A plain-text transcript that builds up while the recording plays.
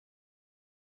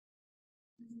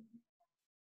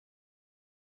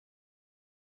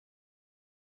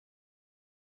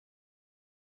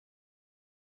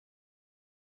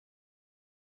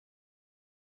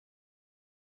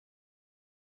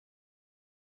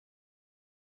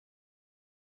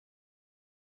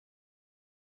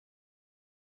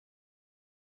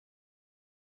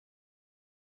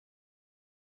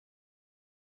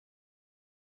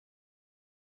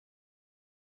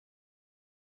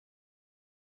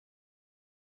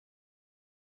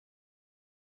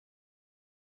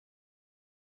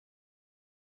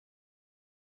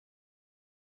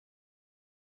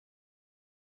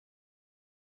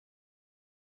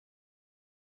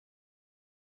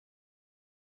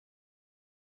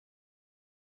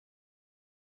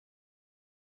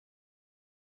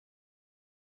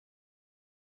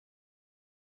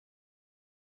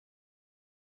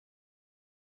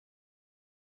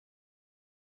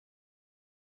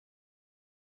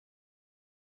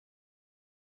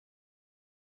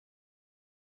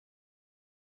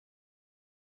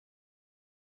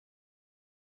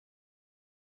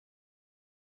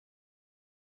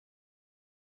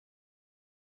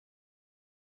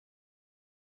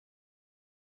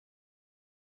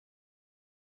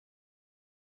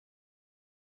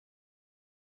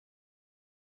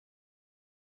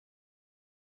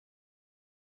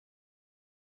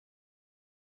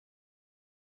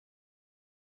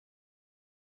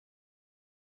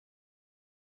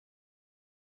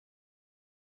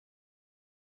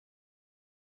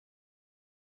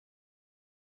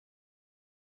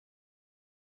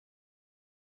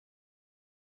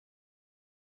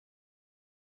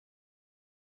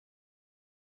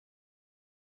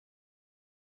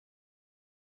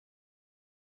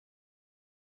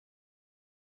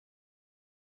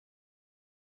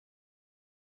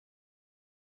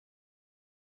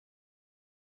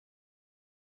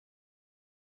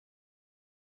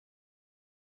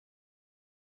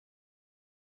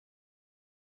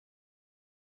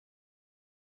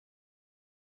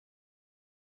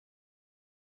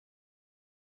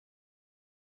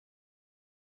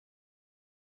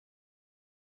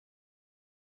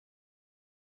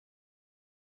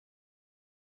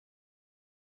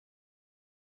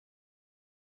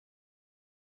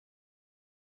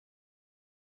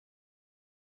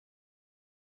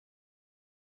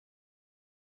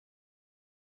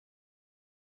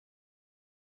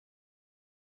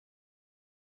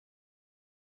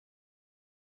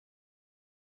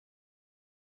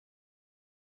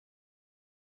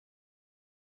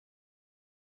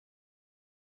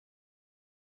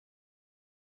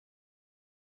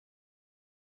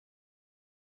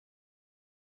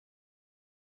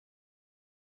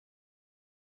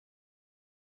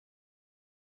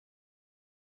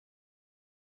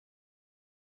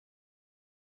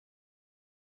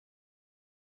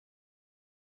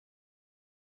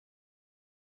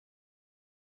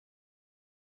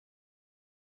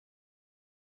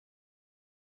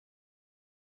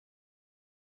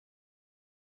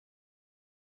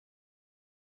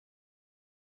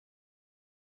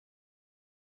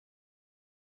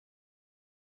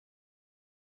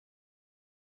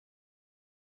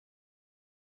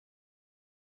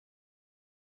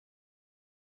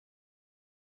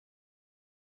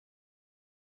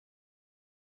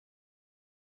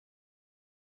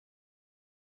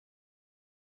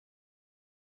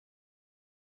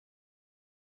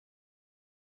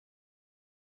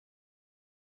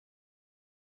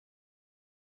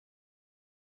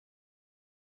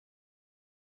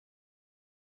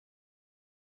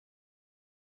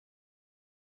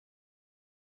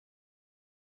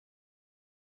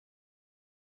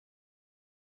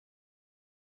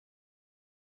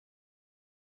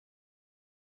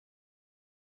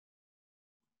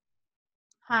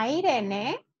Hi,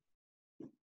 Irene.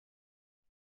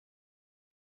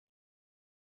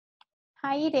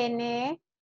 Hi, Irene.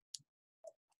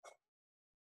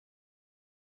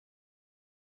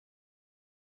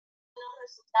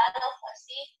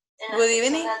 Good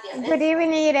evening. Good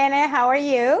evening, Irene. How are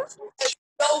you?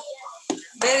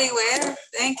 Very well.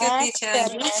 Thank you, teacher.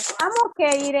 And you? Excellent. I'm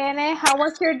okay, Irene. How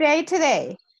was your day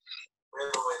today?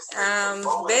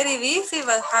 Very busy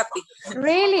but happy.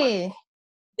 Really?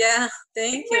 Yeah,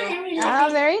 thank you. Ah,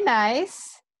 very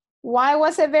nice. Why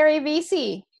was it very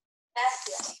busy?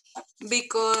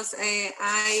 Because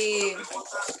I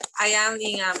am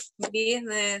in a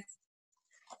business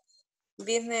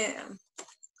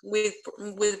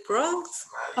with products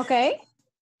Okay.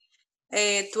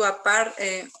 to a part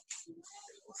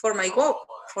for my work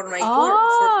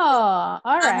Oh,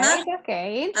 all right. Uh-huh.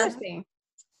 Okay, interesting.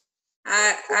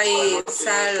 I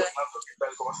sell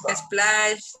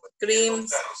splash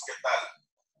creams,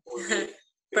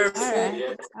 perfume.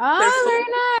 Right. Oh, very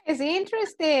nice.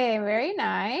 Interesting. Very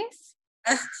nice.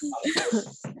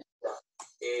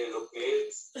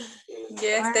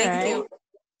 Yes, All thank right. you.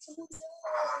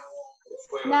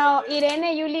 Now,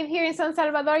 Irene, you live here in San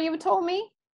Salvador, you told me?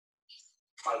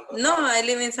 No, I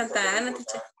live in Santa Ana,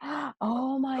 teacher.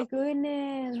 Oh my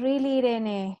goodness. Really,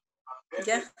 Irene?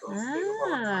 Yeah.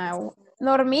 Ah,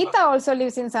 Normita also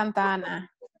lives in Santa Ana.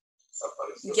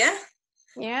 Yeah.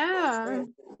 Yeah.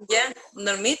 Yeah.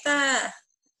 Normita,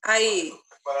 I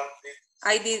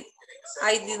did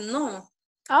know.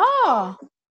 Oh,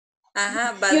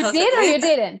 But you Jose did or Luis, you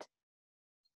didn't?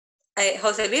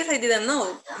 Jose Luis, I didn't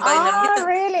know. By Oh, Normita.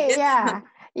 really? Yeah.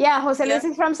 Yeah, Jose Yeah. Luis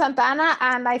is from Santa Ana,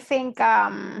 and I think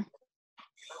oops.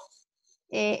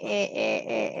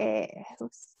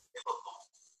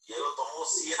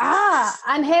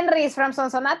 And Henry is from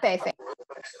Sonsonate, I think.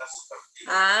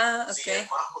 Okay.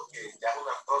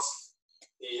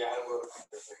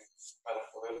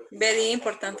 Very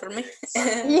important for me.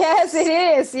 Yes, it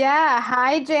is. Yeah.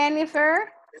 Hi,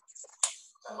 Jennifer.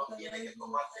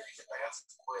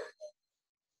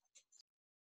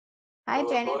 Hi,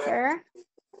 Jennifer.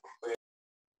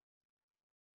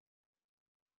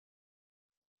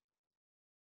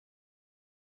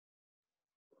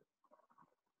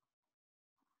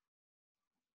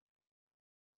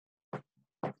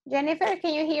 Jennifer,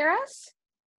 can you hear us?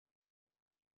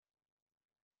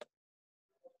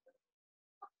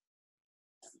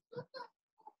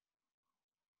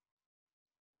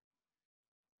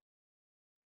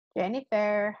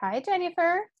 Jennifer. Hi,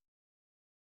 Jennifer.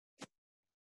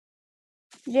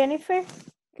 Jennifer,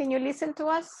 can you listen to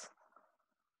us?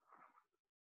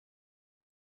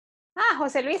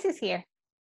 Jose Luis is here.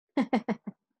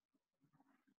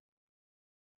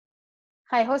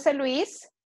 Hi, Jose Luis.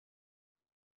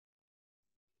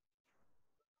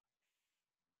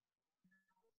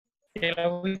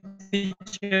 Hello,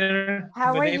 teacher.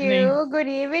 How Good are evening. you? Good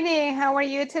evening. How are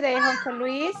you today, Jose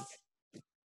Luis?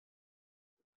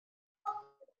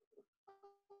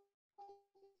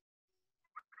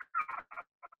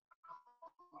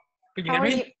 Can you How hear are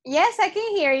me? you? Yes, I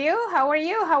can hear you. How are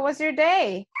you? How was your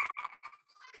day?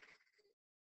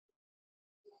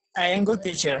 I am good,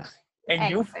 teacher.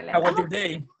 And you? Excellent. How was your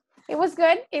day? It was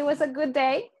good. It was a good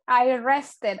day. I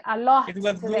rested a lot It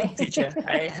was today. good, teacher.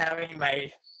 I have in my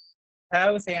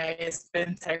house and I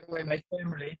spent time with my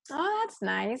family. Oh, that's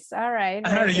nice. All right.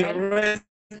 Are Very you good. rested?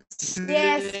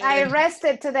 Yes, I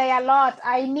rested today a lot.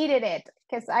 I needed it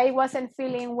because I wasn't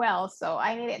feeling well, so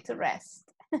I needed to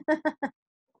rest.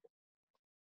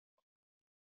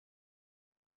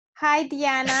 Hi,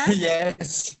 Diana.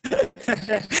 Yes.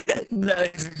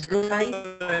 That is good.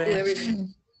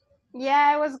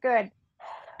 Yeah, it was good.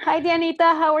 Hi,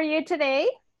 Dianita. How are you today?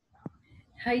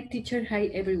 Hi, teacher.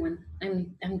 Hi, everyone.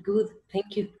 I'm good.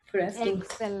 Thank you for asking.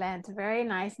 Excellent. Very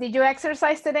nice. Did you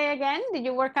exercise today again? Did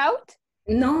you work out?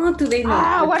 No, today no.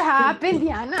 But What happened,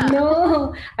 Diana?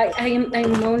 No, I'm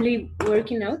only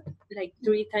working out like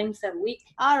 3 times a week.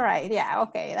 All right. Yeah.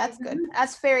 Okay. That's good.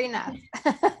 That's fair enough.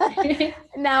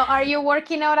 Now, are you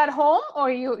working out at home or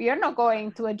you're not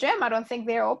going to a gym? I don't think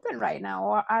they're open right now,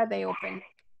 or are they open?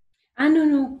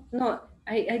 No.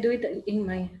 I do it in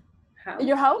my house.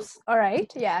 Your house? All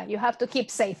right. Yeah. You have to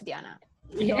keep safe, Diana.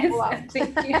 Don't Yes, go out.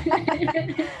 thank you.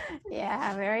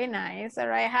 Yeah. Very nice. All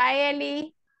right. Hi,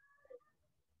 Ellie.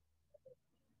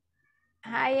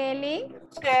 Hi, Ellie.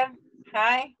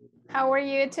 Hi, How are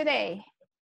you today?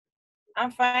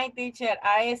 I'm fine, teacher.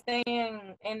 I stay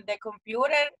in the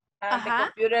computer and the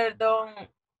computer don't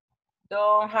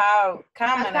have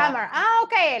camera. A camera.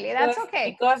 Okay, Ellie, that's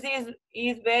okay. Because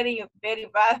it's very, very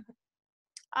bad.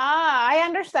 I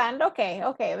understand. Okay,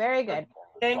 very good.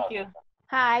 Thank you.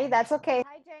 Hi, that's okay.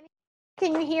 Hi,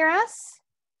 Can you hear us?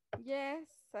 Yes,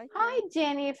 I Hi, can.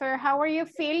 Jennifer. How are you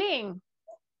feeling?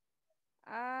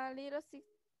 A little sick,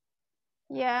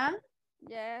 Yeah.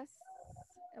 yes,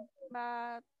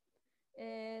 but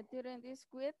during this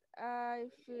week, I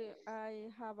feel I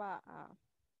have a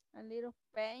little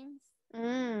pains.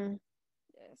 Mm,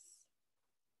 Yes,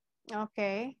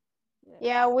 okay. yes,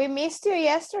 Yeah, we missed you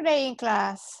yesterday in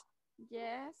class.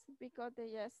 yes, because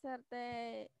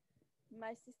yesterday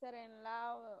my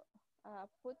sister-in-law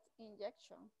put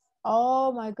injections.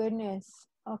 Oh my goodness.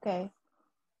 Okay.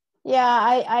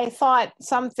 Yeah, I thought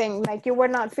something like you were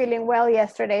not feeling well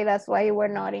yesterday. That's why you were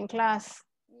not in class.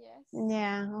 Yes,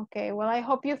 Yeah, okay. Well, I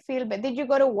hope you feel better. Did you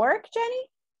go to work, Jenny?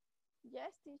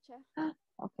 yes, teacher.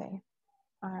 Okay.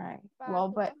 All right. But Well,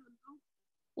 but tomorrow, no.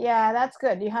 yeah, that's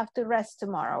good. You have to rest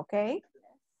tomorrow, okay?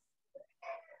 Yes,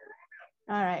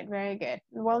 All right, very good.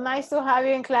 Well, nice to have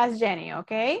you in class, Jenny,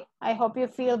 okay? I hope you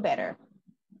feel better.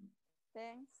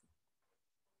 thanks.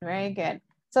 Very good.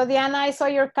 So, Diana, I saw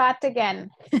your cat again.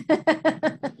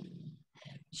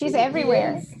 She's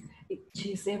everywhere. Yes,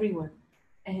 she's everywhere.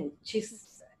 And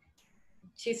she's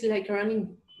like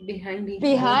running behind me all the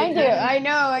Behind you. time. I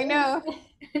know.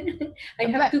 I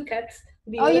have But, two cats.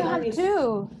 The oh, other you one have is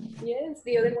two. yes,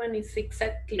 the other one is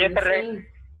exactly Yes, the correct. same.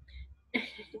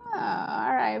 Oh,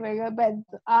 all right, very good. But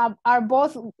are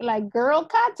both like girl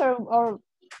cats or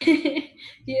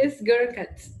Yes, girl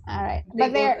cats. all right? They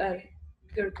both are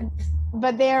girl cats.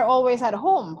 But they're always at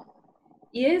home.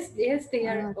 Yes, they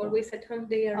are Okay. always at home.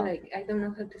 They are Oh. like, I don't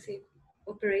know how to say,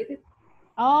 operated.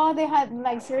 Oh, they had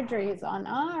like surgeries on.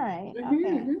 All right.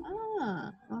 Okay. Mhm.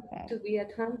 Ah, okay. To be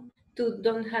at home, to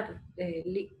don't have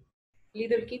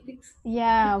little kitties.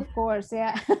 Yeah, of course.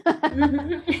 Yeah.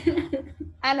 Mhm.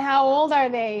 And how old are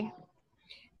they?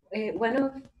 One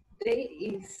of they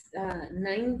is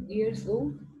 9 years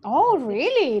old. Oh,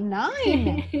 really?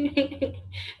 9.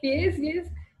 Yes,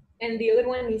 and the other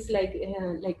one is like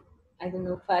I don't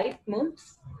know 5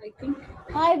 months, I think,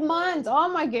 5 months. Oh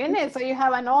my goodness. So you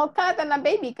have an old cat and a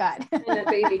baby cat. and a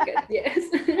baby cat. Yes.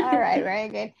 All right, very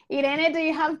good. Irene, do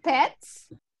you have pets?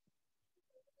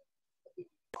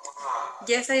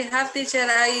 Yes, I have, teacher.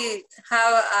 I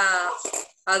have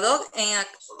a dog and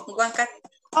one cat.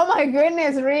 Oh my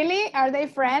goodness, really? Are they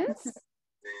friends?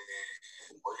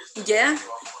 Yeah,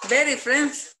 very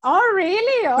friends. Oh,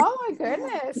 really? Oh my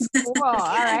goodness. Cool.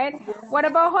 All right. What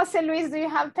about Jose Luis? Do you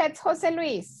have pets, Jose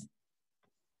Luis?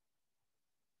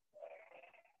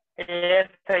 Yes,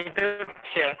 I do,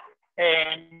 sure.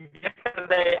 And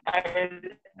yesterday I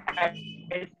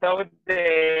saw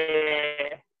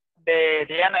the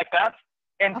Diana class,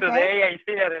 and Okay. today I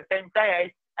see at the same time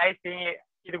I think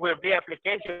it will be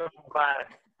application, but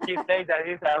she said that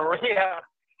it's a real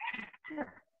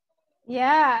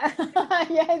Yeah.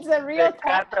 Yeah, it's a real the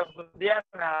cat. cat of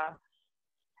Diana.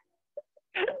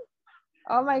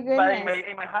 Oh my But goodness.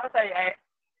 in my house I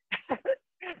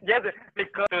yes,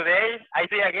 because today I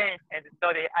see again, and so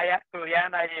I asked to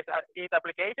Diana is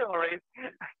application or is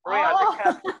real the Oh,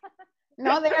 cat.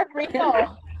 no, they're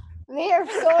real. They are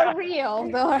so real,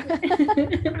 though.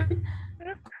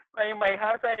 In my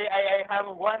house I have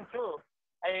one too.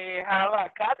 I have a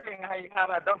cat and I have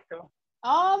a dog too.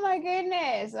 Oh my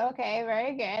goodness. Okay,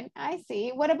 very good. I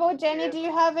see. What about Jenny? Yes. Do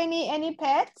you have any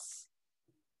pets?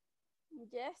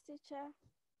 Yes, teacher.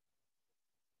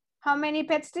 How many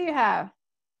pets do you have?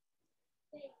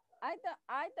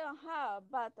 I don't have,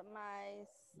 but my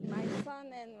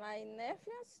son and my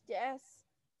nephews, yes.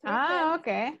 3 Ah, pets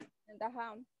okay. in the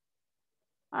home.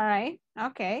 All right.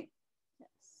 Okay.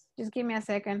 Yes. Just give me a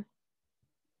second.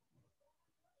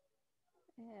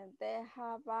 And they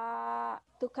have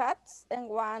 2 cats and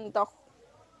 1 dog.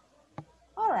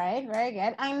 All right, very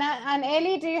good. And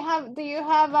Ellie, do you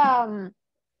have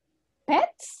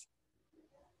pets?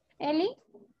 Ellie,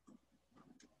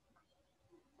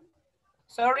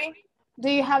 Sorry? do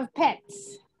you have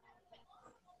pets?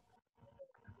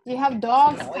 Do you have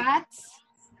dogs, cats?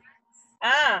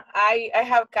 I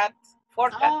have cats,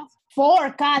 4 Oh, cats. 4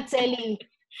 cats, Ellie.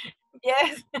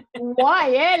 Yes,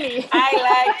 Why, Ellie? I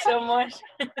like so much.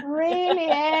 Really,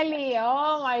 Ellie?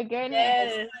 Oh my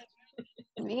goodness. Yes,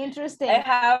 Interesting. I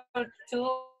have 2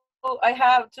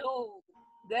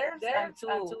 girls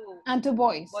And 2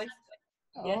 boys. boys.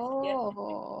 Yes,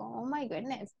 Oh my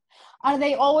goodness. Are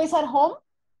they always at home?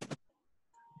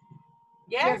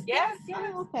 yes.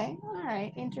 Oh, okay. All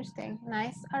right. Interesting.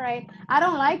 Nice. All right. I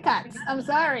don't like cats. I'm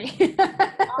sorry.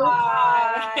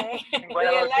 Hi. Do What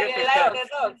you about like you, the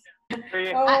dogs? Do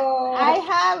you, Oh, I do you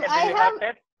have have,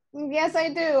 pets? yes, I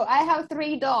do. I have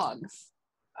 3 dogs,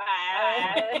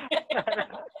 Ah.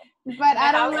 but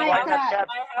I don't like Why not cats. cats?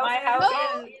 My house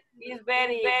He's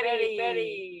very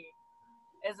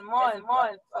small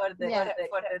for the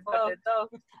dog.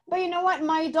 But you know what?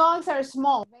 My dogs are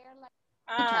small. They're like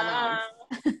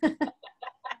dogs.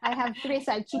 I have 3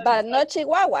 salchichas. But no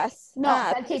chihuahuas. No,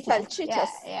 salchichas. Salchichas.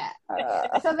 Yeah.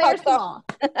 So they're Hot dog. small.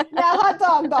 Yeah, hot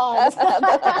dog dogs.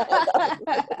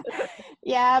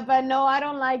 Yeah, but no, I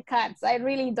don't like cats. I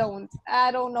really don't.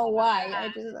 I don't know why. I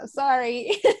just,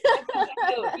 sorry.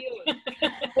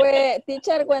 Well,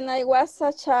 teacher, when I was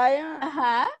a child,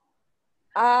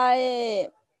 I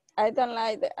didn't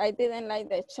like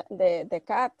the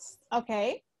cats.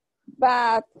 Okay.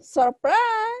 But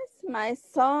surprise, my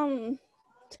son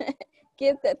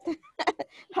gifted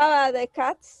how are the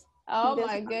cats. Oh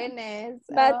my goodness.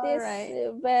 But All it's right.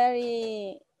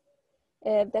 very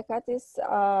the cat is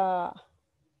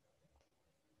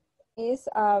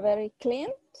very clean.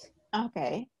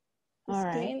 Okay. All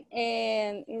right. Clean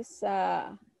and is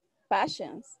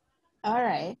passions. All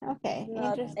right. Okay.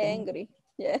 Not Interesting. angry.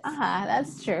 Yes.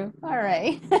 That's true. All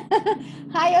right.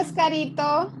 Hi,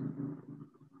 Oscarito.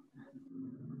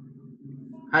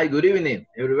 Hi, good evening,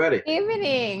 everybody.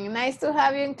 Evening. Nice to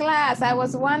have you in class. I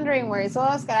was wondering where is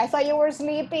Oscar. I thought you were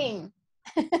sleeping.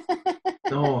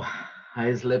 No,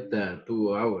 I slept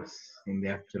 2 hours in the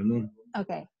afternoon.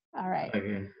 Okay. All right.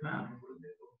 Okay.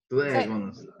 Today I'm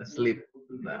going to sleep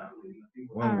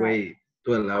one way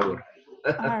 12 hours.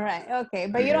 All right. Okay.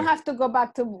 But you don't have to go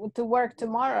back to work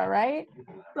tomorrow, right?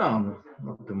 No,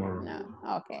 not tomorrow. No.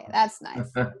 Okay. That's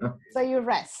nice. So you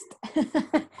rest.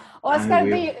 Oscar,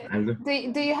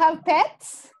 do you have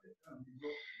pets?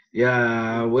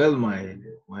 Yeah, well, my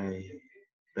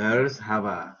daughters have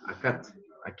a cat,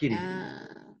 a kitty.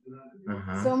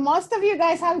 So most of you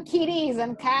guys have kitties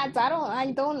and cats.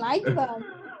 I don't like them.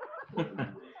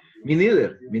 Me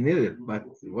neither. But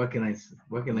what can I do?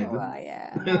 Well,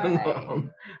 yeah. No,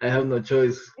 I have no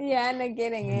choice. Yeah, I'm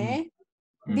getting it.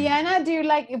 Diana, do you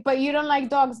like? But you don't like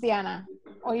dogs, Diana,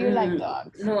 or you like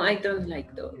dogs? No, I don't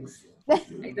like dogs.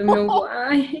 I don't know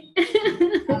why.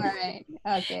 All right.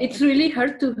 Okay. It's really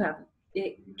hard to have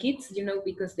kids,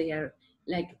 because they are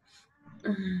like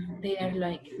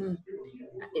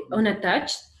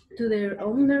unattached to their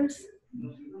owners.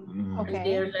 Okay. And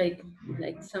they are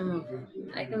like some of,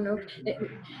 I don't know.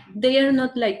 They are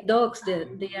not like dogs.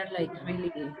 They are like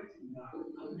really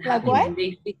happy. Like what? When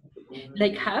they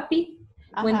like happy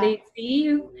when they see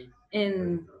you,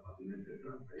 and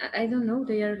I don't know.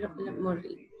 They are more.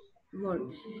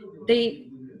 They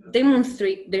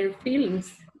demonstrate their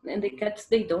feelings, and the cats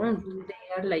they don't. They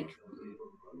are like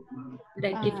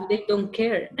if they don't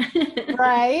care.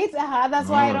 Right. That's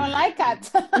why I don't like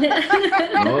cats.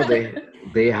 No,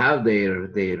 they have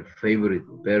their favorite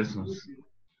persons.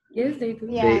 Yes, they do.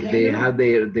 Yeah, they have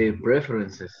their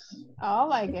preferences. Oh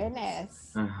my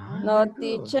goodness. No,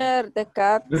 teacher, the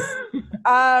cats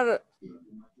are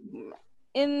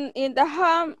in the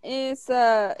home is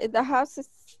in the houses.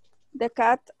 The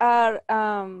cats are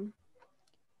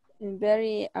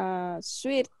very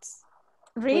sweet.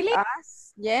 Really? With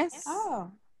us. Yes.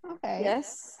 Oh, okay.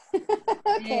 Yes.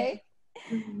 Okay.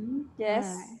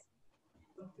 Yes.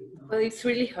 Well, it's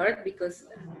really hard because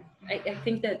I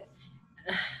think that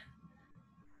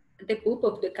the poop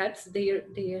of the cats they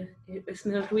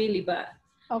smell really bad.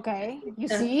 Okay. You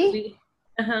see?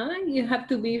 You have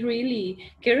to be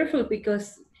really careful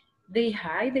because they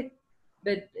hide it,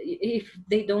 but if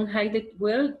they don't hide it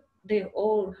well, the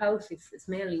whole house is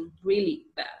smelling really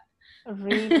bad.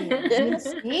 Really?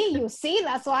 You see?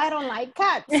 That's why I don't like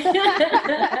cats.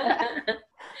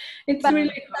 It's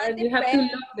really hard. You have to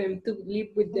love them to live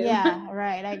with them. Yeah,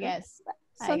 right. I guess.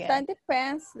 Sometimes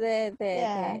depends the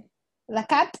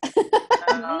cat.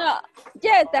 No,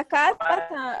 yeah, the cat,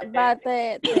 but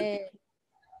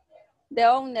the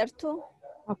owner too.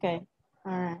 Okay.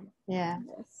 All right. Yeah.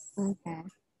 Yes. Okay.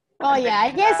 Oh yeah,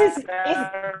 I guess it's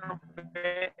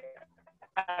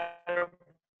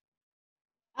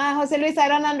Jose Luis, I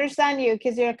don't understand you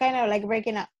because you're kind of like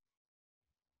breaking up.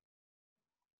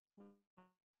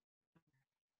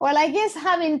 Well, I guess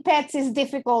having pets is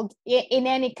difficult in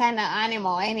any kind of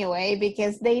animal anyway,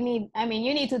 because you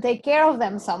need to take care of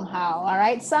them somehow, all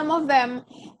right? Some of them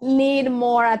need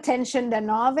more attention than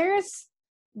others,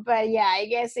 but yeah, I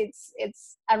guess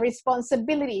it's a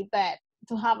responsibility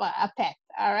to have a pet,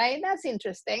 all right? That's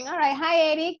interesting. All right, hi,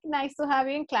 Eric. Nice to have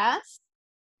you in class.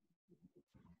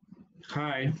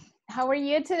 Hi. How are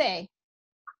you today?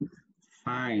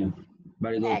 Fine.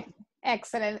 Very good.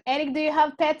 Excellent. Eric, do you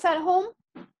have pets at home?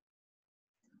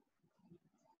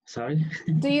 Sorry?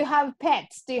 Do you have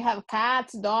pets? Do you have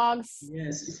cats, dogs?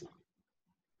 Yes.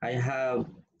 I have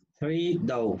 3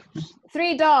 dogs.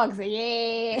 3 dogs.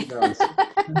 Yay. Dogs.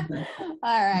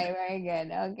 All right, very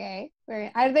good. Okay.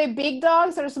 Are they big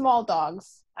dogs or small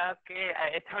dogs? Okay,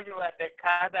 I told you that the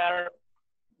cat are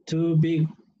 2 big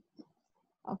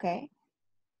Okay.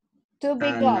 2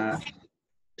 big and dogs.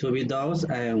 2 big dogs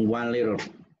and 1 little.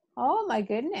 Oh my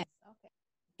goodness. Okay.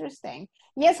 Interesting.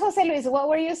 Yes, Jose Luis, what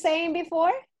were you saying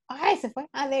before? Ay, se fue.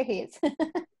 Ah, there he is.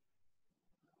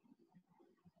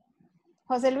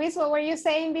 Jose Luis, what were you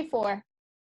saying before?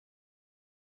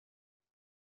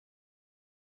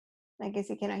 I guess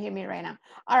you cannot hear me right now.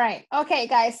 All right. Okay,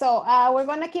 guys. So we're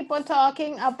going to keep on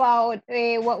talking about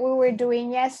what we were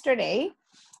doing yesterday.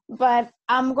 But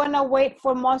I'm going to wait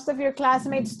for most of your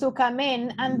classmates to come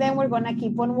in, and then we're going to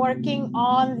keep on working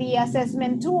on the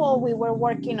assessment tool we were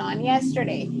working on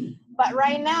yesterday. But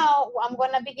right now, I'm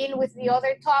going to begin with the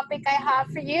other topic I have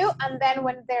for you, and then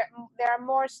when there are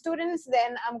more students,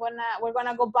 then we're going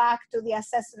to go back to the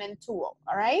assessment tool,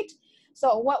 all right?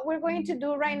 So what we're going to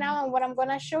do right now and what I'm going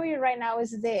to show you right now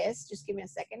is this. Just give me a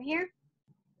second here.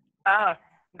 I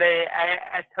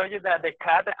told you that the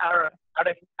cat are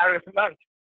smart.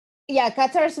 Yeah,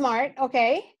 cats are smart.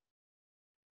 Okay.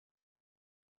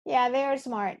 Yeah, they are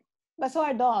smart. But so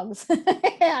are dogs,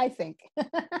 I think.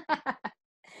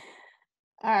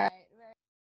 All right.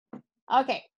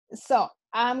 Okay, so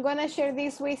I'm going to share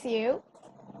this with you.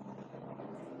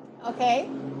 Okay.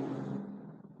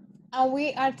 And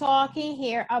we are talking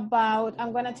here about,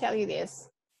 I'm going to tell you this.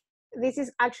 This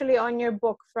is actually on your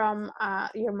book from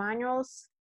your manuals.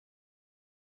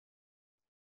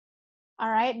 All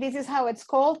right, this is how it's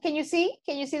called. Can you see?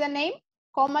 Can you see the name?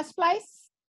 Comma splice?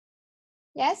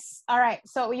 Yes? All right,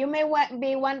 so you may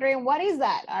be wondering, what is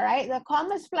that? All right, the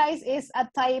comma splice is a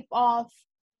type of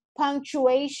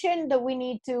punctuation that we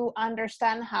need to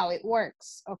understand how it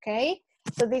works, okay?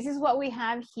 So this is what we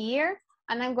have here,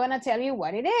 and I'm gonna tell you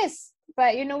what it is.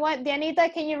 But you know what,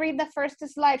 Dianita, can you read the first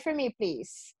slide for me,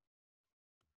 please?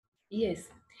 Yes.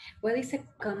 What is a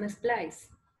comma splice?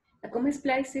 A comma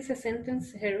splice is a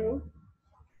sentence error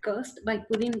caused by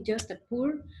putting just a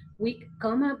poor, weak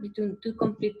comma between 2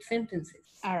 complete sentences.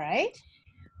 All right.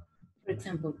 For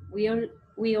example, we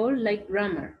all like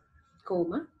grammar,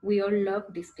 comma, we all love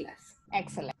this class.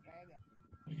 Excellent.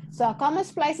 So a comma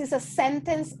splice is a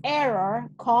sentence error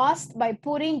caused by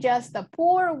putting just a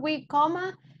poor, weak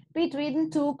comma between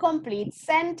 2 complete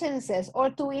sentences or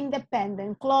 2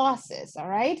 independent clauses, all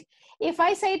right? If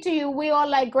I say to you, we all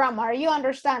like grammar, you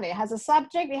understand it has a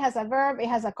subject, it has a verb, it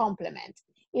has a complement.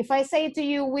 If I say to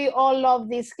you, we all love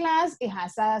this class, it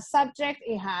has a subject,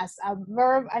 it has a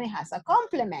verb, and it has a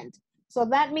complement. So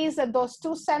that means that those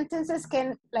 2 sentences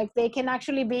can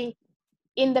actually be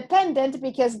independent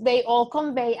because they all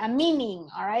convey a meaning,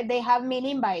 all right? They have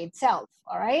meaning by itself,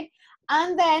 all right?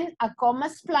 And then a comma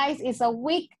splice is a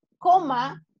weak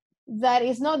comma that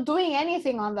is not doing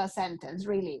anything on the sentence,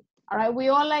 really. All right, we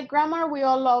all like grammar, we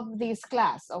all love this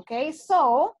class, okay?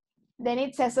 So then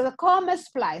it says a comma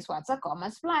splice. What's a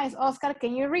comma splice? Oscar,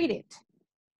 can you read it?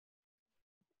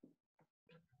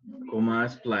 Comma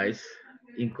splice,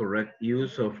 incorrect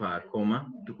use of a comma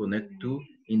to connect 2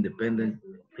 independent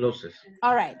clauses.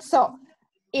 All right, so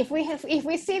if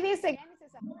we see this again,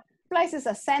 splice is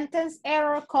a sentence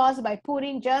error caused by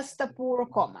putting just a poor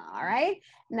comma, all right?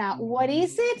 Now, what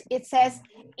is it? It says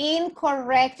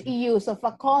incorrect use of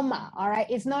a comma, all right?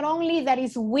 It's not only that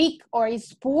it's weak or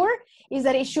it's poor, it's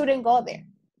that it shouldn't go there,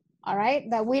 all right?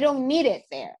 That we don't need it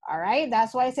there, all right?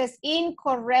 That's why it says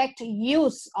incorrect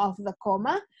use of the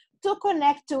comma to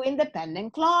connect 2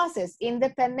 independent clauses.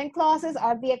 Independent clauses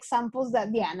are the examples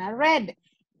that Diana read.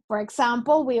 For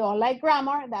example, we all like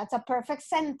grammar. That's a perfect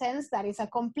sentence. That is a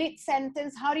complete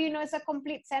sentence. How do you know it's a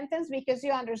complete sentence? Because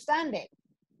you understand it.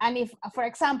 And if, for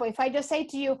example, if I just say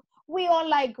to you, we all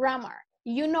like grammar,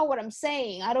 you know what I'm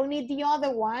saying. I don't need the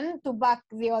other one to back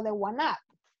the other one up.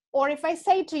 Or if I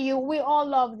say to you, we all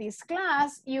love this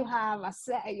class, you have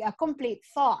a complete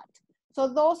thought. So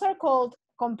those are called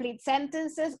complete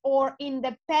sentences or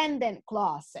independent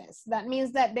clauses. That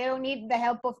means that they don't need the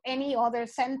help of any other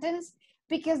sentence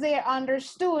because they are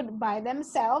understood by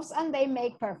themselves and they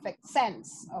make perfect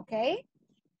sense, okay?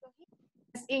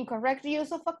 Incorrect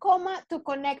use of a comma to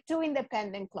connect 2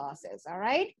 independent clauses, all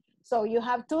right? So you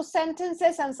have 2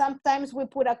 sentences and sometimes we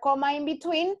put a comma in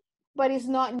between, but it's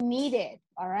not needed,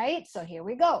 all right? So here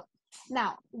we go.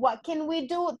 Now, what can we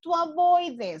do to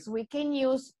avoid this? We can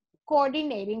use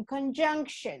coordinating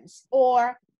conjunctions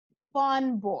or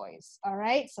fun boys, all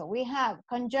right? So we have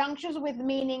conjunctions with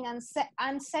meaning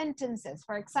and sentences.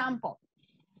 For example,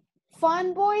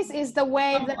 fun boys is the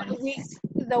way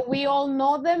that we all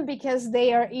know them because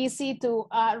they are easy to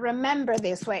remember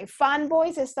this way.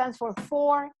 Fanboys stands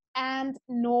for and,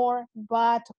 nor,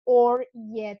 but, or,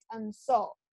 yet, and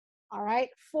so. All right,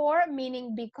 for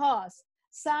meaning because.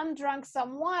 Sam drank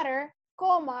some water,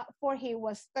 comma, for he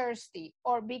was thirsty,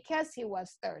 or because he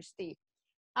was thirsty.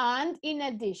 And in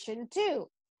addition to,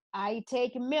 I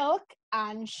take milk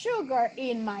and sugar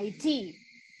in my tea.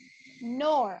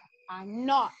 Nor, and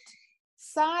not.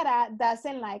 Sarah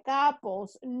doesn't like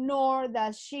apples, nor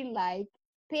does she like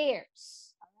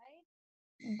pears. All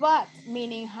right? But,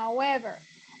 meaning however,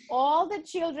 all the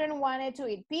children wanted to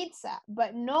eat pizza,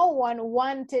 but no one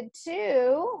wanted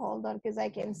to, hold on because I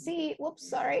can see, whoops,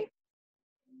 sorry,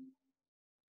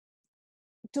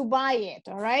 to buy it,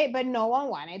 all right? But no one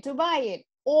wanted to buy it.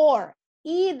 Or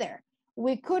either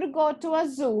we could go to a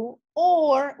zoo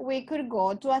or we could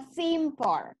go to a theme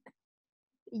park.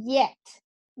 Yet,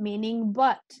 meaning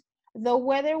but, the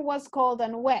weather was cold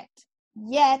and wet,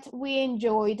 yet we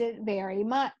enjoyed it very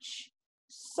much.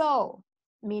 So,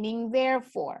 meaning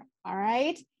therefore, all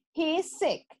right? He is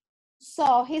sick,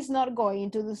 so he's not going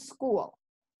to the school.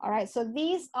 All right, so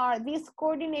these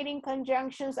coordinating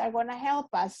conjunctions are going to help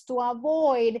us to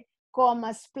avoid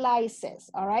comma splices.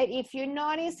 All right, if you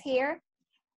notice here,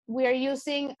 we're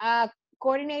using a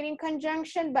coordinating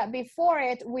conjunction, but before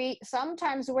it,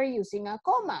 sometimes we're using a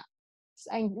comma.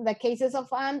 In the cases of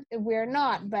and, we're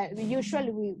not, but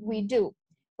usually we do.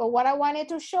 But what I wanted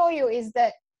to show you is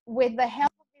that with the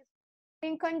help of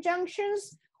these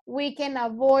conjunctions, we can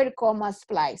avoid comma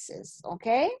splices,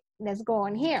 okay? Let's go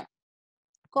on here.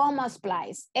 Comma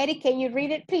splice. Eric, can you read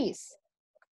it, please?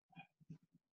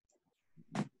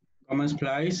 Comma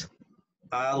splice.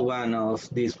 Add one of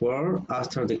these words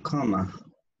after the comma.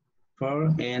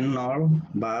 For, and, nor,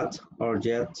 but, or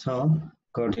yet, so,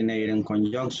 coordinating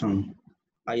conjunction.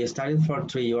 I studied for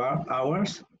 3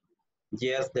 hours.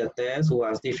 Yes, the test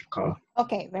was difficult.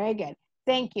 Okay, very good.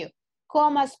 Thank you.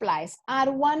 Comma splice. Add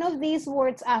one of these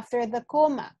words after the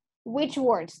comma. Which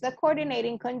words? The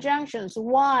coordinating conjunctions.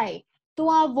 Why? To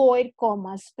avoid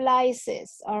comma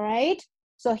splices, all right?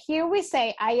 So here we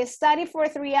say, I studied for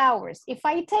 3 hours. If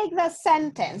I take the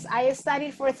sentence, I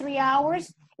studied for 3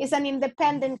 hours, it's an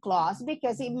independent clause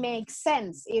because it makes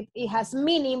sense. It has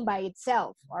meaning by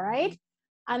itself, all right?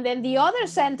 And then the other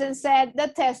sentence said the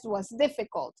test was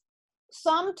difficult.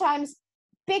 Sometimes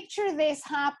picture this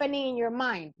happening in your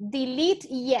mind. Delete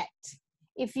yet.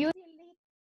 If you delete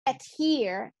yet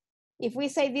here, if we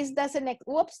say this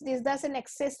doesn't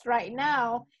exist right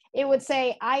now, it would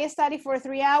say, I studied for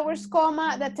 3 hours,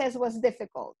 comma, the test was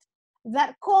difficult.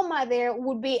 That comma there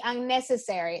would be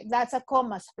unnecessary. That's a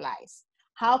comma splice.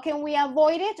 How can we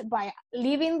avoid it? By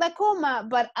leaving the comma,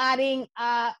 but adding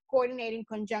a coordinating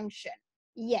conjunction,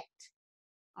 yet.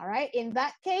 All right, in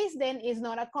that case, then it's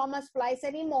not a comma splice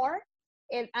anymore,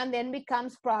 and then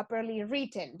becomes properly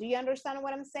written. Do you understand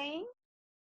what I'm saying?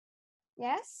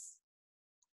 Yes?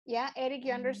 Yeah, Eric,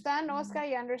 you understand? Oscar,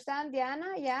 you understand?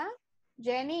 Diana, yeah?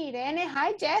 Jenny, Irene,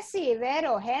 hi, Jesse,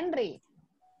 Vero, Henry.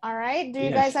 All right, do you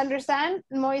guys understand?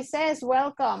 Moises,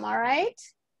 welcome, all right?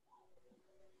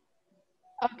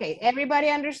 Okay, everybody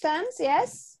understands,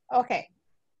 yes? Okay.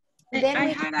 Then I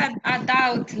had a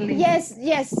doubt, Lee.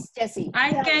 Yes, Jesse.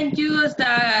 I can use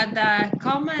the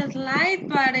comma slide,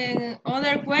 but in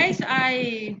other ways,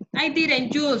 I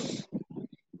didn't use.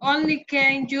 Only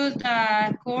can use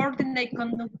the coordinate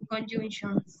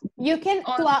conjunctions. You can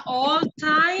all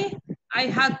time. I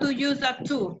had to use that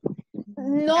too.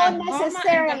 Not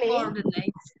necessarily.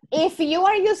 If you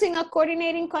are using a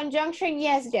coordinating conjunction,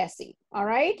 yes, Jesse. All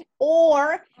right.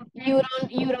 Or you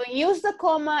don't use the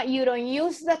comma, you don't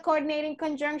use the coordinating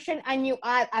conjunction, and you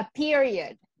add a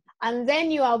period, and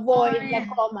then you avoid the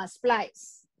comma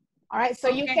splice. All right. So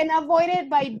you can avoid it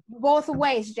by both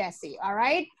ways, Jesse. All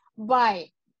right. By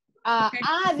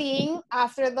adding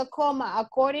after the comma a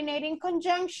coordinating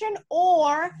conjunction,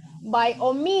 or by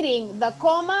omitting the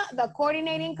comma, the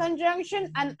coordinating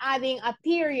conjunction, and adding a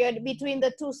period between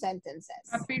the two sentences.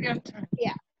 A period.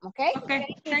 Yeah. Okay.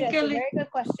 Okay. Thank you. Very good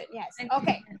question. Yes.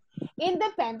 Okay.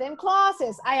 Independent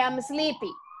clauses. I am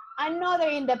sleepy. Another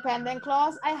independent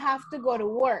clause. I have to go to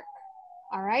work.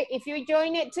 All right. If you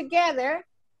join it together,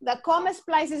 the comma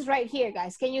splice is right here,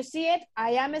 guys. Can you see it?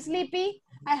 I am sleepy.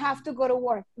 I have to go to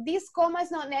work. This comma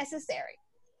is not necessary.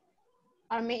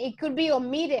 I mean, it could be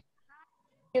omitted.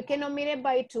 You can omit it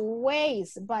by two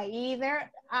ways, by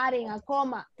either adding a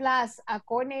comma plus a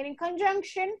coordinating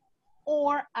conjunction,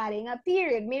 or adding a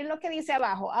period. Miren lo que dice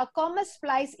abajo. A comma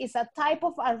splice is a type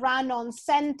of a run-on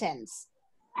sentence,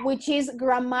 which is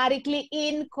grammatically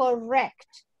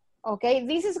incorrect. Okay,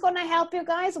 this is gonna help you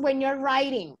guys when you're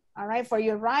writing. All right, for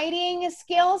your writing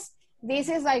skills, this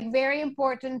is like very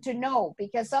important to know,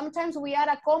 because sometimes we add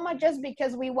a comma just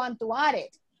because we want to add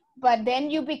it. But then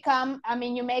you become, I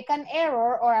mean, you make an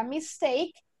error or a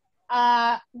mistake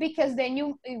because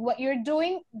then what you're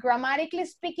doing, grammatically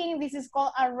speaking, this is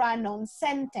called a run-on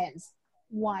sentence.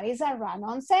 What is a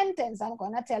run-on sentence? I'm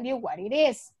gonna tell you what it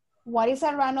is. What is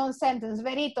a run-on sentence?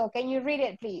 Verito, can you read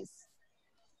it, please?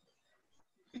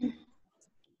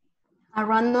 A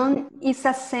run-on is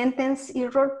a sentence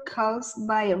error caused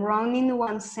by running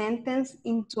one sentence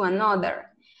into another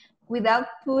without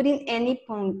putting any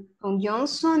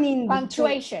punctuation in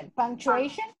punctuation.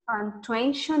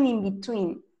 Punctuation in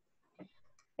between.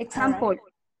 Example,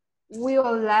 we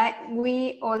all like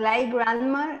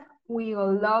grammar, we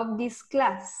all love this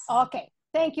class. Okay,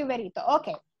 thank you, Verito.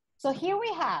 Okay, so here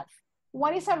we have,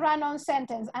 what is a run-on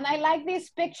sentence? And I like this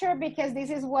picture because this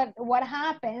is what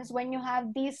happens when you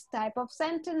have these type of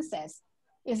sentences.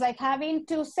 It's like having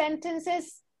two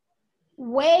sentences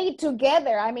way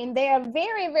together. I mean, they are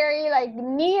very, very like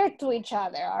near to each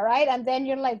other, all right? And then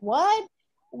you're like, what?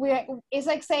 It's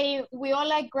like saying, we all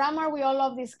like grammar, we all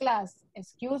love this class.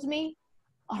 Excuse me?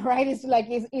 All right, it's like,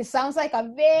 it sounds like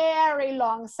a very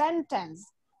long sentence,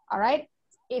 all right?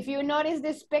 If you notice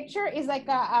this picture, it's like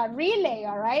a relay,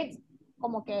 all right?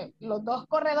 Como que los dos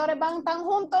corredores van tan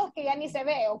juntos que ya ni se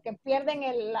ve, o que pierden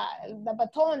the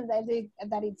baton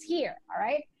that it's here, all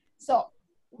right? So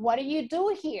what do you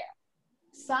do here?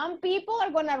 Some people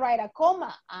are gonna write a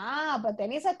comma. But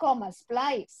then it's a comma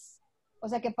splice. O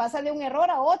sea que pasa de un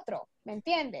error a otro, ¿me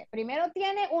entiende? Primero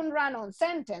tiene un run-on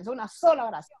sentence, una sola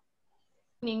oración.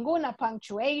 Ninguna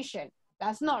punctuation.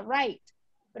 That's not right.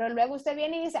 Pero luego usted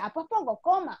viene y dice, pues pongo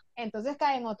coma. Entonces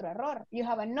cae en otro error. You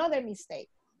have another mistake.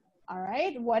 All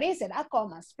right, what is it? A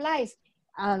comma splice.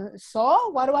 So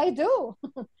what do I do?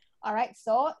 All right,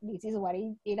 so this is what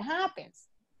it happens.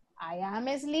 I am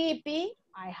sleepy.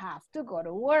 I have to go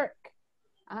to work.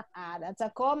 That's a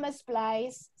comma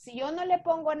splice. Si yo no le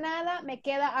pongo nada, me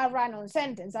queda a run-on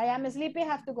sentence. I am sleepy,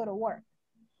 have to go to work.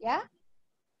 ¿Ya?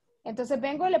 Entonces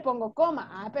vengo y le pongo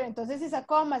coma. Pero entonces es a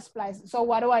comma splice. So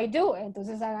what do I do?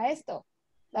 Entonces haga esto.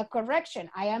 The correction.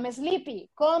 I am sleepy,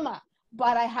 comma,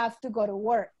 but I have to go to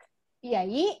work. Y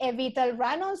ahí evita el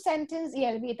run-on sentence y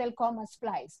evita el comma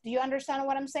splice. Do you understand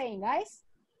what I'm saying, guys?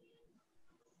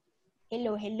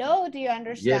 Hello, hello. Do you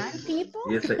understand, Yes. people?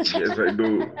 Yes, I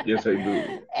do. Yes, I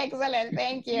do. Excellent.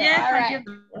 Thank you. Yes, all right.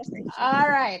 All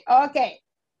right. Okay.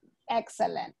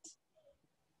 Excellent.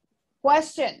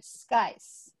 Questions,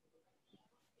 guys?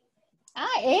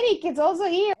 Eric is also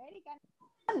here.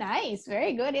 Oh, nice.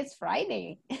 Very good. It's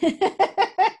Friday.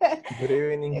 Good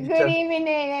evening. Good evening,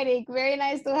 Eric. Very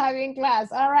nice to have you in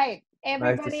class. All right.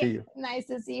 Everybody, nice to see you. Nice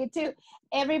to see you too.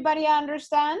 Everybody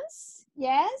understands?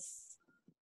 Yes?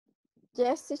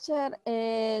 Yes, teacher.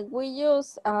 We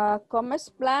use comma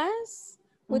splice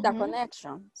with the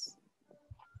connections.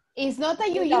 It's not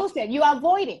that you use it, you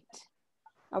avoid it.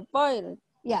 Avoid it.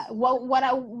 Yeah,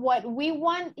 what we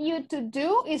want you to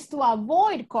do is to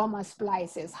avoid comma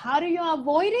splices. How do you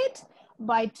avoid it?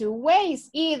 By two ways,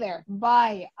 either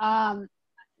by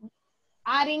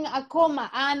adding a comma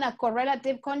and a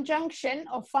correlative conjunction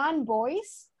of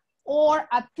fanboys, or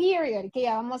a period, que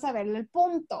ya vamos a ver el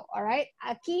punto, all right?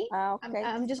 Aquí, okay.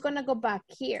 I'm just gonna go back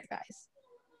here, guys.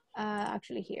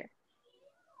 Actually here.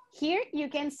 Here you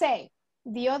can say,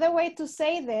 the other way to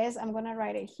say this, I'm gonna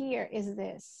write it here, is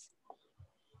this.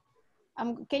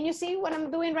 Can you see what I'm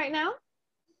doing right now?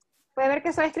 Puede ver que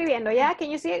estoy escribiendo, ¿ya?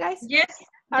 Can you see it, guys? Yes.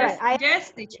 All yes, right.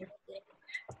 yes, teacher.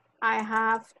 I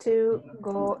have to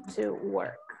go to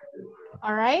work.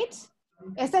 All right?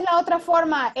 Esta es la otra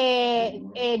forma,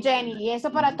 Jenny, y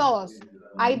eso para todos.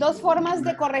 Hay dos formas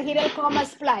de corregir el comma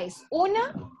splice.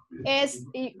 Una es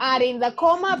adding the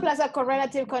comma plus a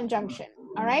correlative conjunction,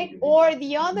 all right? Or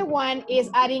the other one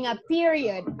is adding a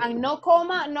period and no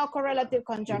comma, no correlative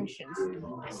conjunctions.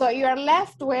 So you're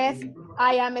left with,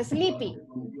 I am sleepy.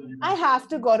 I have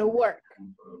to go to work.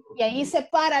 Y ahí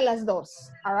separa las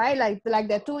dos, all right? Like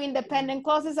the two independent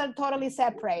clauses are totally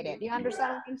separated. You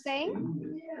understand what I'm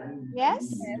saying?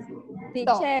 Yes?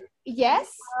 Teacher,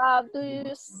 yes? How do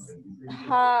you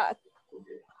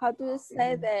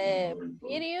say the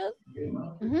period?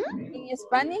 In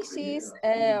Spanish is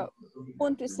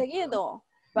punto y seguido,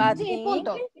 but sí, in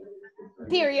punto. English,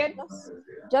 period.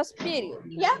 Just period.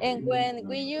 Yeah. And when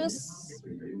we use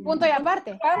punto y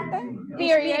aparte.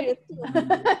 Period.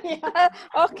 Yeah.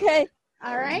 Okay.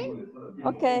 All right.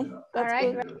 Okay. That's all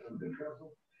right. Good.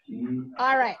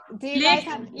 All right. Do you guys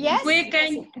have, yes? We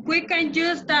can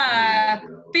use the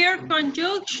pair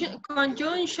conjunction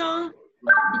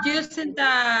using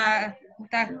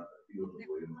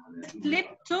split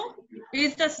too?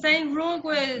 Is the same rule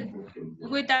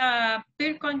with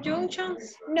peer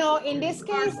conjunctions? No, in this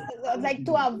case, like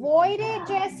to avoid it,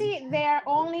 Jesse, they're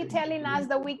only telling us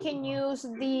that we can use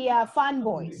the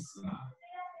fanboys.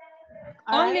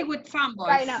 Only with fanboys.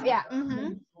 Right now, yeah.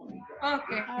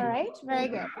 Okay. All right, very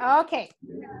good. Okay.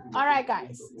 All right,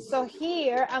 guys. So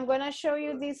here, I'm going to show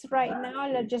you this right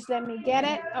now. Just let me get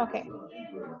it. Okay.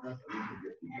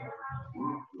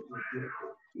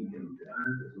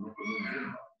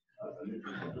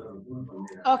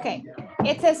 Okay.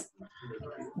 It says,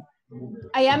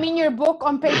 I am in your book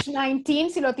on page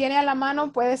 19. Si lo tiene a la mano,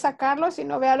 puede sacarlo. Si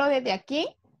no, véalo desde aquí.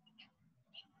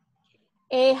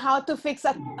 How to fix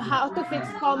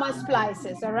comma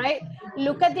splices, all right?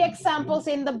 Look at the examples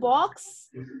in the box,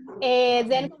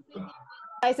 then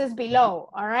splices below,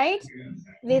 all right?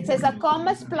 This is a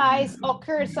comma splice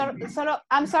occurs,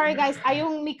 I'm sorry guys, hay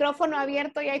un micrófono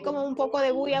abierto y hay como un poco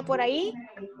de bulla por ahí.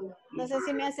 No sé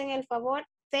si me hacen el favor.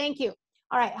 Thank you.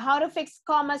 All right, how to fix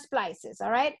comma splices,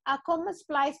 all right? A comma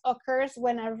splice occurs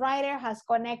when a writer has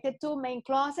connected two main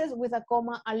clauses with a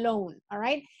comma alone, all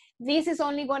right? This is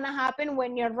only gonna happen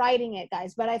when you're writing it,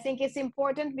 guys, but I think it's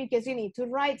important because you need to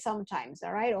write sometimes,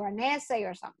 all right? Or an essay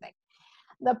or something.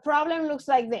 The problem looks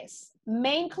like this.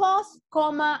 Main clause,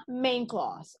 comma, main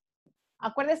clause.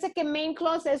 Acuérdese que main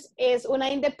clause es una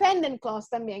independent clause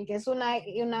también, que es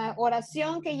una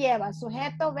oración que lleva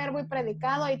sujeto, verbo y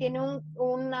predicado y tiene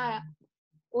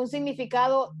un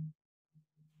significado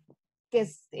que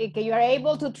you are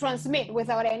able to transmit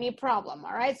without any problem,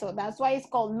 all right? So that's why it's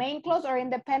called main clause or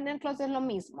independent clause, es lo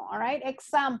mismo, all right?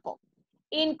 Example,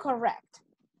 incorrect.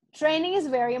 Training is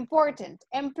very important.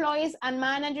 Employees and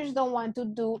managers don't want to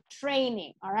do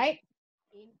training, all right?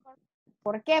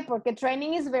 ¿Por qué? Porque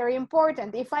training is very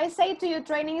important. If I say to you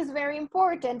training is very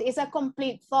important, it's a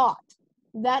complete thought.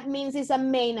 That means it's a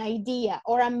main idea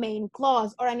or a main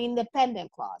clause or an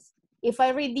independent clause. If I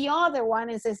read the other one,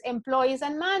 it says employees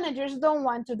and managers don't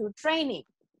want to do training.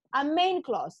 A main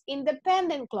clause,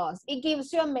 independent clause, it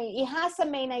gives you it has a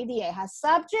main idea. It has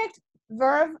subject,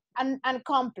 verb, and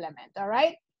complement, all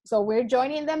right? So we're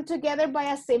joining them together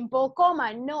by a simple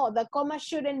comma. No, the comma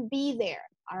shouldn't be there,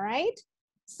 all right?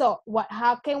 So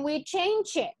how can we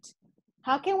change it?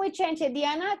 How can we change it?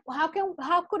 Diana,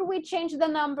 how could we change the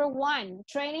number one?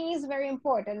 Training is very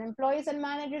important. Employees and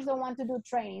managers don't want to do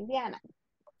training. Diana.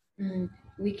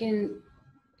 We can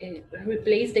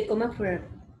replace the comma for a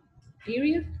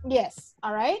period. Yes,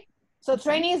 all right. So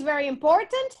training is very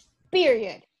important,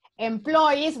 period.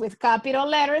 Employees with capital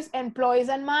letters, employees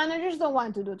and managers don't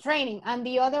want to do training. And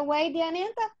the other way,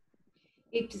 Dianita?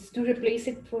 It's to replace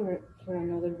it for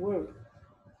another word.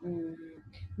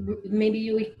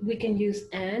 Maybe we can use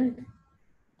and.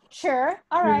 Sure,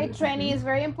 all right, training is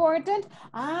very important.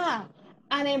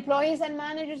 And employees and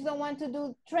managers don't want to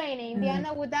do training.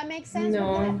 Diana, would that make sense?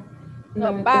 No,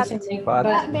 but.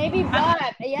 Maybe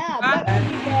but, yeah, but would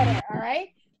be better, all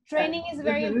right? Training is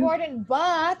very important,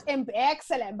 but,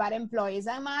 excellent, but employees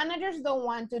and managers don't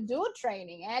want to do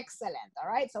training. Excellent, all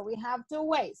right? So we have two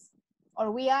ways.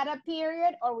 Or we add a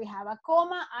period, or we have a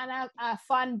comma and a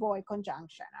fun boy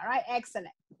conjunction, all right?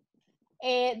 Excellent.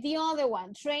 The other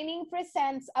one, training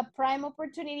presents a prime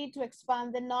opportunity to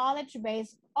expand the knowledge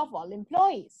base of all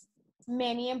employees.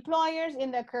 Many employers in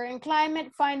the current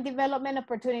climate find development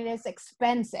opportunities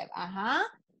expensive.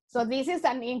 So this is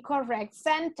an incorrect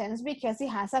sentence because it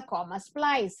has a comma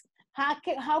splice. How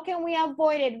can we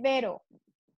avoid it, Vero?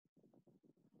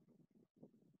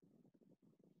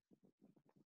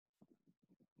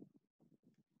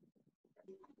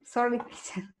 Sorry,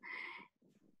 teacher.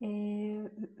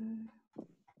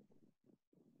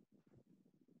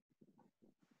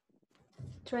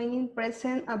 Training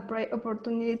presents a bright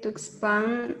opportunity to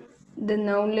expand the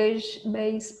knowledge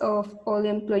base of all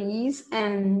employees,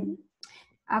 and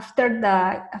after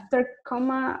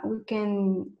comma we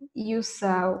can use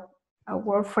a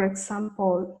word. For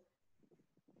example,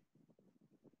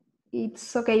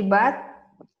 it's okay, but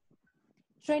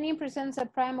training presents a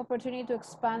prime opportunity to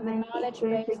expand the knowledge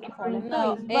base of all employees.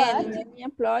 No, and many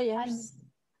employers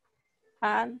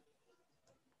and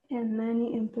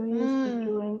many employers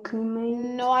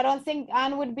No, I don't think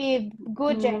and would be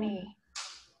good, Jenny.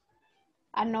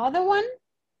 Another one?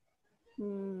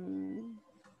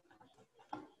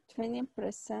 Training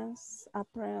presents a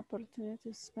prime opportunity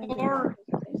to spend.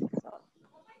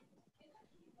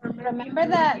 Remember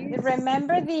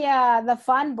the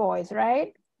fun boys,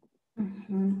 right?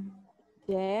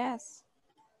 Yes.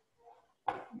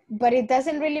 But it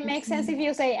doesn't really make sense if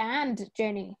you say and,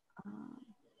 Jenny.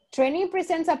 Training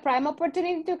presents a prime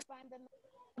opportunity to expand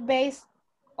the base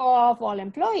of all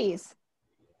employees.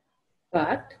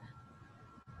 But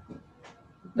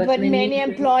But many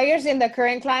employers in the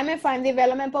current climate find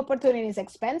development opportunities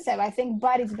expensive. I think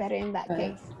but is better in that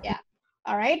case. Yeah.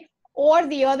 All right. Or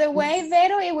the other way,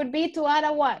 Vero, it would be to add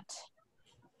a what?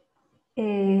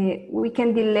 We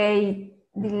can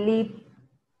delete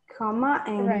comma,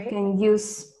 and Right. we can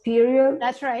use period.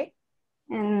 That's right.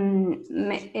 And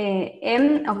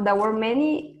M of the word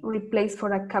many replaced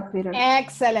for a capital.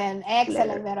 Excellent. Excellent,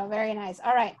 letter. Vero. Very nice.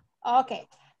 All right. Okay.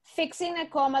 Fixing a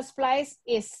comma splice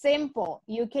is simple.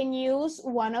 You can use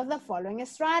one of the following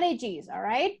strategies. All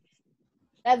right.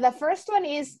 The first one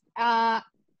is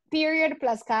period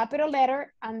plus capital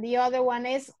letter, and the other one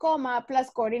is comma plus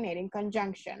coordinating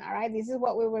conjunction. All right, this is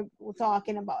what we were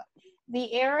talking about.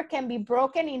 The error can be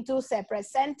broken into separate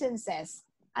sentences,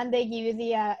 and they give you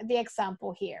the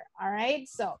example here. All right,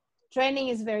 so training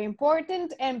is very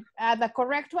important, and the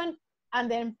correct one,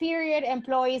 and then period,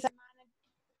 employees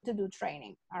to do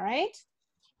training. All right.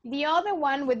 The other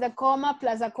one with the comma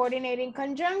plus a coordinating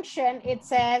conjunction, it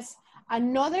says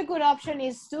another good option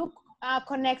is to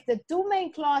connect the two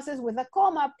main clauses with a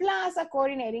comma plus a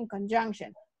coordinating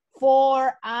conjunction.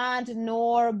 For, and,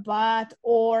 nor, but,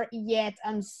 or, yet,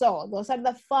 and so. Those are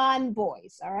the fun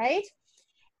boys, all right?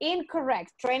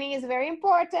 Incorrect. Training is very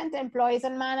important. Employees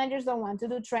and managers don't want to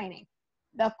do training.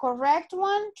 The correct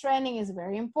one, training is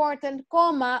very important,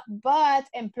 comma, but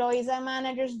employees and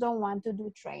managers don't want to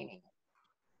do training.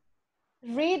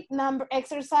 Read the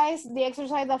exercise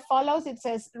that follows. It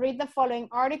says, read the following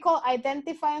article,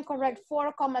 identify and correct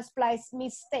 4 comma splice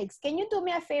mistakes. Can you do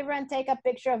me a favor and take a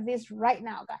picture of this right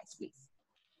now, guys, please?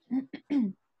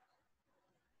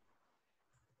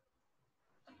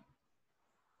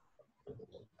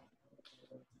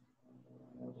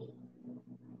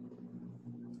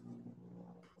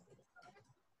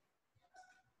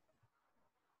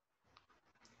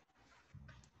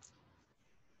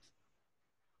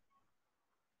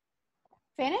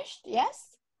 Finished?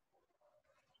 Yes?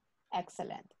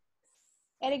 Excellent.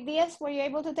 Eric Diaz, were you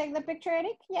able to take the picture,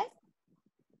 Eric? Yes?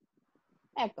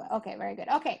 Okay, very good.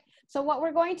 Okay, so what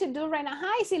we're going to do right now,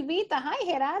 hi Silvita, hi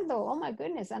Gerardo, oh my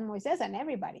goodness, and Moises and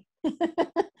everybody.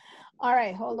 All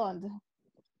right, hold on.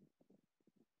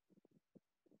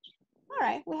 All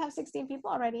right, we have 16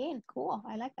 people already in, cool,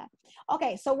 I like that.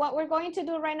 Okay, so what we're going to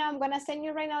do right now, I'm gonna send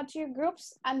you right now to your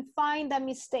groups and find the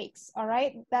mistakes, all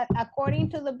right? That according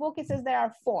to the book, it says there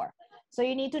are 4. So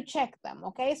you need to check them,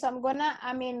 okay? So I'm gonna,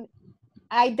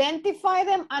 identify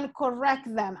them and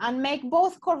correct them and make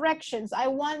both corrections. I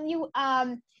want you,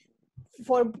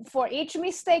 for each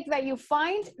mistake that you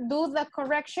find, do the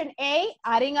correction A,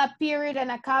 adding a period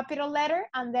and a capital letter,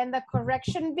 and then the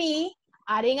correction B,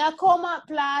 adding a comma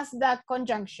plus the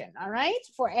conjunction, all right?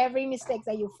 For every mistake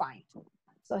that you find.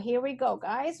 So here we go,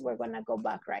 guys. We're gonna go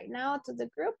back right now to the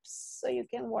groups so you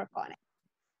can work on it.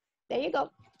 There you go.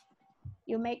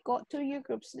 You may go to your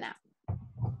groups now.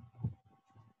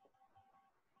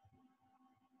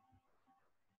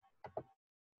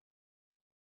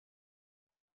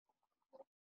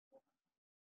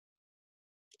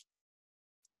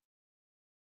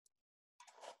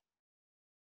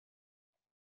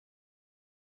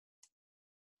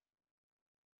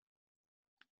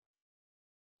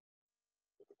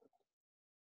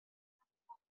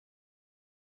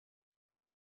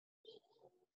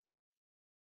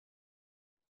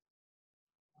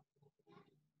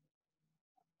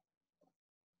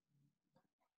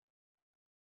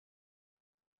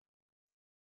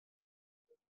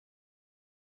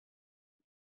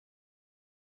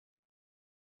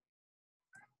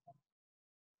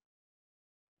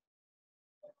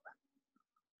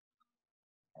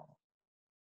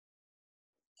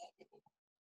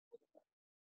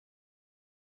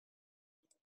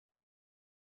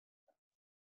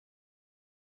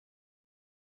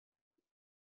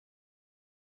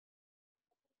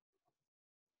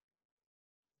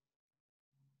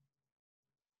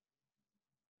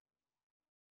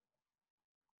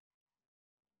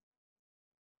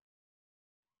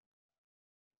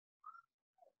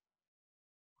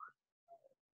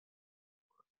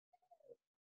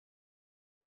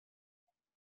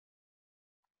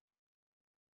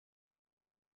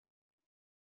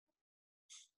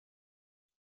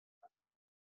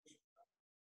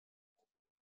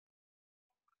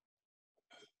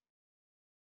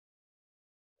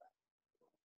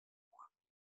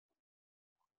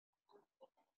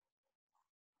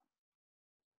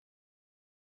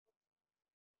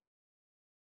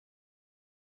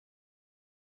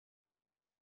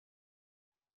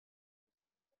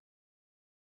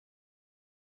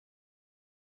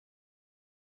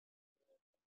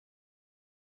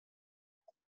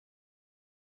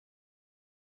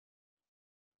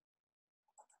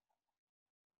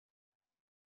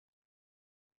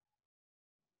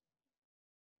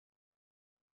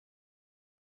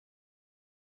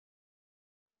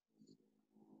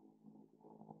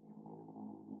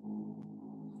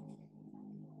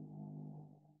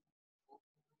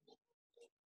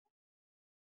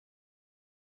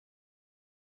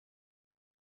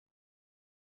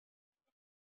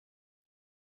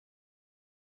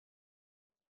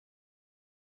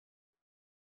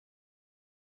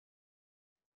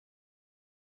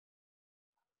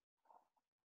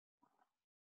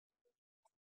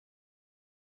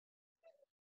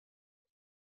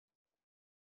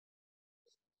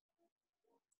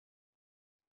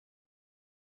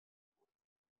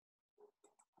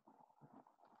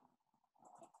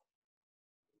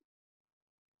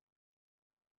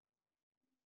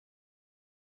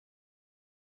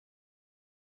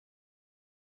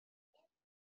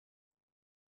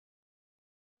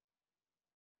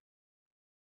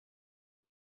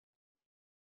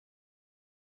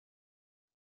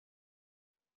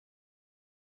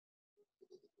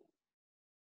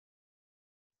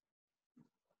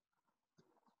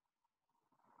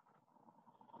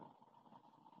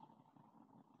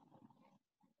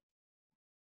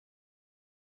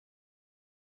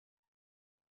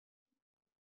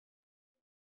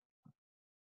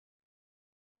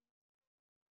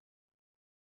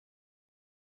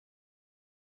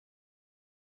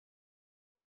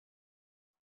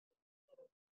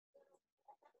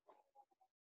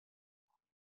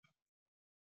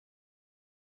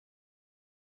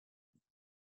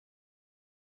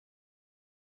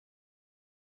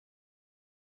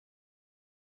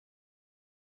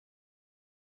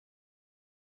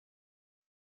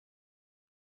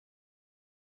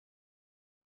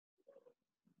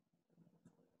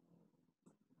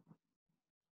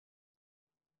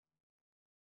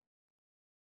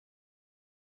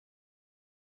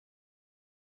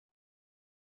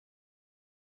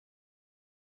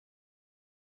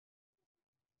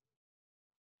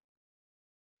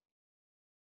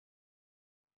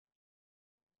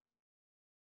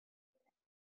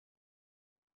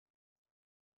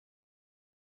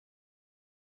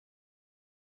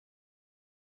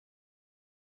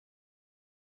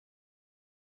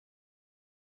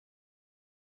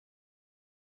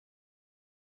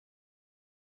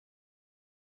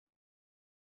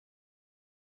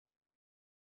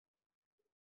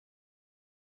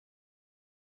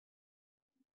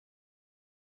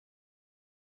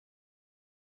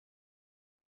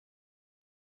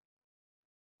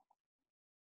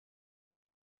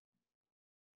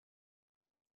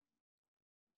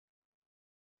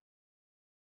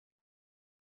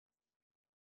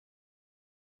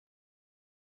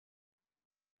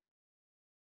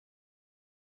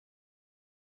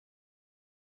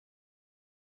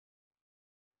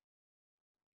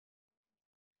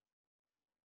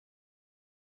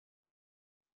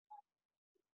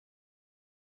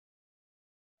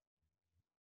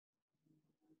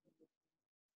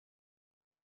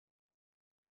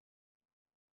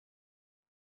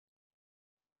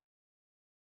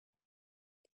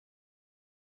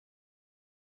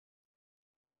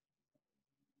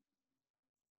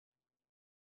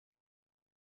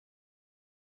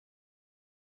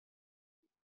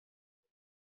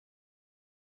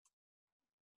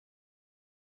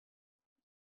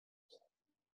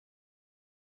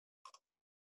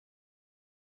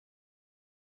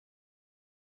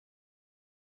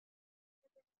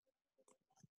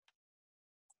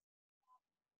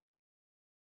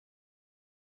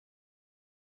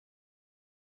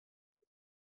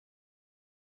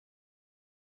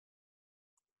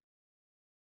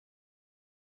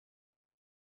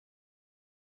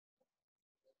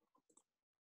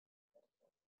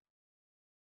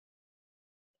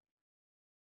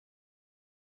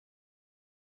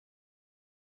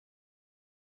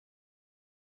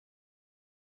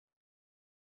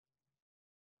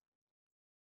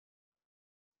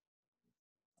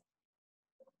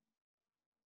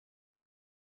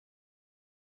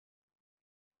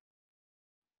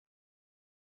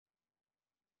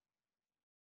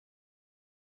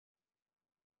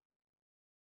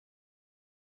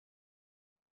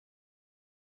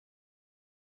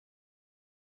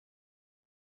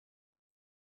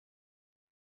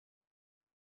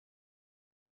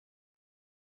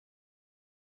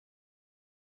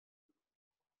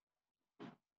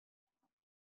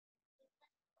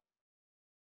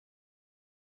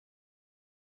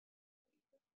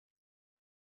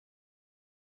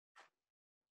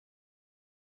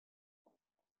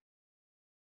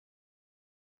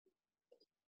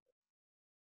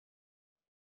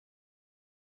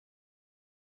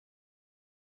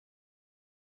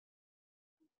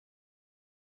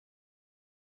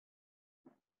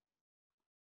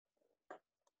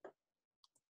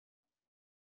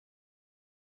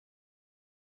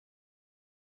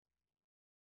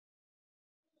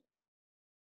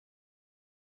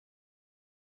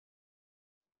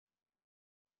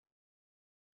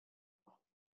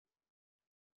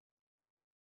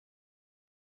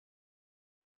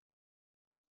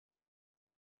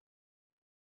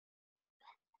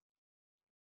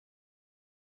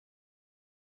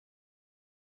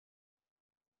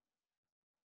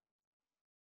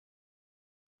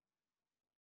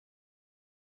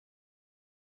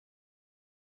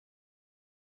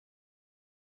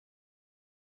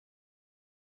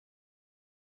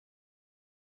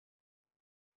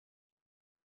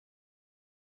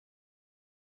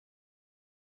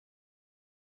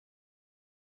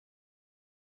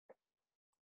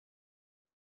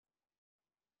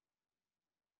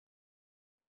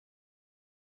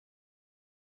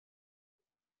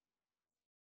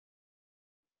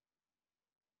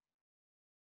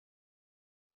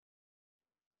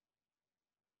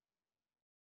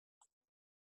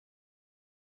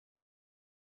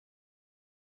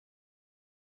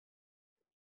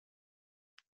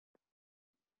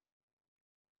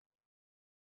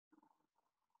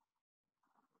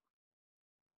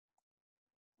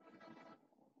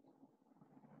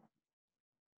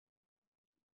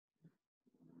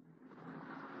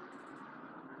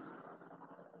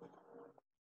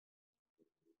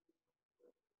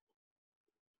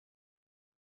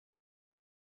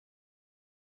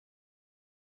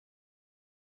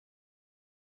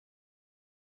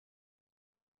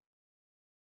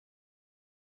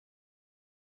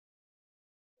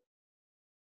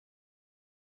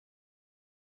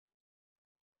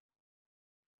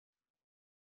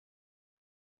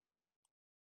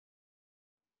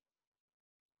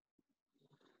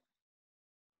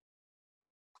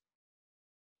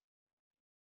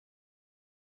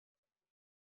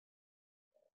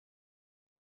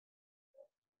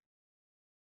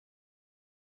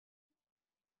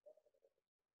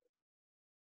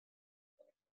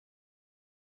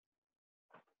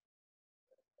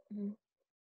 Mhm.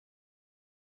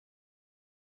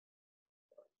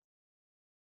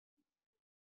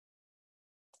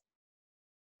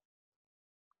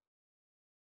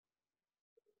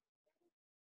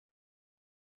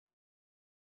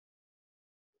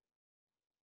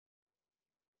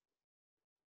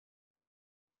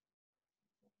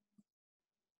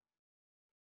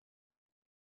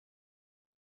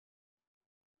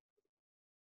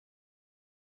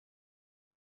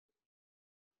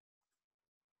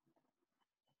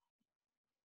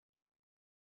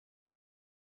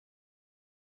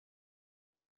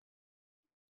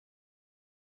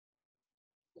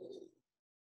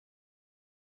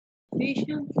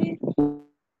 Efficiently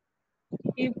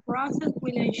in process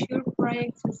will ensure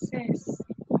project success.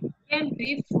 Can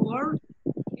be for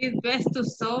it's best to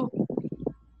solve.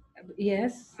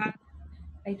 Yes,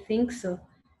 I think so.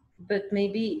 But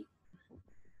maybe,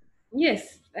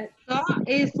 yes. So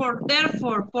is for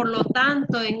therefore, por lo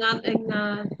tanto,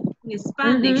 in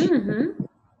Spanish.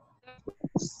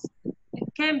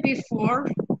 It can be for,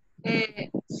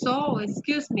 so,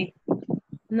 excuse me.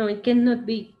 No, it cannot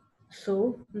be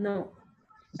so, no.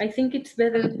 I think it's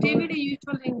better for... Activity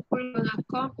usually include when a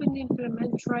company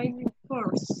implement training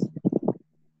course.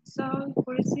 So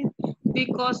increasing,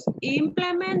 because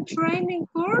implement training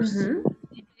course,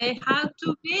 they have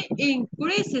to be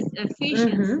increases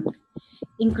efficiency.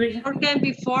 Increase. Or can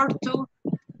be for too.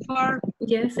 For.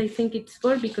 Yes, I think it's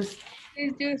for because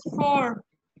it's just for.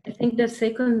 I think the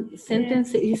second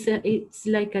sentence is it's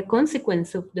like a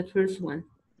consequence of the first one.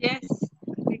 Yes.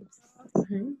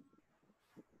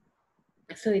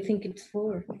 So I think it's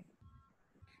for.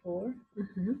 For.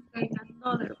 Like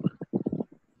another one.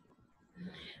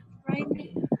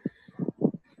 Training.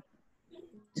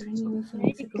 Training also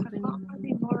Make makes a a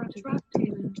company more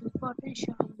attractive to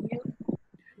potential new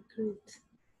recruits.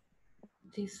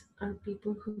 These are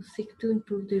people who seek to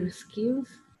improve their skills.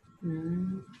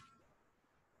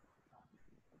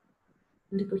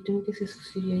 The opportunities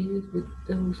associated with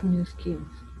those new skills.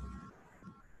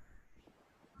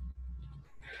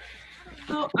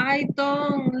 So I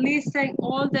don't listen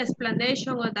all the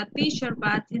explanation of the teacher,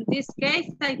 but in this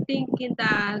case, I think in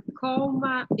the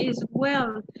comma is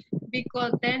well,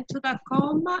 because then to the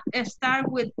comma start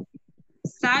with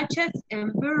subjects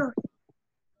and verb.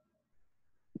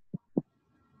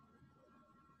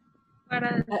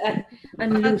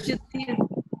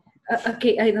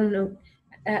 Okay, I don't know.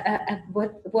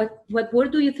 What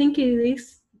word do you think it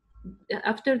is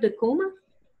after the comma?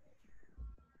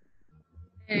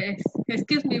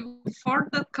 Excuse me, before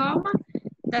the comma,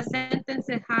 the sentence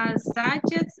has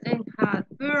subjects and has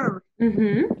verb.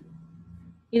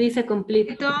 It is a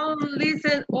complete. I don't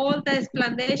listen all the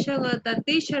explanation of the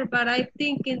teacher, but I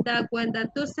think that when the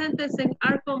two sentences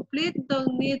are complete,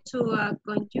 don't need to a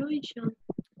conjunction.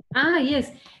 Ah,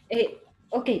 yes.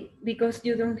 Okay, because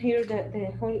you don't hear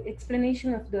the whole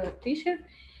explanation of the teacher.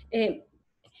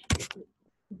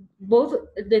 Both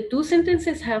the two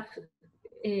sentences have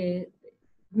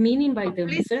meaning by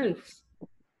themselves.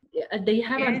 They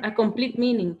have a complete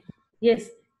meaning. Yes,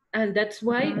 and that's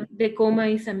why the comma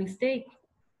is a mistake.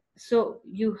 So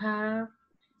you have,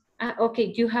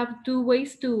 okay, you have two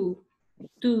ways to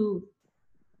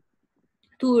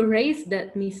erase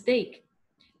that mistake.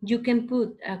 You can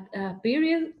put a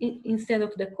period instead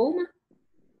of the comma.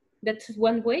 That's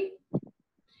one way.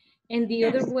 And the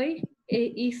other way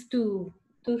is to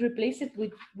replace it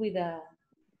with a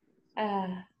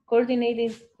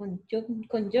coordinated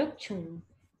conjunction.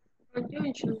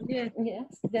 Conjunction, yes.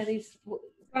 Yes, that is.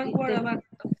 One word about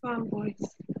the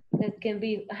fanboys. That can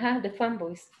be the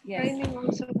fanboys. Yes. Training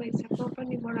also makes a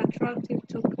company more attractive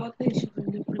to potential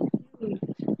new recruits.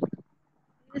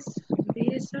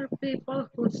 These are people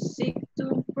who seek to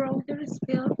improve their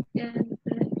skills and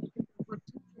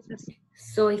opportunities.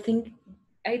 So I think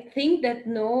that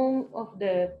none of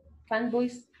the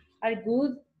fanboys are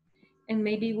good, and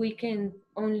maybe we can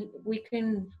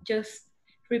just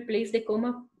replace the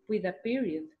comma with a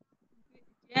period.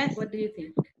 Yes. What do you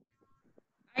think?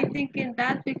 I think in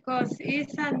that because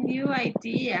it's a new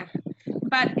idea,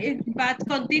 but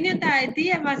continue the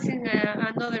idea but in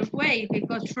another way,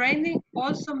 because training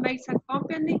also makes a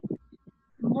company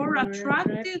more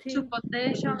attractive to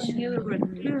potential new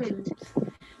recruits.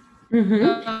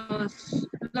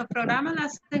 Los programas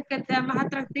hacen que sea más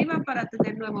atractiva para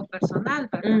tener nuevo personal,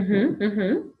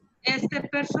 ¿verdad? Este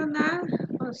personal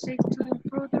seeks to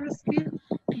improve their skills.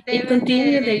 It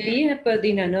continues the idea, but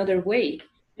in another way.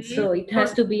 So it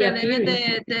has to be a period.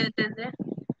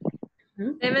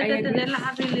 Deben de tener las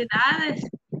habilidades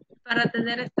para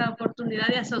tener esta oportunidad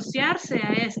de asociarse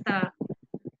a esta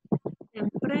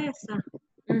empresa.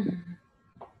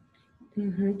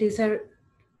 These are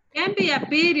can be a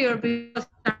period because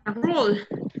it's a rule.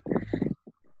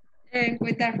 And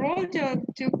with the rule,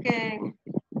 you can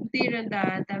during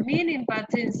the meaning,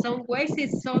 but in some ways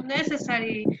it's so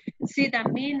necessary see the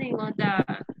meaning of the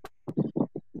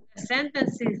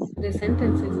sentences. the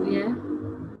sentences, yeah.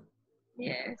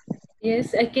 Yes.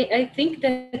 Yes, I think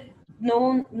that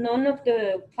none of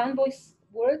the fanboys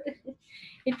word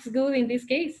it's good in this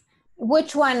case.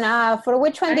 Which one? For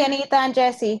which one, Dianita and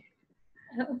Jesse?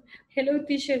 Hello,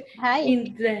 teacher. Hi.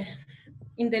 In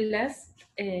the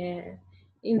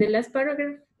last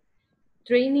paragraph,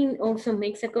 training also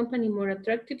makes a company more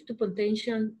attractive to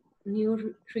potential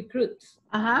new recruits.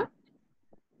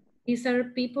 These are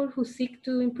people who seek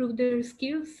to improve their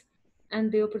skills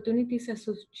and the opportunities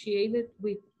associated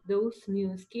with those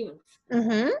new skills.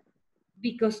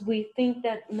 Because we think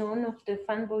that none of the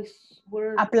fanboys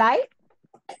were apply.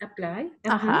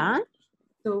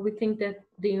 So we think that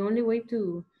the only way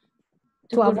to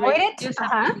avoid it, to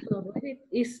avoid it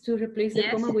is to replace the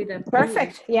comma with a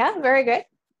perfect. Yeah, very good.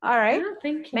 All right.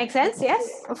 Thank you. Makes sense.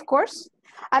 Yes, of course.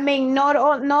 I mean, not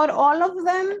all of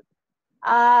them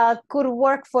could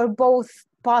work for both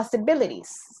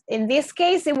possibilities. In this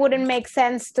case, it wouldn't make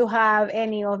sense to have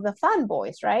any of the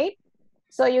fanboys, right?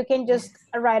 So you can just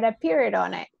write a period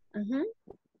on it.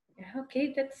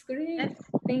 Okay, that's great.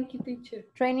 Thank you, teacher.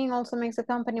 Training also makes a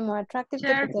company more attractive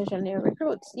to potential new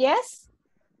recruits. Yes?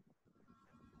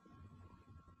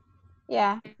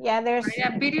 Yeah, there's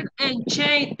a period and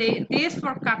change this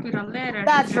for capital letter.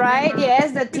 That's right.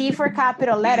 Yes, the T for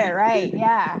capital letter, right?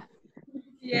 Yeah.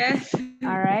 Yes.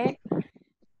 All right.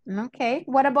 Okay.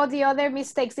 What about the other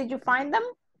mistakes? Did you find them?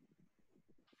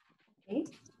 Okay.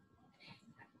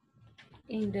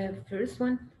 In the first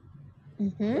one,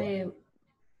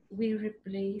 we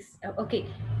replace. Okay.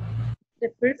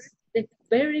 The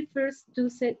very first two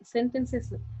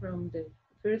sentences from the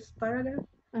first paragraph,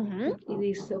 it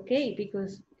is okay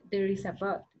because there is a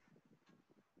but.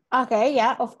 Okay,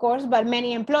 yeah, of course, but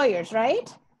many employers,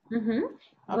 right?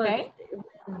 Okay. But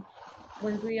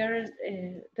when we are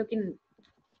talking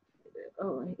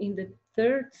in the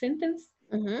third sentence,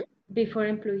 before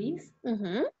employees,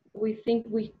 we think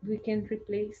we can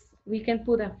replace, we can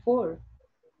put a for.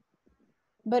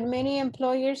 But many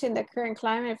employers in the current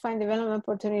climate find development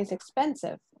opportunities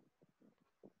expensive.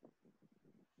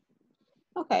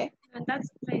 Okay. And that's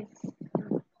nice.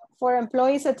 For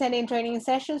employees attending training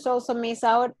sessions also miss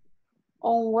out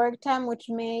on work time, which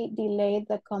may delay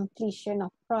the completion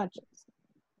of projects.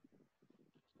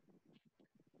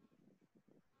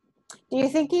 Do you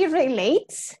think it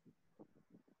relates?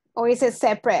 Or is it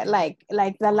separate, like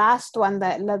the last one,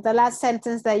 the last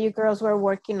sentence that you girls were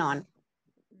working on?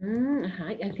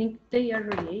 I think they are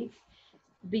related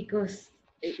because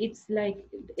it's like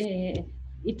the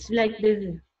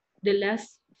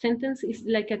last sentence is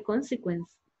like a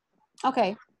consequence.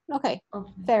 Okay,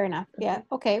 fair enough. Yeah,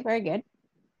 okay, very good.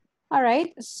 All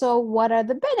right, so what are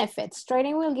the benefits?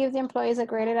 Training will give the employees a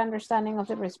greater understanding of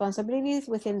the responsibilities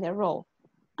within their role.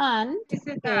 And this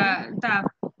is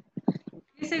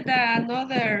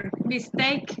another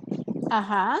mistake.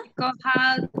 Because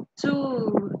had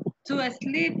two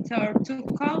slips or two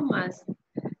commas,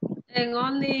 and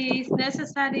only is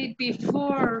necessary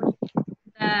before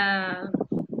the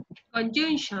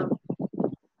conjunction.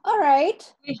 All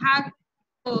right. We have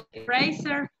to erase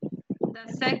the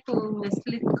second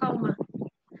slip comma.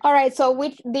 All right. So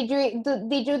which did you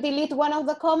delete one of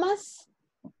the commas?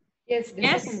 Yes.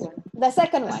 Yes. Second one. The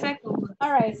second one. Second one.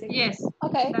 All right. Yes.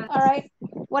 Okay. All right.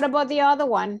 What about the other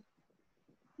one?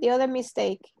 The other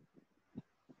mistake.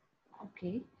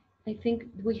 Okay. I think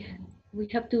we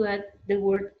have to add the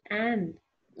word and.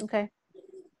 Okay.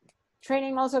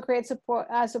 Training also creates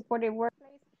supportive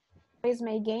workplace. Employees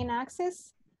may gain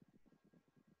access.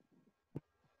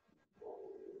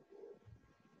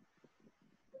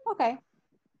 Okay.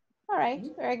 All right.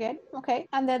 Very good. Okay.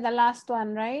 And then the last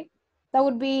one, right? That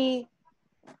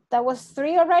was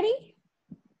 3 already?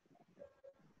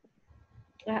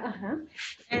 And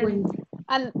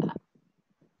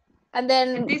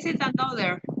then and this is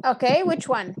another. Okay, which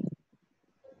one?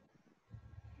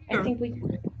 I think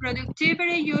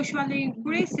productivity usually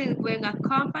increases when a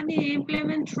company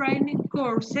implements training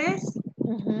courses,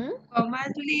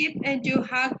 commas leave, and you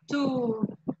have to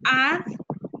add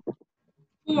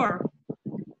for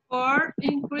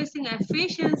increasing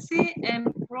efficiency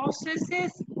and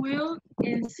processes will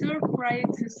ensure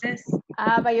project success.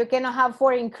 But you cannot have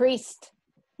for increased.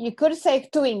 You could say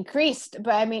to increased,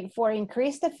 but I mean for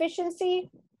increased efficiency,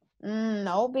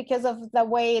 no, because of the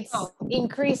way it's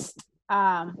increased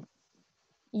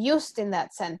used in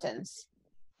that sentence.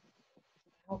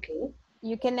 Okay.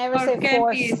 You can never Or say can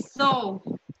be force. so.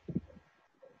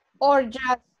 Or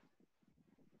just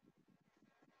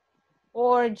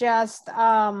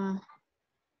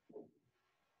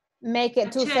make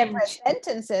it two separate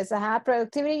sentences.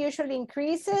 Productivity usually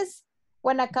increases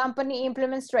when a company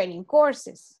implements training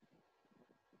courses.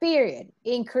 Period.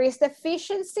 Increased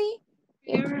efficiency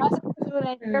in processes will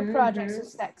ensure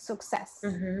project success.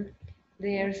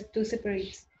 They are two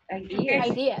separate ideas.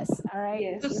 Ideas, all right.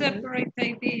 Yes. Two separate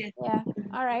ideas. Yeah.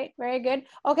 All right. Very good.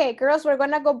 Okay, girls, we're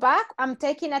gonna go back. I'm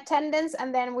taking attendance,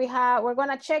 and then we're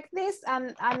gonna check this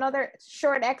and another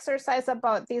short exercise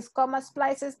about these comma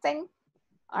splices thing.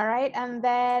 All right, and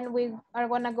then we are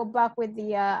gonna go back with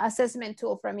the assessment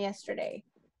tool from yesterday.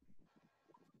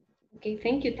 Okay.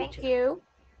 Thank you, teacher. Thank you.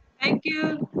 Thank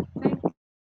you.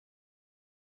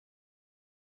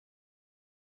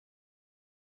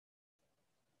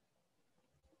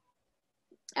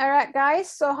 All right,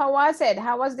 guys. So how was it?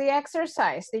 How was the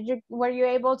exercise? Were you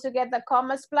able to get the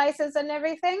comma splices and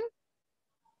everything?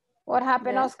 What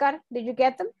happened, Oscar? Did you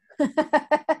get them?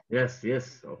 Yes,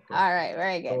 yes. Of course. All right,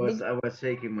 very good. I was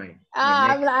shaking my neck.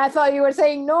 I thought you were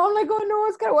saying no. I'm like, oh no,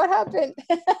 Oscar, what happened?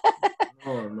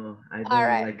 No, I don't All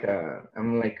right.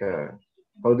 I'm like a,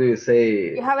 how do you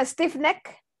say? You have a stiff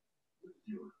neck?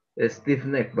 A stiff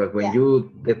neck, but when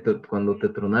cuando te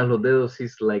tronas los dedos,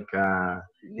 it's like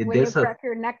When you crack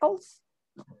your knuckles?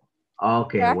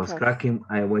 Okay, I was cracking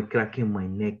my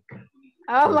neck.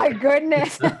 Oh my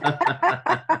goodness.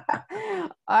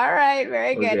 All right,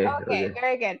 very good. Okay,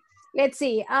 very good. Let's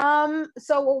see.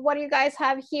 So what do you guys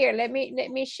have here? Let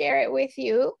me share it with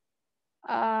you.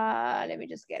 Let me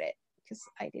just get it because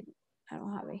I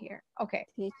don't have it here. Okay.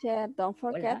 Teacher, don't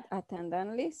forget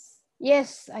attendance list.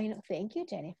 Yes, I know. Thank you,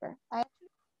 Jennifer.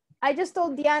 I just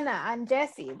told Diana and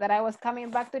Jessie that I was coming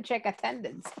back to check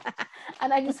attendance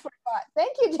and I just forgot.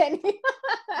 Thank you, Jenny.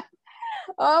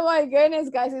 Oh my goodness,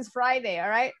 guys, it's Friday, all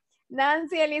right?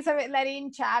 Nancy Elizabeth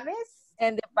Larin Chavez.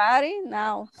 And the body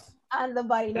now. And the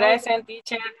body. Present,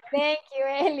 teacher. Thank you,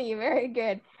 Eli. Very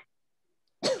good.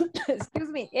 Excuse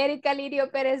me. Erika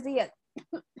Lirio Perez Diaz.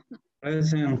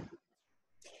 Present.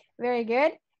 Very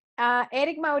good.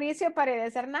 Eric Mauricio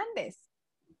Paredes Hernández.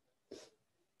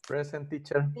 Present,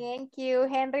 teacher. Thank you.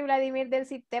 Henry Vladimir del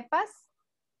Citepas.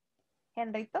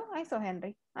 Henrito, I saw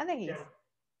Henry. I think he's.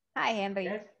 Hi, Henry.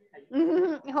 Yes.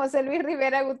 José Luis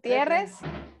Rivera Gutiérrez.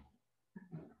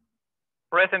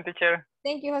 Present, teacher.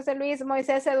 Thank you, José Luis.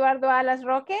 Moisés Eduardo Alas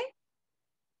Roque.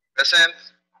 Present.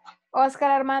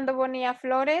 Oscar Armando Bonilla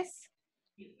Flores.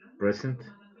 Present.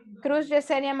 Cruz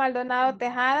Yesenia Maldonado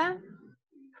Tejada.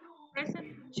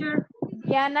 Present, teacher.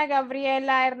 Diana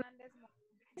Gabriela Hernández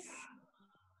Morales.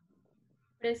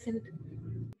 Present.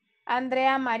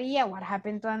 Andrea María. What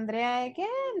happened to Andrea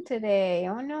again today?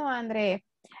 Oh no, Andrea.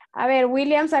 A ver,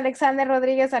 Williams Alexander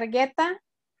Rodríguez Argueta.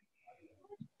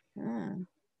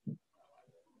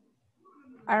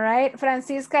 All right,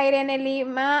 Francisca Irene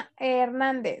Lima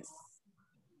Hernández.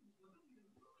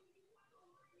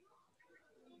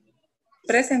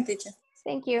 Present, teacher.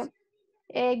 Thank you.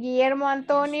 Guillermo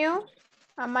Antonio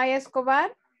Amaya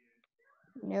Escobar.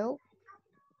 No.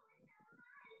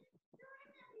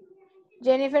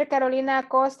 Jennifer Carolina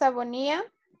Acosta Bonilla.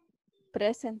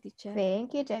 Present, teacher.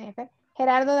 Thank you, Jennifer.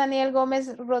 Gerardo Daniel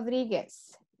Gómez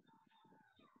Rodríguez.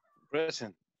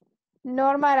 Present.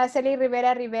 Norma Araceli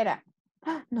Rivera Rivera.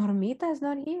 Normita is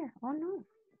not here. Oh, no.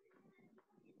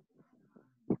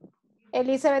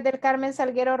 Elizabeth del Carmen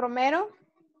Salguero Romero.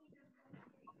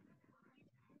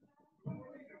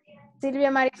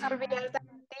 Silvia Marisol Villalta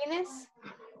Martínez.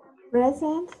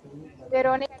 Present.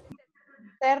 Verónica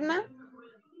Serna.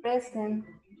 Present.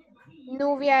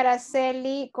 Nubia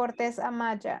Araceli Cortés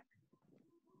Amaya.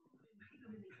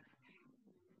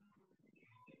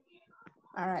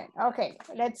 All right. Okay.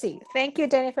 Let's see. Thank you,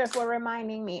 Jennifer, for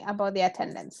reminding me about the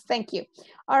attendance. Thank you.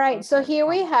 All right. So here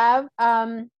we have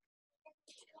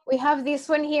this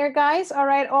one here, guys. All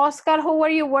right, Oscar, who were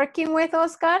you working with,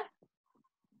 Oscar?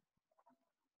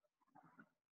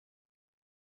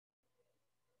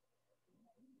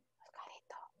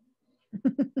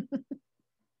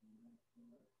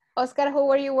 Oscar, who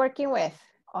were you working with?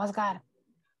 Oscar.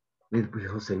 With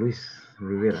Jose Luis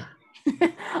Rivera.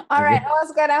 All right,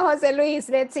 Oscar and Jose Luis,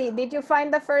 let's see. Did you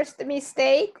find the first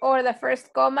mistake or the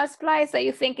first comma splice that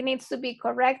you think needs to be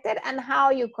corrected and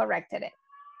how you corrected it?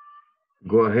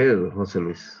 Go ahead, Jose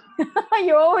Luis.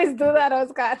 You always do that,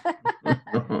 Oscar.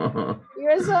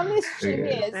 You're so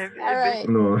mischievous. All right.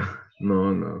 No.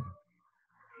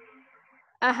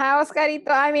 Oscarito.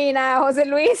 I mean, Jose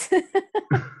Luis.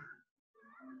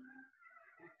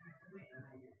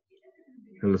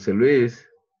 Jose Luis.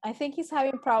 I think he's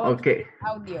having problems Okay. with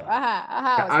audio.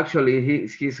 Ajá. Actually,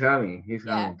 he's having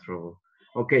trouble.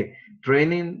 Okay,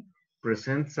 training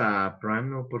presents a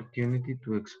prime opportunity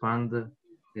to expand the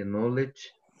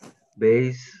knowledge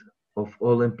base of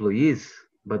all employees,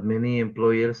 but many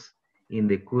employers in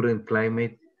the current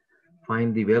climate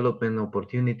find development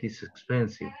opportunities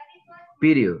expensive.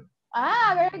 Period.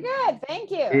 Very good. Thank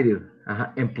you. Period.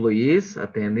 Employees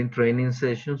attending training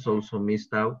sessions also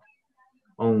missed out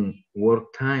on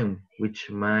work time, which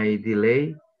might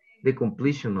delay the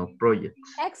completion of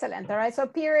projects. Excellent. All right. So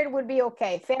period would be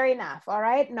okay. Fair enough. All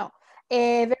right. No.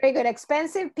 Very good.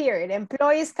 Expensive period.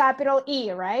 Employees, capital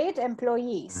E, right?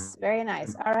 Employees. Very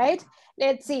nice. All right.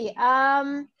 Let's see.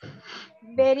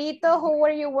 Berito, who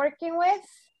were you working with?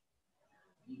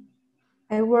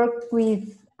 I worked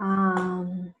with,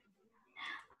 I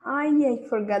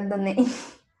forgot the name.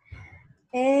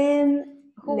 And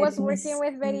who was working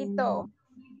with Berito?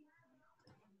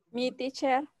 Me,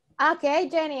 teacher. Okay,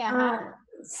 Jenny.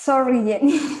 Sorry,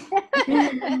 Jenny.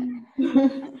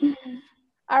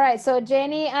 All right, so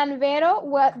Jenny and Vero,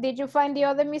 what did you find the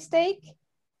other mistake?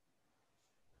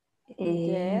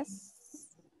 Yes.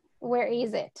 Where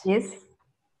is it? Yes.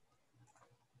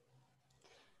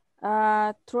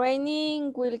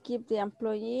 Training will give the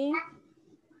employee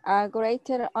a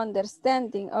greater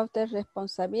understanding of the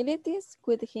responsibilities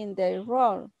within their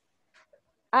role.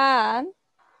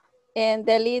 And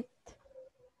delete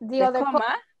the other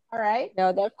comma. All right. The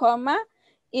other comma.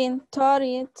 In turn,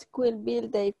 it will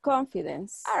build their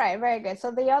confidence. All right, very good.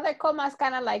 So the other comma is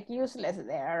kind of like useless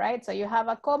there, all right? So you have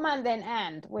a comma and then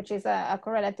and, which is a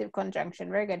correlative conjunction.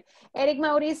 Very good. Eric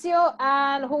Mauricio,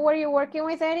 and who were you working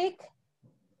with, Eric?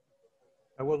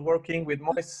 I was working with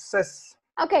Moises.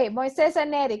 Okay, Moises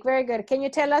and Eric, very good. Can you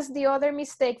tell us the other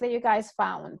mistake that you guys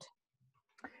found?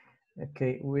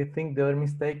 Okay, we think the other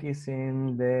mistake is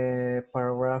in the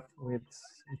paragraph which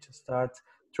starts,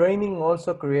 training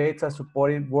also creates a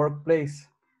supportive workplace,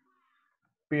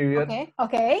 period.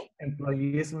 Okay.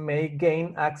 Employees may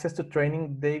gain access to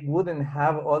training they wouldn't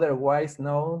have otherwise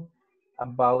known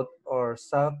about or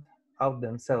sought out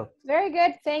themselves. Very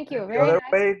good, thank you. The Very other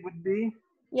nice. way would be,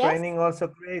 yes? Training also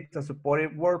creates a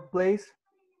supportive workplace,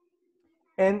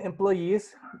 and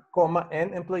employees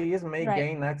may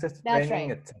gain access to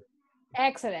training, etc.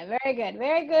 Excellent, very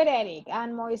good, Eric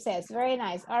and Moises, very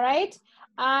nice. All right,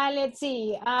 let's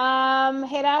see.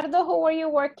 Gerardo, who were you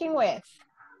working with?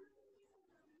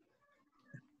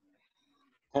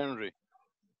 Henry.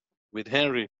 With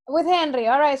Henry. With Henry,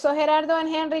 all right. So Gerardo and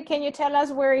Henry, can you tell us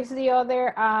where is the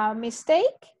other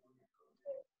mistake?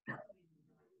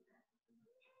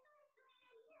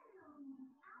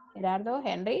 Gerardo,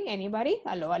 Henry, anybody?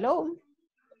 Hello.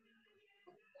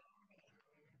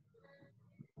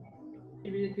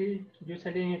 Usually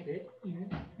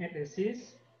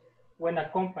exists when a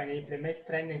company implements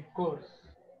training course,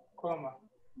 comma.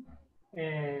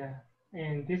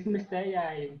 In this mistake,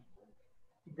 I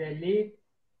delete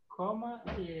comma,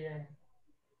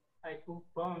 I put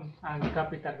bond and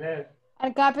capital letter.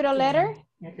 And capital letter?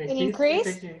 In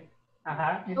increased?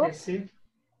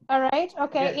 All right,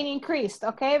 okay, yes. In increased,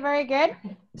 okay, very good.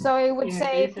 So it would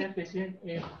say...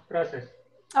 in process.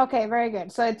 Okay, very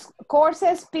good. So it's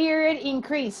courses period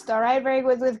increased, all right, very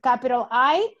good, with capital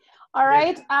I. All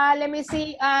right, yes. Let me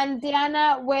see, and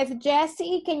Diana with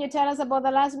Jesse, can you tell us about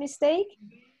the last mistake?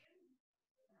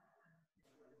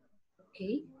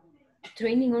 Okay,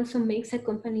 training also makes a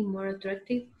company more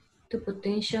attractive to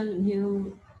potential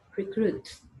new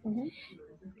recruits. Mm-hmm.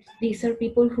 These are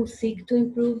people who seek to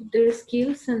improve their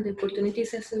skills and the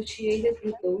opportunities associated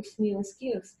with those new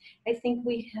skills. I think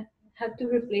we have to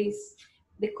replace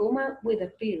the comma with a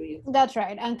period. That's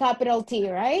right, and capital T,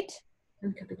 right?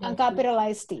 And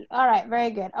capitalized T. All right,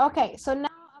 very good. Okay, so now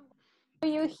I'm going to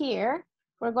show you here.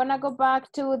 We're going to go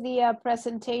back to the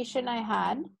presentation I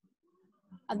had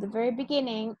at the very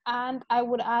beginning, and I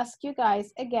would ask you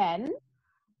guys again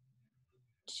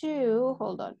to,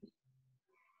 hold on.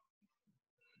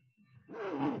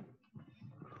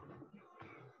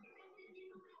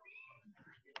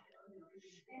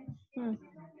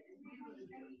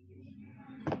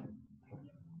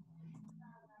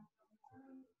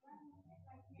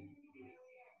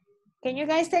 Can you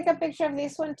guys take a picture of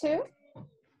this one too?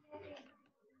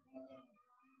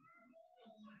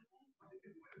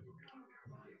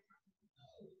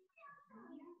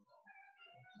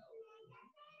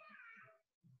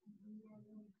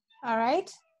 All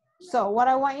right. So what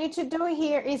I want you to do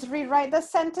here is rewrite the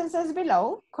sentences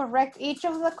below, correct each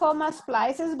of the comma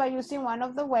splices by using one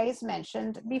of the ways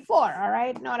mentioned before, all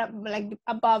right? Not like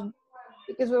above,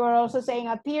 because we were also saying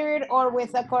a period or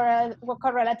with a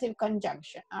correlative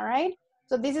conjunction, all right?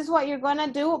 So this is what you're gonna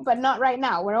do, but not right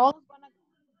now. We're all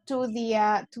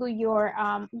gonna to your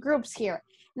groups here.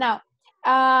 Now,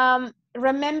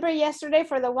 remember yesterday,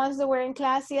 for the ones that were in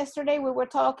class yesterday, we were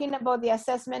talking about the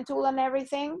assessment tool and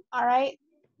everything, all right?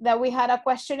 That we had a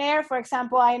questionnaire. For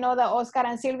example, I know that Oscar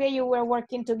and Sylvia, you were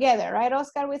working together, right,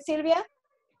 Oscar, with Sylvia?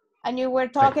 And you were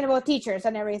talking about teachers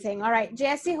and everything. All right,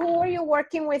 Jesse, who were you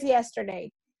working with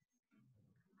yesterday?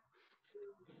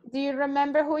 Do you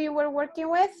remember who you were working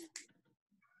with?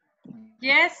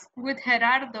 Yes, with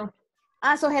Gerardo.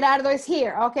 Ah, so Gerardo is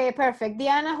here. Okay, perfect.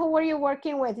 Diana, who were you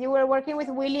working with? You were working with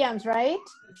Williams, right?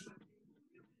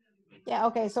 Yeah,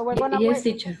 okay, so we're gonna Yes, work,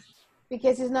 teacher.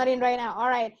 because he's not in right now. All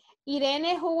right,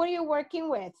 Irene, who were you working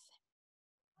with?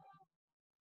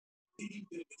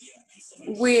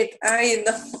 With, I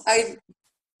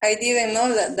didn't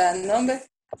know that number.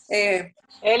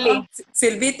 Ellie.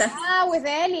 Silvita. Ah, with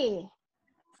Ellie.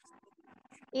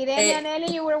 Irene and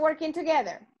Ellie, you were working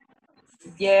together?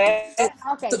 Yes.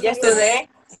 Okay. Yesterday.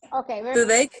 Okay.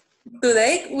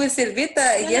 Today with Silvita.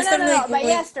 No, but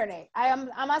yesterday. I'm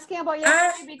asking about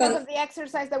yesterday because of the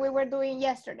exercise that we were doing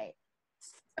yesterday.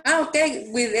 Okay,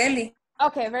 with Ellie.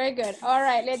 Okay, very good. All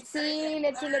right, let's see.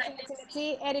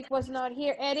 Eric was not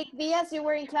here. Eric Diaz, you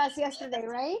were in class yesterday,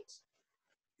 right?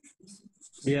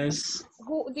 Yes.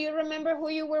 Who do you remember who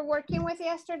you were working with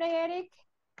yesterday, Eric?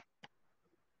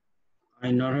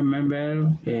 I don't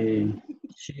remember.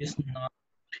 She's not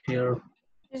here.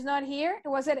 She's not here?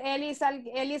 Was it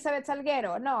Elizabeth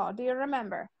Salguero? No, do you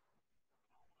remember?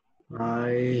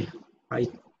 I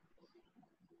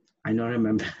don't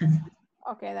remember.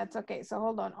 Okay, that's okay. So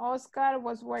hold on. Oscar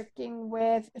was working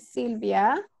with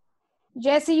Sylvia.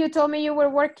 Jesse, you told me you were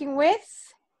working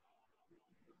with?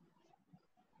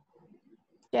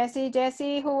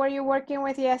 Jesse, who were you working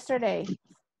with yesterday?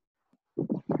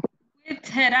 With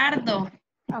Gerardo.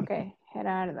 Okay,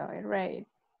 Gerardo, right.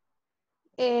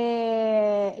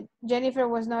 Jennifer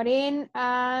was not in,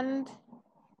 and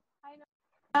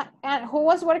who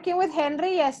was working with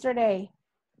Henry yesterday?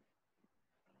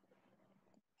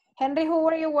 Henry, who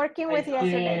were you working with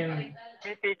yesterday?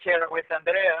 Me teacher with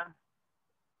Andrea.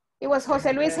 It was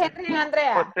Jose Luis, Henry, and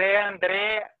Andrea.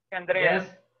 Andrea. Yes.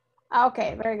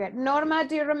 Okay, very good. Norma,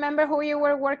 do you remember who you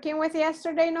were working with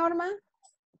yesterday, Norma?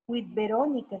 With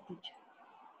Veronica, teacher.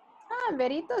 Ah,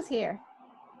 Verito's here.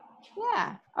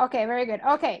 Yeah, okay, very good.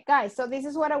 Okay, guys, so this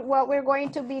is what we're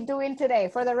going to be doing today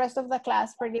for the rest of the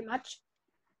class, pretty much.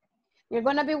 You're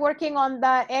going to be working on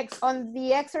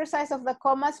the exercise of the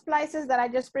comma splices that I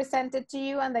just presented to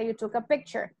you and that you took a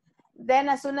picture. Then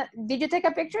did you take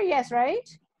a picture? Yes, right?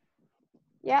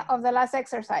 Yeah, of the last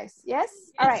exercise. Yes?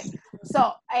 All right.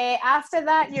 So after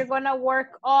that, you're going to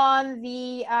work on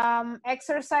the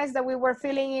exercise that we were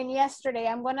filling in yesterday.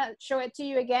 I'm going to show it to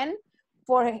you again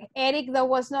for Eric that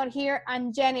was not here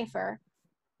and Jennifer.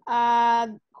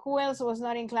 Who else was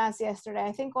not in class yesterday?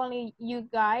 I think only you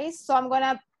guys. So I'm going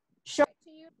to show it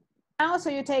to you now so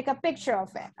you take a picture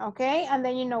of it, okay? And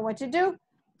then you know what to do.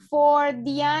 For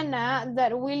Diana,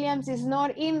 that Williams is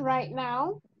not in right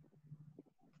now.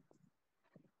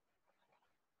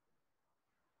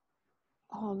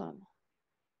 Hold on.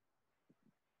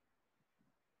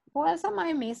 Who else am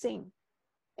I missing?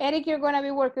 Eric, you're going to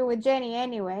be working with Jenny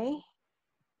anyway.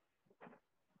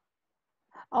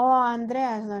 Oh,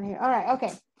 Andrea is not here. All right,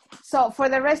 okay. So for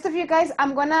the rest of you guys,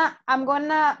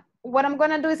 what I'm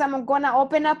gonna do is I'm gonna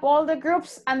open up all the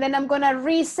groups and then I'm gonna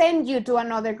resend you to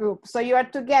another group. So you are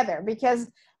together because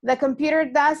the computer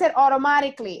does it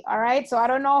automatically, all right? So I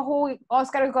don't know who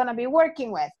Oscar is gonna be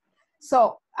working with.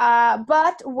 So,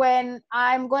 but when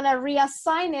I'm gonna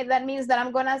reassign it, that means that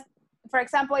I'm gonna, for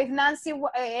example, if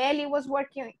Ellie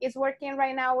is working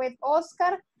right now with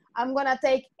Oscar, I'm gonna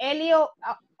take Ellie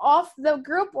off the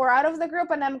group or out of the group,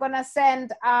 and I'm gonna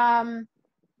send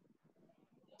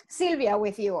Sylvia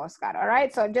with you, Oscar. All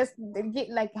right. So just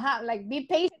be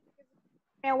patient.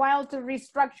 It's a while to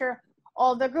restructure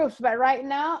all the groups, but right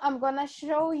now I'm gonna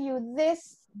show you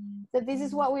this. That this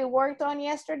is what we worked on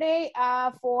yesterday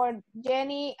for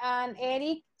Jenny and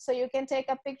Eric, so you can take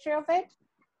a picture of it.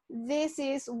 This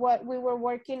is what we were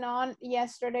working on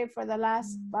yesterday for the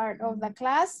last part of the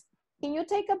class. Can you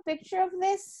take a picture of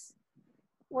this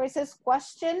where it says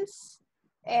questions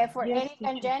for Yes, Eric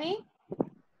and teacher. Jenny?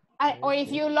 Or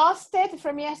if you lost it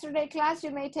from yesterday class,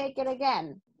 you may take it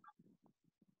again.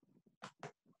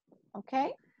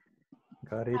 Okay.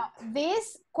 Got it. Now,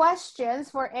 these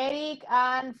questions for Eric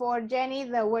and for Jenny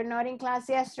that were not in class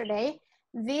yesterday,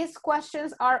 these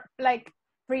questions are like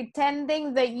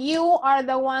pretending that you are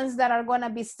the ones that are going to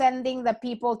be sending the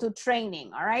people to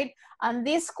training, all right? And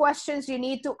these questions you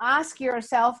need to ask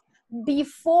yourself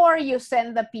before you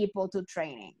send the people to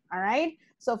training, all right?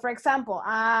 So for example,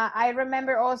 I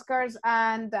remember Oscar's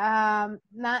and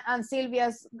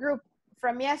Sylvia's group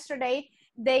from yesterday,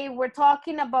 they were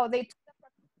talking about, they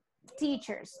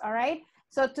teachers, all right?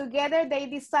 So together they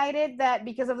decided that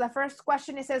because of the first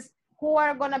question, it says, who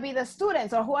are gonna be the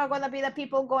students or who are gonna be the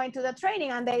people going to the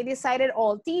training? And they decided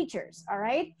all teachers, all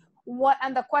right? What,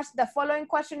 and the following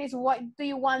question is, what do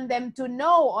you want them to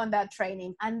know on that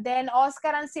training? And then Oscar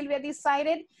and Sylvia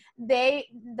decided the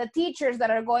teachers that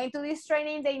are going to this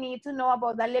training, they need to know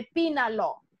about the Lepina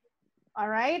law, all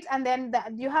right? And then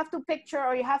you have to picture,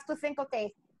 or you have to think,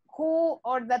 okay, who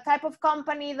or the type of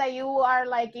company that you are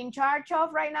like in charge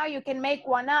of right now, you can make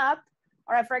one up.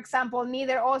 Or for example,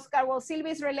 neither Oscar, well,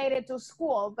 Sylvia is related to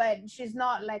school, but she's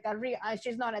not like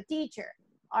she's not a teacher.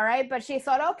 All right, but she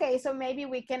thought, okay, so maybe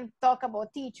we can talk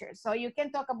about teachers. So you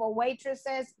can talk about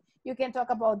waitresses, you can talk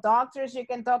about doctors, you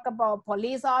can talk about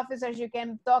police officers, you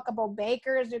can talk about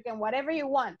bakers, you can whatever you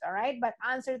want, all right? But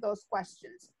answer those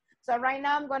questions. So right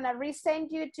now I'm gonna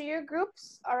resend you to your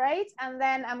groups, all right? And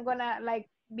then I'm gonna like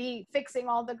be fixing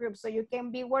all the groups so you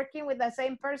can be working with the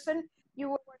same person you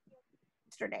were working with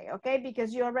yesterday, okay?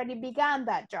 Because you already began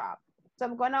that job. So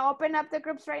I'm gonna open up the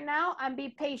groups right now and be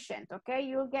patient, okay?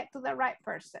 You'll get to the right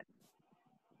person.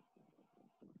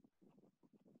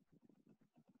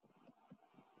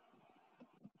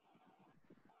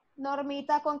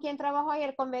 Normita, ¿con quién trabajó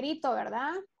ayer? Con Berito,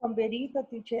 ¿verdad? Con Berito,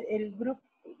 teacher, el grupo,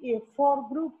 4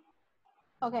 group.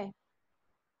 Okay.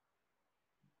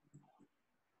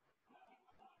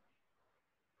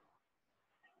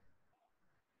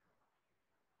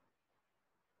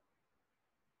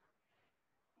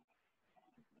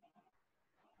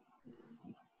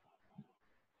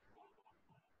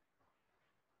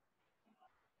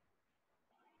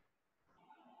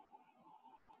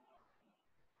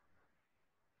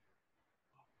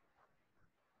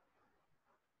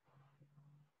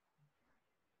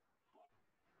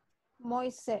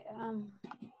 Moise,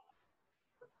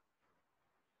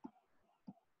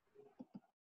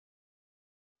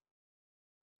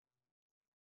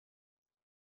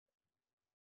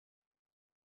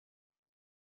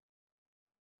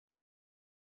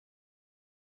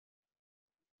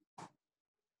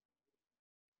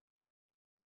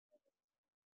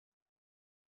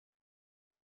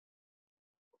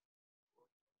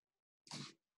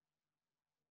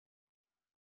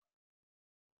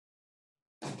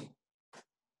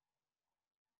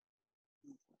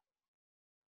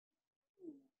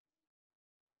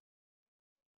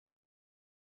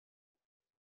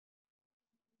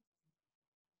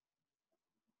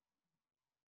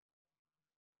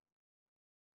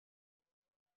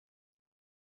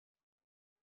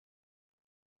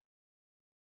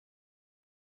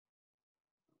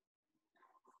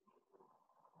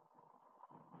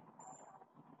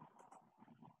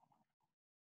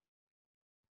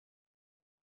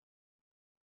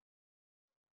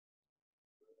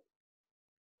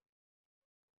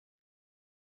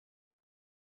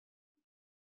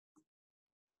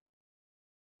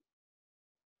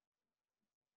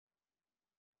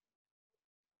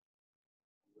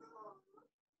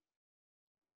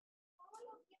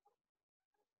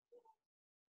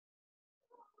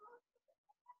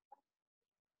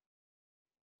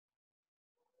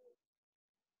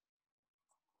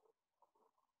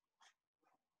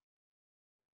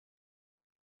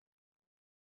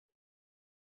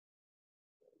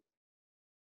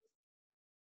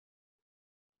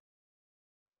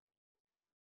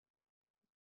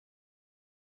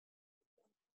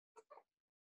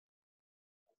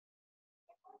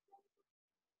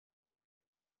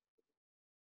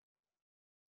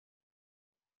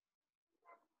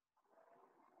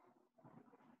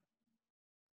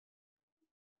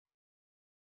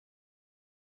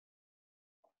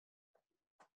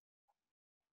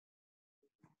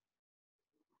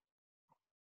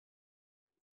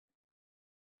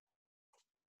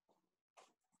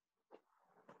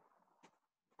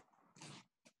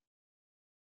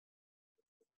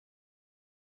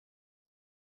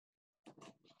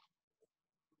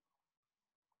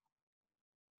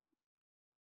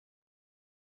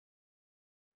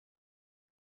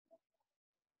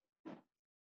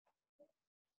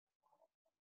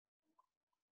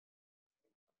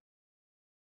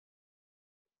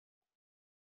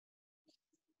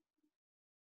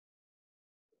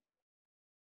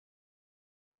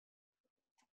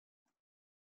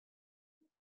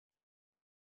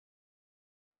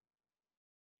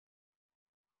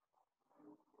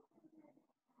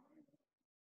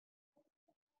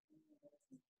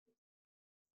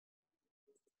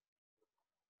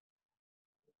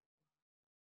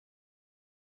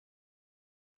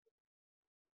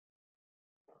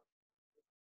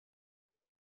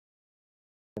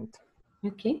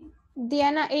 Okay.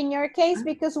 Diana, in your case,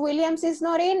 because Williams is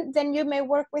not in, then you may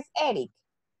work with Eric.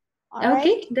 All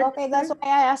right? Okay. Okay, that's why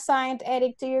I assigned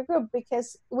Eric to your group,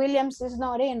 because Williams is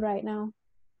not in right now.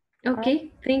 Okay,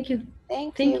 right? thank you.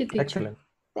 Thank you, you. teacher. Excellent.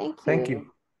 Thank you. Thank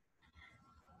you.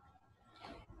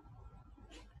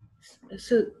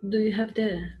 So, do you have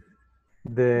the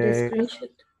screenshot?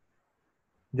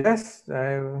 Yes,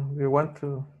 we want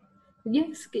to.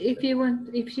 Yes, if you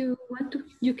want to,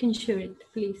 you can share it,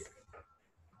 please.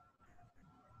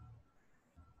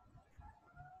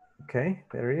 Okay,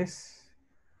 there it is.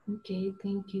 Okay,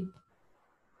 thank you.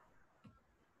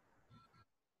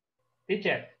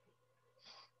 Teacher.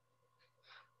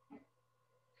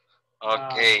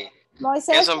 Okay. Moises,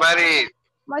 Can somebody?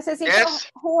 Moisesito,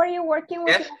 Yes. who are you working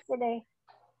with Yes. yesterday?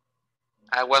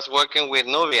 I was working with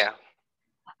Nubia.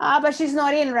 But she's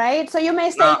not in, right? So you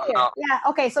may stay No, here. no. Yeah,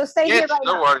 okay, so stay Yes, here right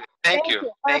don't now. worry. Thank you.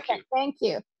 Thank Perfect. you. Thank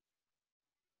you.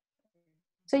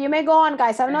 So you may go on,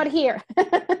 guys. I'm not here.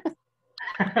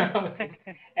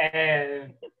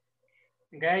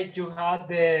 Guys, you have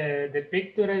the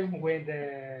picture with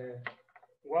the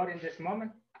word in this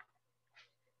moment?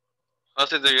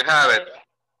 Jose, do you have it?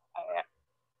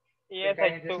 Yes,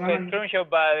 Okay, I this took a moment- screenshot,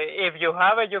 but if you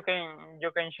have it, you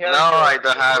can share. No, I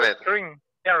don't have it. Screen.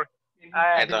 Here.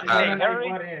 I don't have it.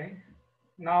 Henry?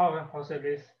 No, Jose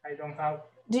Luis, I don't have.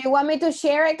 Do you want me to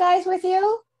share it, guys, with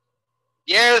you?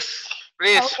 Yes,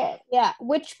 please. Okay, yeah.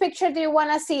 Which picture do you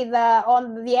want to see?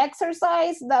 On the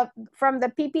exercise, from the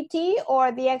PPT,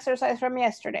 or the exercise from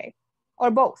yesterday,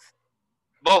 or both?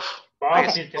 Both. Both,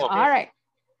 Please, teacher. both. All right.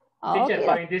 Teacher, Okay.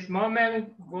 but in this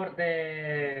moment, what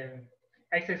the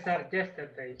exercise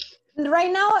yesterday?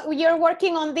 Right now, you're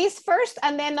working on this first,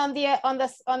 and then on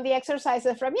the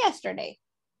exercises from yesterday.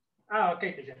 Ah,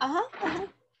 okay, teacher.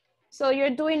 So you're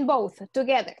doing both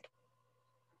together.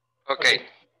 Okay.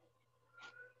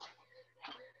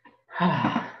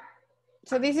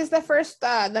 So this is the first.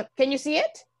 Can you see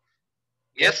it?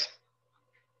 Yes.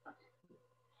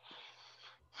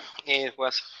 It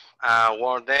was a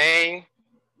work day.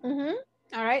 Mm-hmm.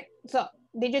 All right. So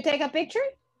did you take a picture?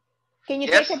 Can you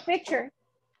Yes. take a picture?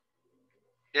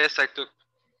 Yes, I took.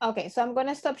 Okay, so I'm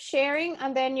gonna stop sharing,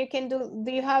 and then you can do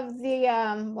you have the,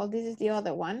 well, this is the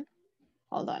other one.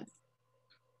 Hold on.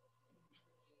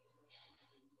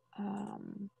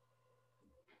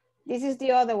 This is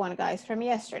the other one, guys, from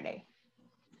yesterday.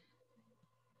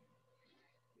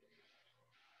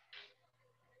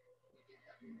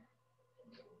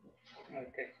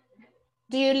 Okay.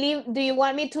 Do you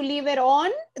want me to leave it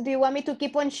on? Do you want me to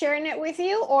keep on sharing it with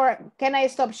you, or can I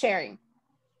stop sharing?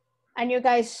 And you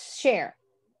guys share.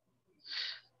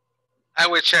 I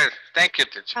will share. Thank you,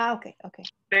 teacher. Okay, okay.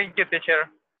 Thank you, teacher.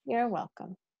 You're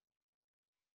welcome.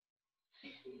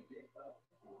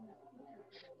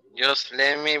 Just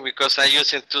let me, because I'm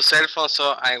using two cell phones,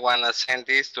 so I want to send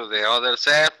this to the other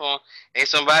cell phone. Hey,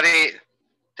 somebody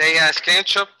take a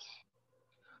screenshot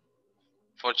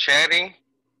for sharing.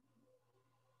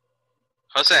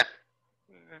 Jose.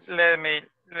 Let me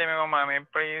one moment,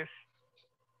 please.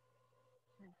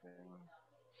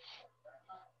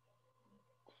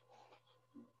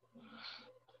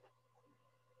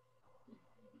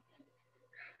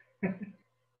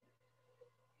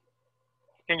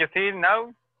 Can you see it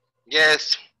now?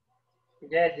 Yes.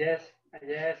 Yes.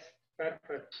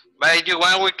 Perfect. But if you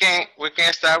want, we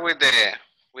can start with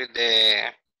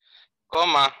the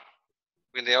comma,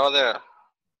 with the other.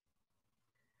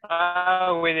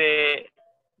 With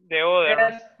the other.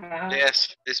 Yes.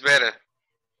 Yes, it's better.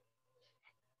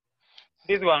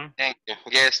 This one. Thank you.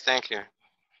 Yes, thank you.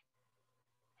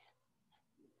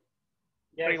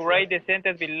 Yes, Rewrite the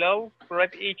sentence below.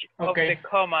 Correct each of the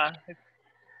comma.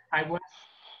 I was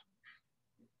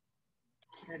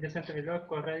the sentence below,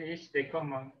 correct each the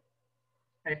comma.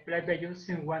 I play by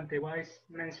using one device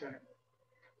mentioned.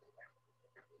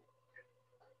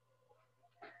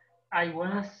 I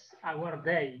was our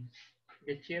day.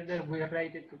 The children were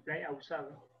ready to play outside.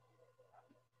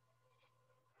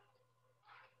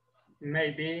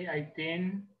 Maybe I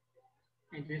think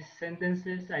in these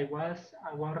sentences I was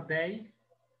our day,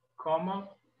 comma,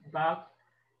 but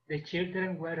the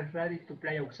children were ready to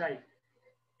play outside.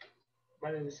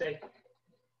 What do you say?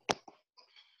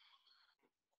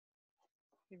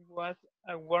 It was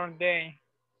a warm day,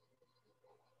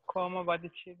 comma, but the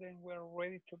children were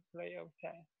ready to play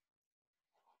outside.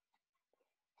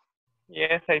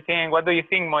 Yes, I think. What do you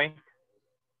think, Moy?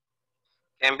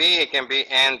 It can be,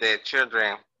 and the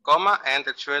children, comma, and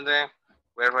the children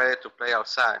were ready to play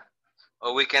outside.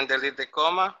 Or we can delete the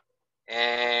comma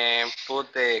and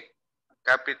put the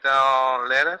capital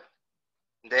letter,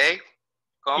 day,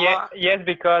 comma. Yes,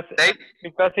 because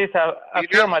it's a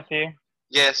affirmative.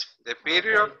 Yes, the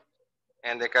period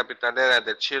and the capital letter.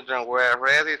 The children were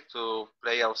ready to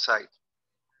play outside.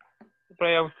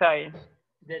 Play outside.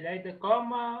 Delete the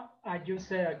comma and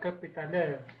use a capital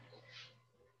letter.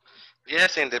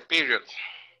 Yes, in the period.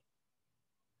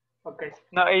 Okay.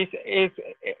 No,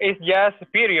 it's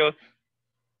just periods.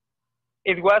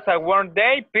 It was a warm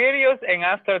day, periods, and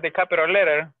after the capital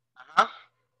letter.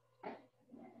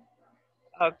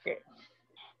 Okay.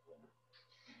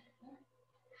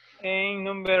 And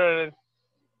number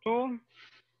 2,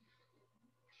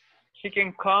 she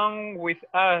can come with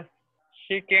us.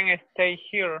 She can stay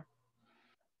here.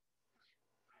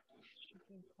 She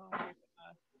can come with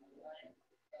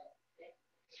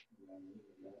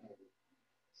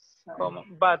us.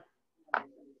 But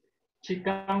she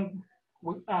come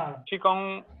with us. She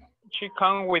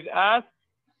come with us.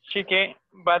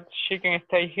 But she can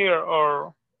stay here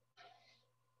or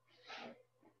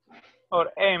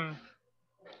M.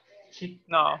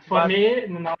 No. For me,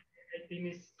 no. I think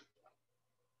it's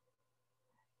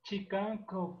she can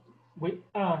go with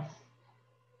us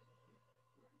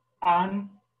and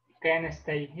can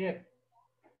stay here.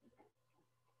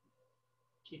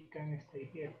 She can stay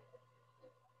here.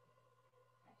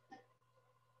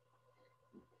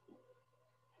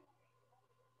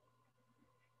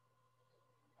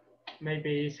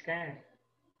 Maybe it's can.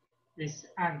 It's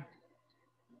and.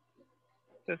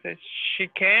 So she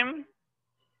came.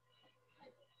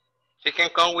 She can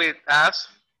come with us,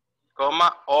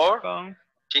 comma, or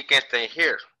she can stay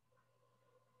here.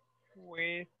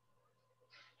 With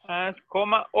us,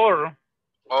 comma, or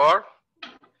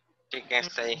she can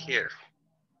stay here.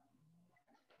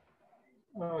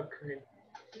 Okay.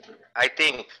 I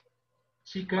think.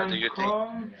 She can what do you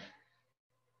come.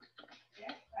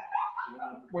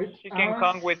 She can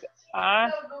come with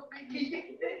us,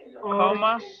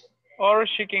 comma, or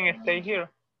she can stay here.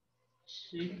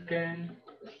 She can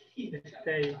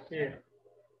stay here.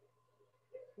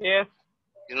 Yes.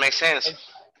 It makes sense.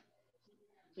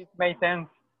 It makes sense.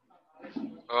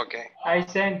 Okay. I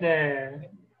sent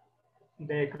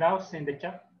the clause in the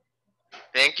chat.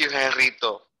 Thank you,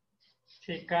 Henrito.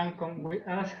 She can come with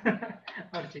us,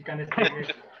 or she can stay here.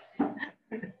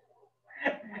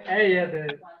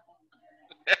 Hey,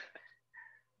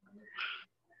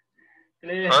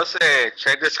 please. Jose,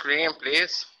 check the screen,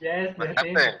 please. Yes, what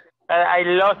happened? I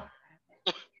lost.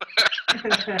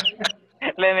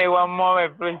 Let me one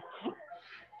moment, please.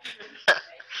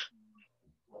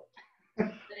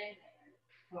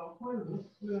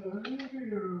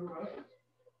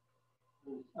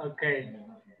 Okay.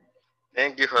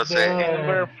 Thank you, Jose.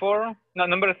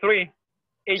 Number 3.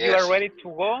 If you Yes. are ready to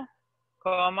go,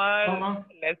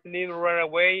 let's leave right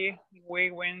away.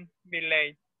 We won't be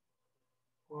late.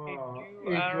 Wow.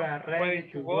 If you are ready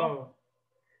to go,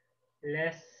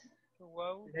 let's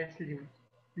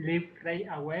leave right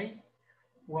away.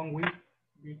 One week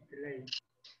be late.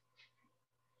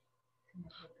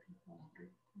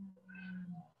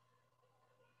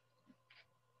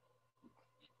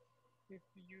 If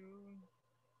you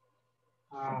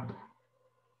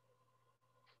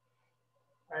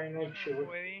I'm not sure.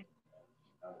 ready,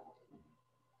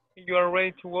 if you are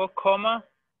ready to go, comma,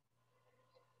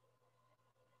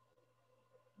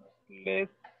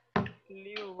 let's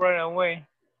leave right away.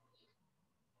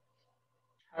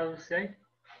 How to say?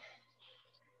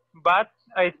 But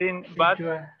I think,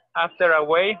 after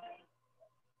away,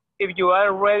 if you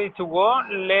are ready to go,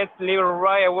 let's leave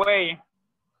right away.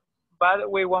 But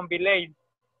we won't be late.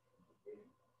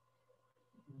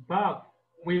 But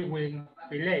we will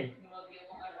be late.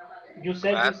 You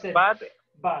said,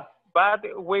 but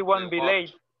we won't be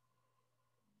late.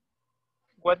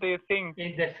 What do you think?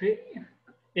 In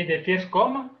the first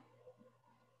comma?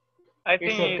 I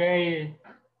think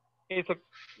it's okay.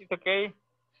 It's okay.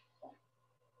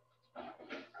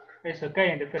 It's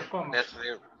okay in the first comma. That's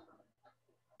real.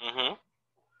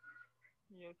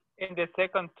 Yes. In the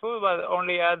second too, but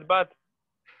only add but.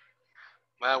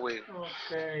 Well, we.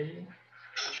 Okay.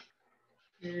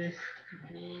 If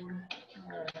you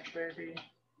are ready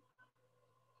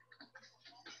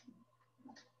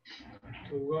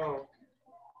to go,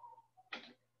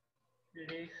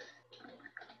 please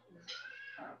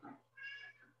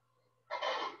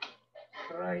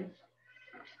right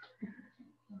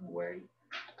away.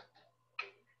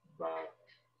 But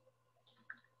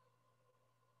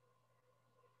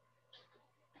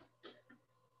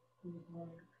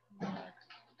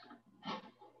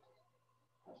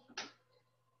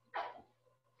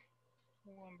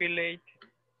Won't be late.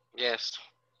 Yes.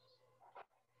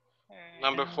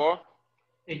 Number 4.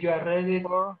 If you are ready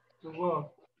to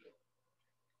go,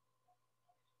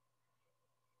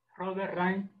 Robert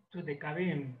ran to the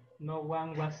cabin. No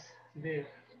one was there.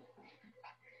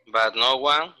 But no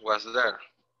one was there.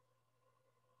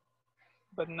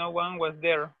 But no one was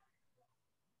there.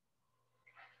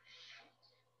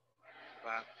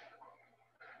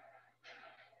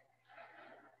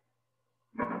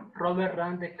 Robert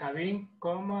ran the cabin,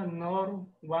 no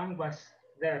one was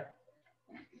there.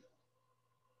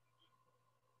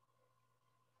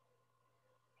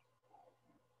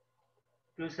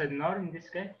 You said no in this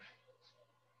case?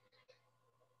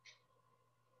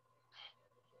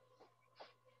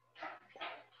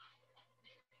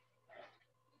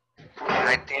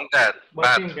 I think that, but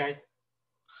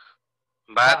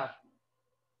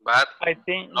I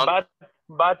think, not,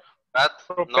 but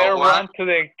no Rupert one ran to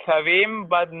the cabin,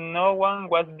 but no one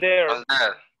was there. was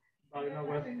there.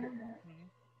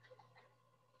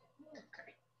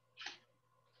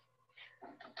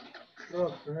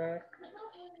 Robert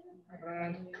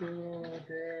ran to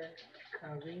the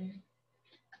cabin,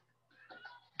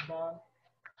 but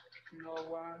no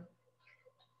one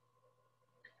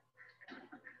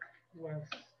was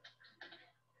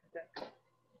there.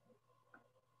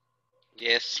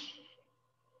 Yes.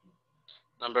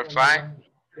 Number 5.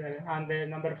 And the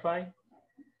number 5,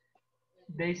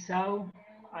 they saw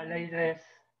a lady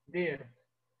there.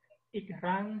 It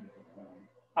ran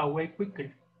away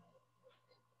quickly.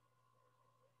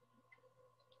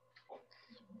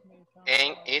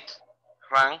 And it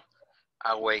ran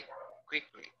away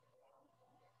quickly.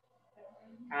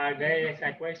 There is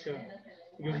a question.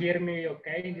 You hear me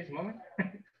okay in this moment?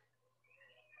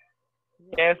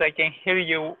 Yes, I can hear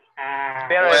you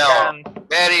Well,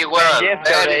 very well,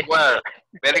 very well,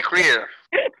 very clear.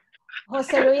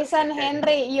 Jose Luis and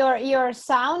Henry, your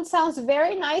sound sounds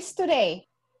very nice today.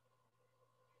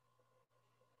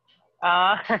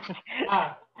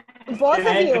 Both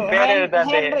of you, better than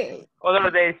Henry. the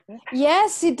other days.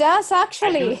 Yes, it does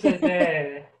actually.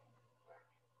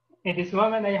 In this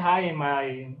moment, I have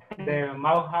in the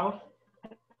mouse house.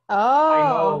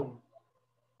 Oh.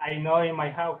 I know in my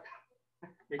house.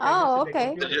 Oh,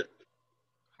 okay.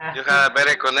 You have a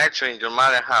better connection in your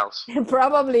mother's house.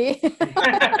 Probably.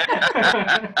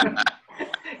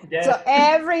 Yes. So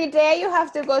every day you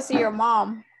have to go see your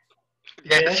mom.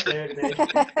 Yes.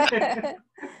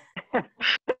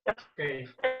 Okay.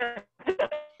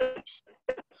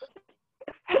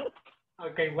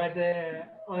 Okay, what's the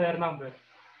other number?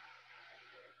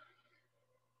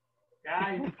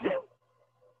 Guys.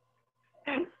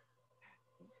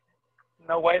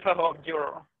 No Wi-Fi of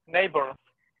your neighbor.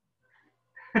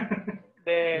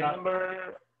 The No.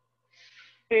 number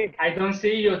 6. I don't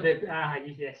see you.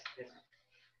 Yes.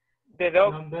 The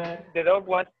dog. Number. The dog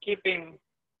was keeping.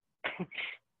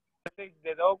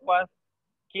 The dog was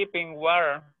keeping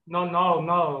water.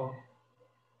 No.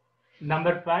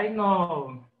 Number 5,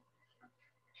 no.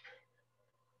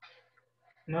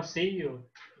 No see you.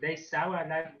 They saw a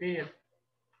like this.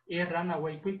 It ran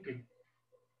away quickly.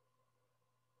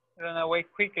 Ran away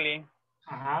quickly.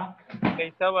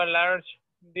 They saw a large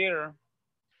deer.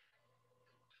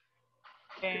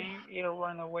 And it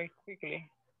ran away quickly.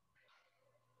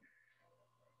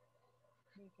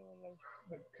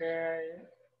 Okay.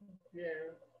 Yeah.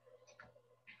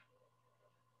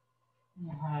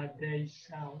 They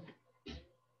saw.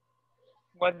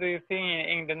 What do you think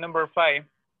in the number 5?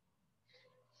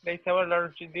 They saw a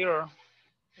large deer.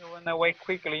 It ran away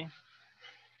quickly.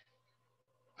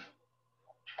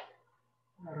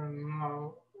 I don't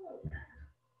know.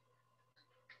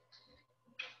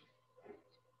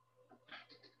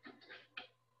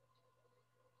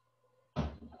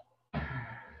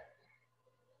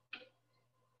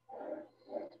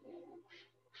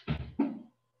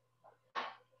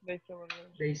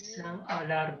 They saw a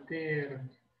large deer.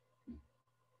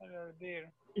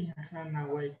 It ran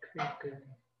away quickly.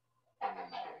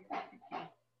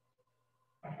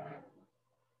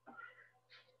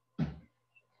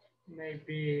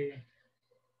 Maybe.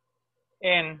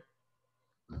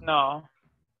 No.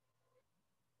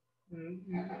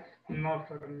 No,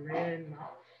 for me, no.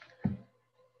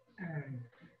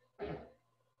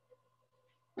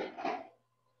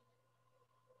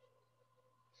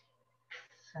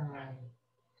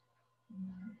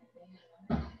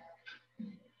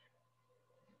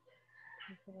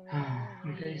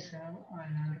 They saw a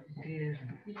large deer.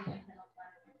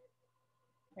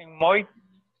 And Moy,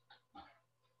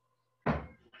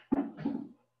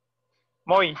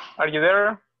 are you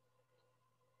there?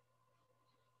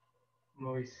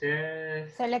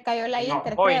 Moisés. Se le cayó la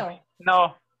inter, Moy, creo.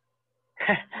 no.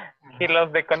 He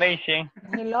lost the connection.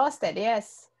 He lost it,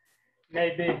 yes.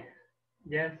 Maybe,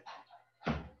 yes.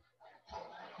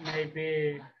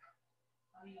 Maybe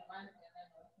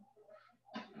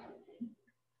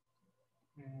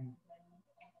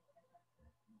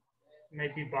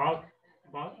Maybe bug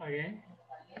again.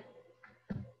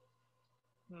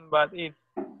 But it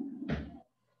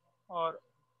or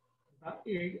But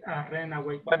it ran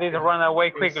away. but it run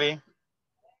away quickly.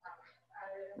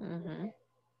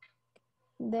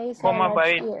 They saw Comma,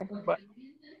 large but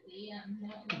deer.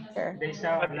 Sure.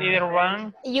 But either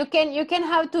one. You can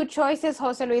have two choices,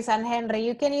 Jose Luis and Henry.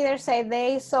 You can either say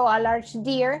they saw a large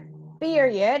deer,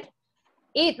 period.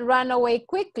 It ran away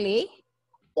quickly,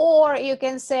 or you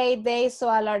can say they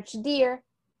saw a large deer,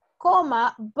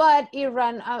 comma, but it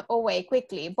ran away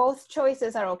quickly. Both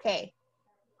choices are okay.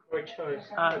 Good choice.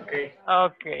 Okay.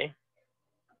 Okay.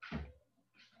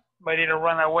 But it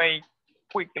ran away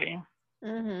quickly.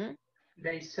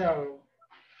 They saw.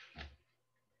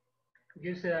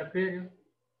 Use a period.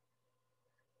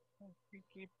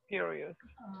 Period.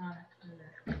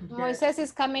 Moises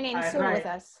is coming in soon with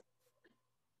us.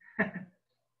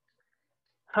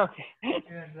 Okay.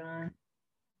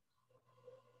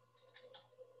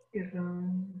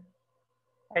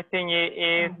 I think it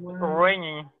is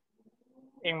raining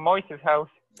in Moises' house.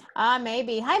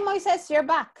 Maybe. Hi, Moises, you're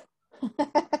back.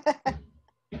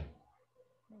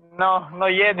 No, not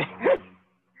yet.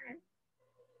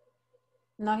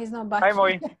 No, he's not back. Hi,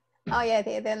 Moi. Oh,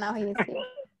 yeah, now he is here.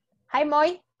 Hi,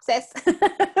 Moi, says.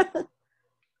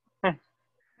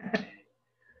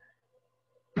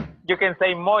 You can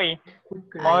say Moi.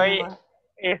 Moi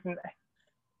is...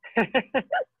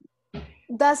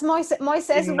 Does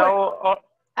Moises no,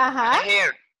 I'm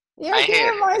here. You're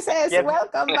here, Moises. Yes.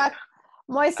 Welcome back.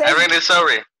 Moises. I'm really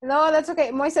sorry. No, that's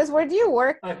okay. Moises, where do you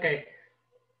work? Okay.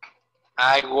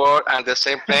 I work on the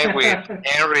same place with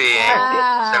Henry.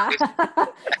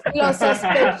 Lo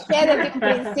sospeché desde un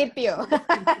principio.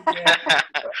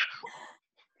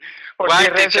 Why,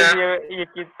 teacher? You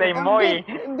can say Moi.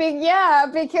 Yeah,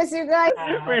 because you guys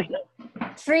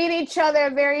treat each other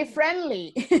very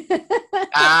friendly.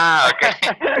 Okay.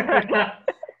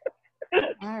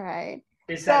 All right.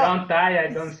 It's a long time. I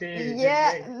don't see.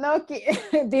 Yeah, no,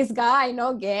 this guy,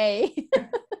 no gay.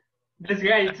 This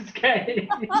guy is gay.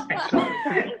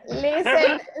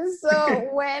 Listen, so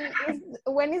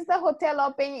when is the hotel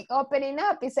opening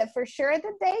up? Is it for sure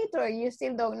the date, or you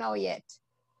still don't know yet?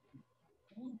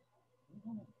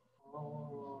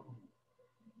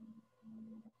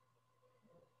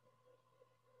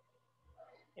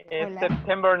 It's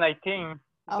September 19th.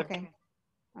 Okay.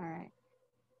 All right.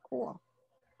 Cool.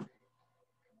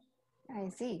 I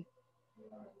see.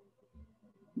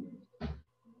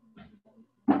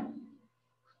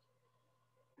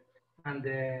 And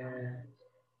the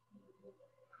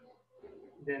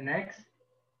next?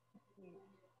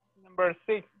 Number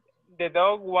 6. The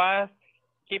dog was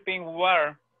keeping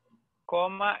warm,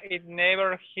 comma, it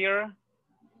never heard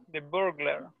the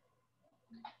burglar.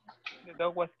 The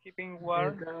dog was keeping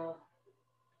warm. The dog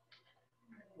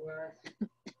was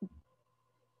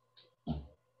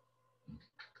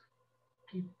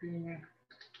keeping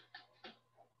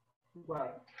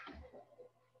warm.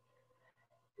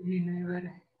 He never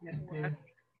had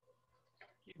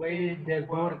where is the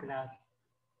burglar?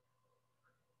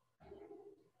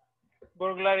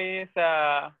 Burglar is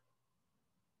a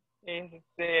thief.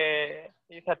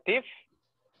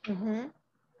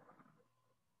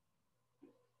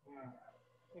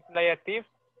 It's like a thief.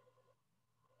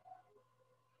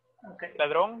 Okay.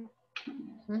 Ladrón.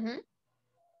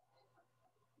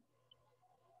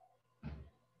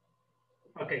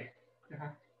 Okay.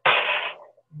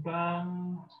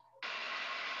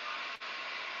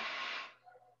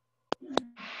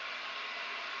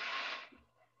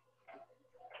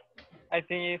 I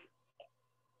think it's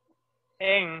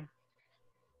and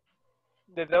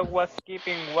the dog was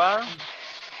keeping warm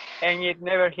and it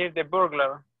never hit the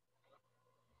burglar.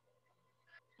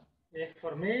 Yeah,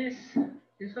 for me,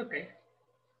 it's okay.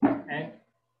 And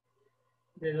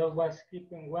the dog was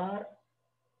keeping warm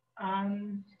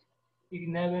and it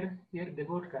never hit the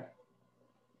burglar.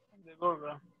 The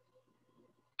burglar.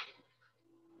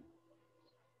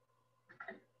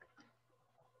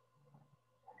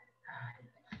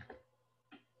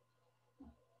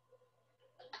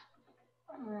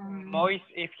 Mois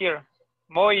is here.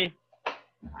 Moises.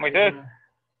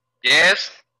 Yes.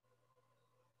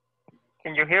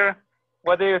 Can you hear?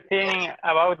 What do you think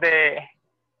about the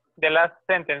last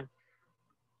sentence?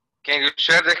 Can you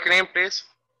share the screen, please?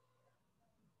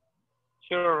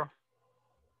 Sure.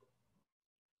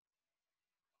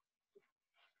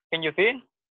 Can you see?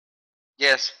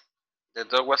 Yes. The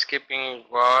dog was keeping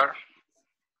warm,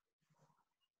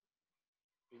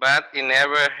 but he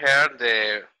never heard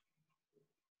the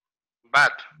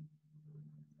bat.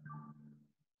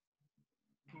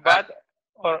 But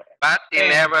he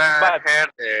never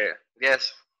heard the,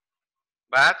 yes.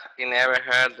 but he never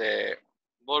heard the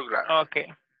burglar.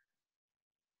 Okay.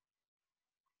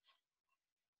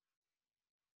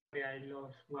 I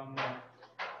lost one more.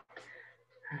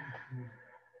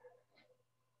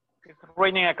 It's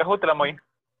raining in Acajutla, Moy.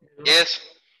 Yes.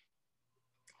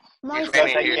 Moises,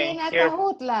 raining you here. live in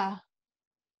Acajutla?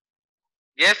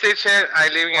 Yes, teacher, I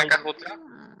live in Acajutla.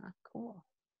 Ah, cool.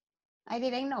 I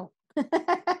didn't know.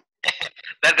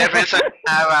 That's the reason I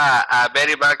have a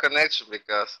very bad connection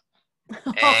because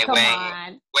Oh, come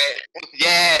on.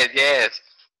 yes,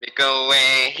 because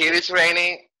when here is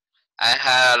raining, I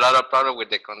have a lot of problem with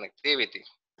the connectivity.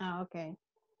 Oh, okay.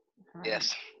 All right.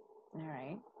 Yes. All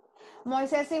right.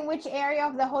 Moises, in which area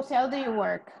of the hotel do you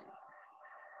work?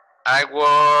 I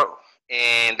work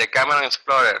in the Camera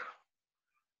Explorer.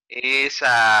 Is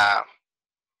I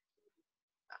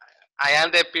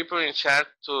am the people in charge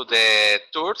to the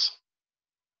tours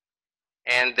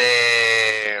and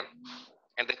the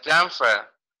transfer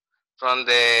from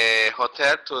the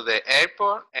hotel to the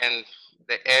airport and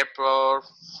the airport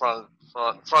from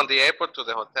the airport to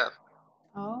the hotel.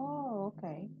 Oh,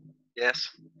 okay. Yes.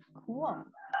 Cool.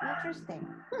 Interesting.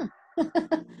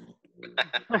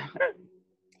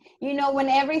 You know, when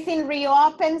everything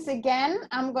reopens again,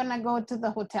 I'm going to go to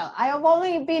the hotel. I have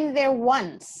only been there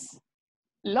once.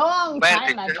 Long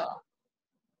time ago.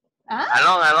 Huh?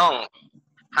 Along.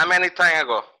 How many time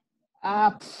ago?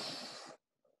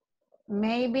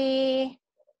 Maybe,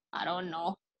 I don't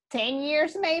know, 10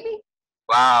 years maybe?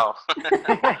 Wow.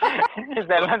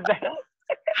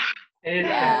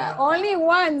 Yeah, only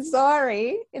one,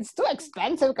 sorry. It's too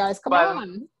expensive, guys. Come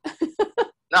on.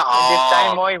 No. This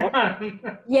time, Moy.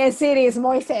 Yes, it is,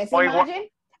 Moises. Imagine.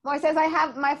 Moises, I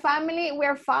have my family,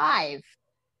 we're 5.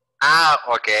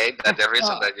 Okay. That's the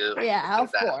reason that you Yeah, do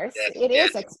of that. course. Yes, It yes.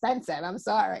 is expensive. I'm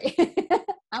sorry.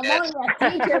 I'm Yes. only a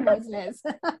teacher, Moises.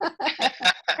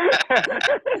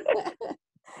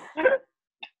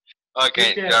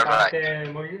 Okay, Teacher, you're but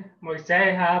right.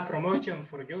 Moisés have promotion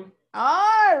for you.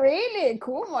 Oh, really?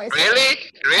 Cool, Moises. Really?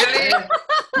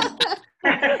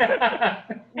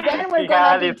 Then we're He going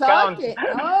had to be discount. talking.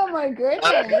 Oh, my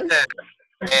goodness.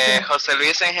 Jose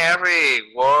Luis and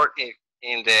Henry work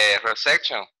in the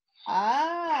reception.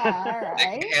 Ah, all They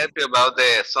right. can help you about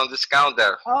some discount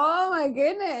there. Oh, my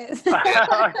goodness.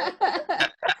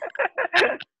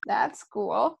 That's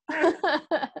cool.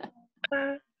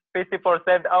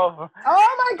 50% off. Oh,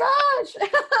 my gosh.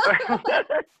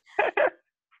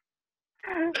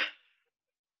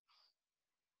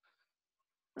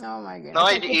 Oh my goodness. No,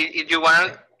 if you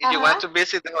want to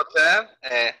visit the hotel,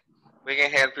 we can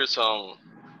help you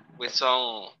with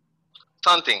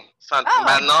something, Oh.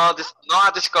 but no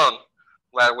a discount.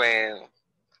 Well, when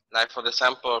like for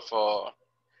example for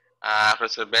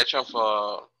reservation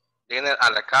for dinner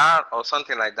a la carte or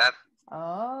something like that.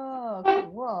 Oh,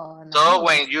 cool. So Nice.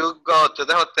 when you go to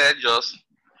the hotel, just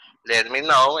let me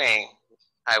know and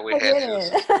I will help you.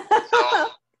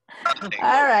 Something.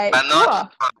 All right. But Cool.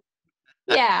 not.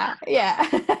 Yeah.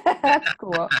 That's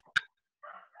cool.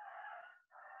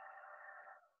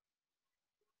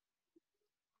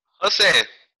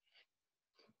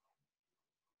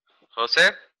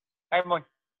 Jose. Hi, Moy.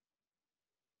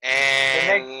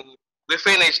 And we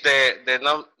finished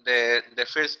the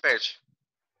first page.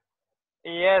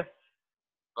 Yes.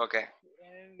 Okay.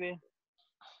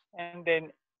 And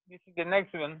then this is the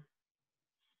next one.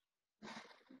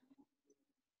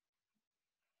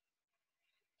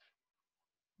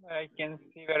 I can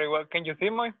see very well. Can you see,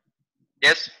 Moy?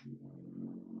 Yes.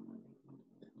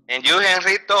 And you,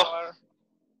 Henrito?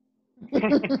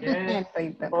 Yes.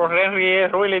 For Henry,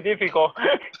 it's really difficult.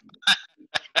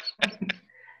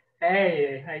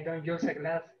 Hey, I don't use a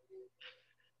glass.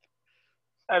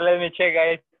 Let me check.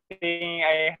 I think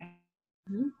I.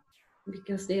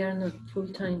 Because they are not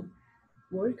full-time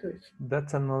workers.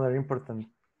 That's another important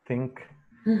thing.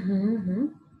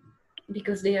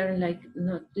 Because they are like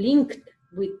not linked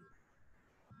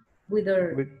with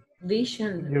our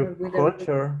vision your or with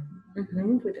culture. With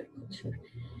our culture.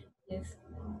 Yes.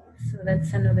 So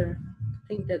that's another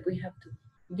thing that we have to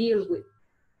deal with.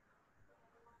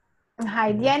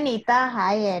 Hi, Dianita.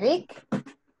 Hi, Eric.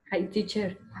 Hi,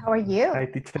 teacher. How are you? Hi,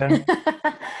 teacher.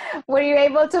 Were you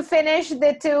able to finish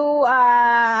the 2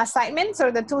 assignments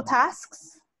or the 2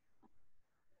 tasks?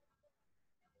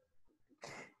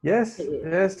 Yes.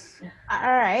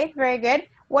 All right, very good.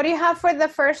 What do you have for the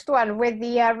first one with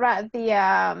the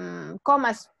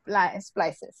comma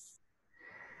splices?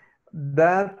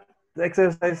 That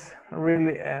exercise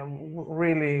really,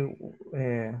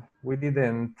 we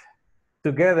didn't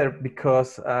together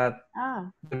because at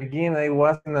the beginning I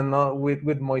was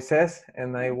with Moises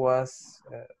and I was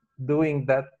doing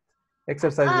that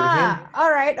exercise with him.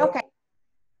 All right, okay.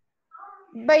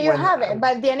 But you When have it.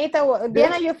 But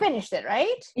Diana, you finished it,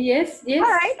 right? Yes, yes.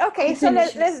 All right, okay. So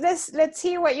finished let's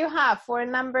hear what you have for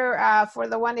number for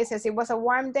the one that says it was a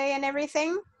warm day and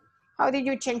everything. How did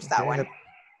you change that one?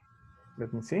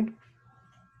 Let me see.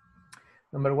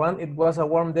 Number one, it was a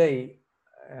warm day,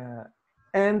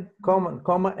 and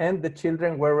and the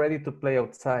children were ready to play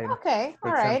outside. Okay,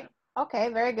 all right. Okay,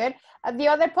 very good. The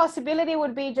other possibility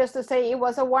would be just to say it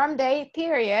was a warm day,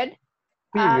 period.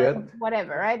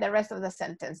 Whatever, right? The rest of the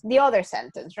sentence. The other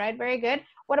sentence, right? Very good.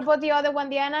 What about the other one,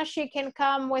 Diana? She can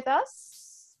come with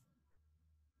us?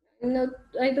 No,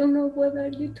 I don't know what are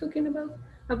you talking about.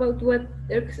 About what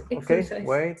exercise? Okay,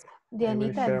 wait.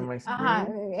 Dianita, share my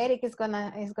screen. Eric is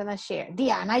gonna share.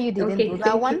 Diana, you didn't do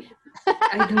that one?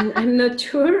 I'm not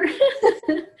sure.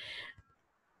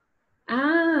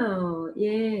 Oh,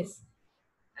 yes.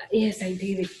 Yes, I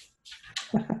did it.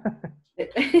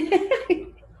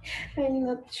 I'm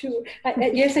not sure.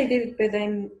 Yes, I did it, but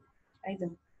I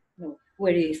don't know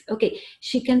where it is. Okay,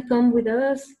 she can come with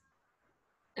us.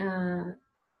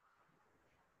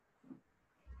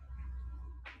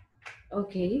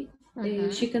 Okay,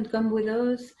 she can come with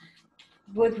us,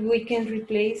 but we can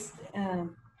replace,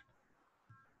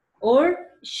 or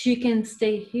she can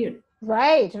stay here.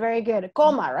 Right, very good.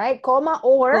 Comma, right? Comma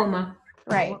or. Comma.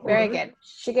 Right, very good.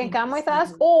 She can come with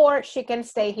us or she can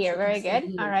stay here. Very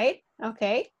good. All right,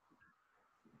 okay.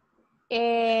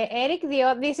 Eric,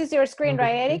 this is your screen,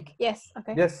 right, Eric? Yes,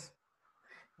 okay. Yes.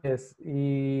 Yes.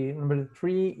 Number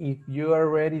 3, if you are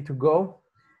ready to go.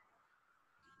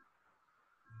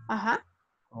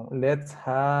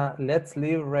 Let's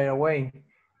leave right away.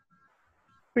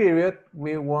 Period.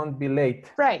 We won't be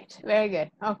late. Right. Very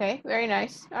good. Okay. Very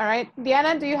nice. All right.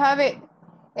 Diana, do you have it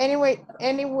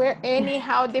anywhere,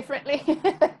 anyhow differently?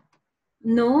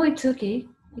 No, it's okay.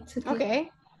 It's okay.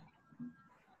 Okay.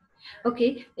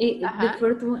 Okay. The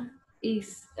first one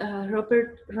is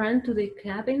Robert ran to the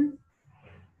cabin,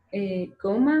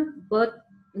 comma, but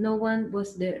no one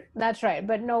was there. That's right.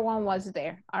 But no one was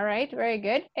there. All right. Very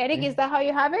good. Eric, is that how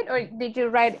you have it, or did you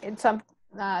write it some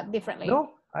differently?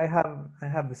 No, I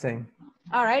have the same.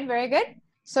 All right. Very good.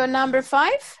 So number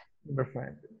 5. Number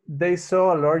 5. They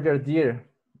saw a larger deer.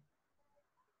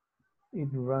 It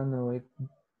ran away.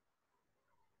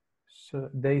 So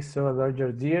they saw a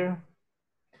larger deer.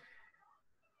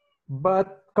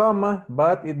 But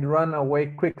it ran away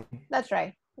quickly. That's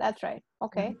right. That's right.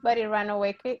 Okay. But it ran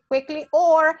away quickly.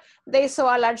 Or they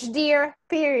saw a large deer,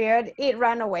 period. It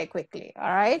ran away quickly.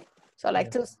 All right. So like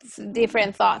two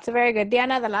different thoughts. Very good.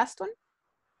 Diana, the last one.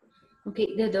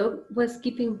 Okay. The dog was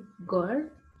keeping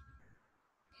guard,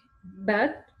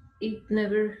 but it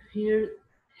never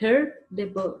heard the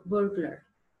burglar.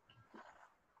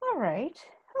 All right.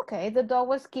 Okay. The dog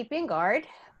was keeping guard,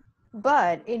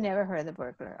 but it never heard the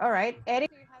burglar. All right. Eddie,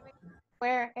 do you have it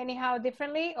where anyhow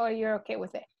differently, or you're okay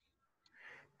with it?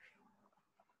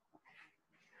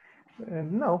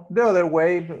 No, the other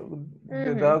way.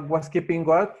 The dog was keeping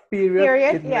guard,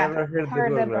 period. It never heard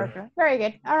the burglar. Very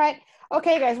good. All right.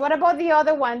 Okay, guys. What about the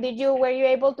other one? Were you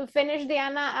able to finish,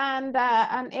 Diana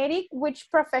and Eric? Which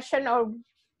profession or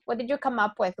what did you come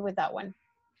up with that one?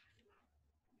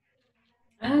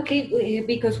 Okay,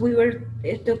 because we were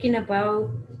talking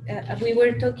about, we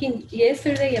were talking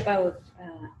yesterday about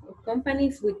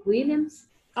companies with Williams.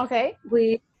 Okay.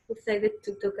 We decided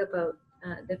to talk about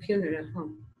the funeral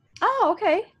home. Oh,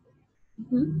 okay.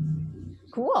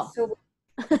 Cool. So,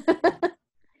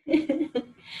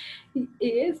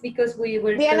 yes, because we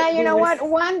were. Diana, you know what?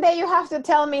 One day you have to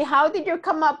tell me, how did you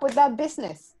come up with that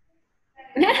business?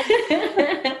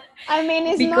 I mean,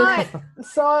 it's not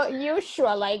so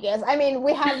usual, I guess. I mean,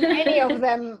 we have many of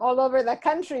them all over the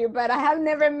country, but I have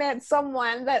never met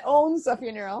someone that owns a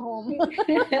funeral home.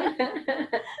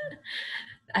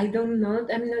 I don't know.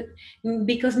 I'm not,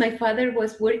 because my father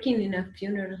was working in a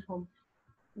funeral home.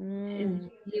 And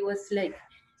he was like,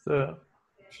 so,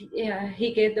 yeah,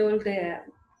 he get all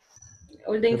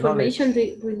the information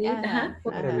we need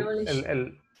for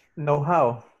knowledge.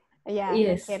 Know-how. Yeah,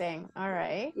 yes. No kidding. All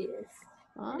right. Yes.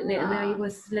 And I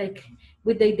was like,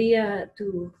 with the idea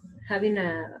to having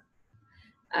a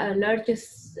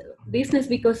largest business,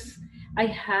 because I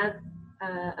had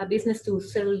a business to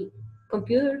sell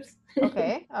computers.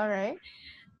 Okay, all right.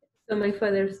 So my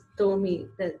father told me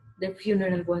that the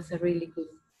funeral was a really good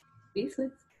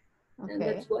business. Okay. And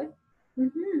that's why.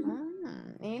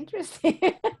 Interesting.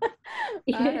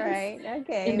 All right.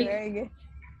 Okay, very good.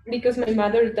 Because my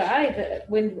mother died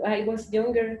when I was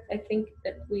younger, I think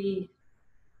that we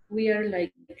are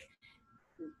like,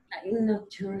 I'm not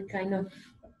sure, kind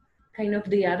of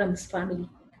the Addams family.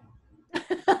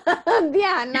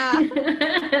 Diana.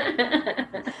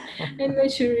 I'm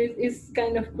not sure it's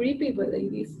kind of creepy, but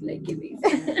it is like it is.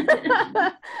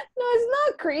 No, it's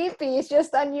not creepy. It's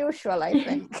just unusual, I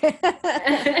think.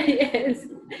 Yes,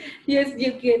 yes,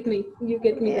 you get me. You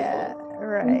get me. Yeah,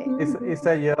 right. It's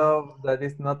a job that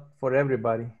is not for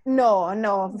everybody.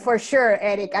 No, for sure,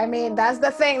 Eric. I mean, that's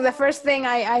the thing. The first thing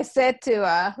I said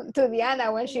to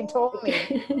Diana when she told me.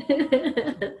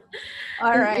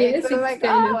 All right. Yes, So it's like,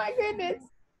 kind oh of, my goodness.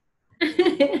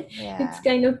 it's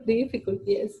kind of difficult,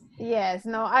 yes. Yes,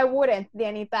 no, I wouldn't,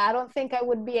 Dianita. I don't think I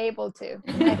would be able to.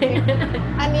 I think,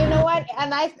 and you know what?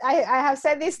 And I have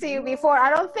said this to you before.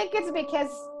 I don't think it's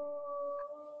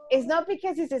not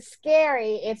because it's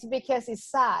scary. It's because it's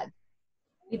sad.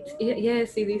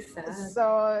 Yes, it is sad.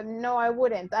 So no, I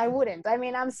wouldn't. I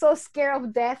mean, I'm so scared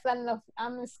of death and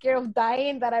I'm scared of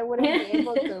dying that I wouldn't be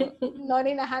able to. Not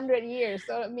in 100 years.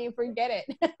 So I mean, forget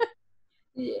it.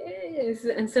 Yes,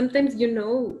 and sometimes you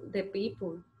know the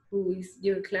people who is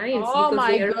your clients Oh because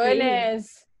my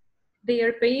goodness. They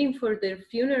are paying for their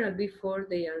funeral before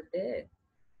they are dead.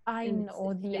 I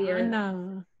know,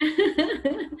 Diana.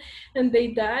 And they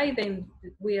died, and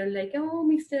we are like, oh,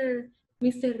 Mr.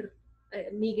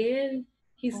 Miguel,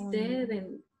 he's dead,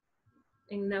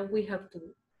 and now we have to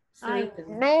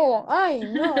certain. I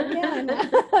know, Diana.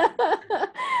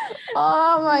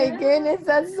 Oh my goodness,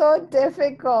 that's so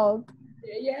difficult.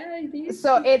 Yeah, it is.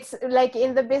 So it's like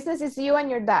in the business, it's you and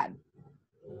your dad.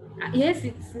 Yes,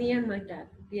 it's me and my dad.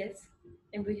 Yes,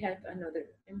 and we have another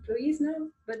employees now,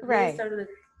 but they started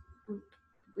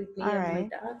with me and my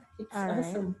dad. It's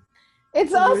awesome.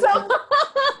 It's awesome.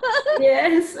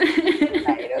 Yes.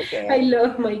 Right, okay. I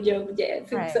love my job.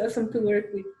 Yes, it's awesome to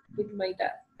work with my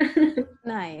dad.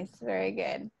 Nice, very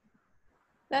good.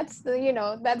 That's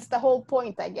that's the whole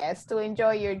point, I guess, to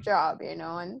enjoy your job,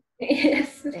 and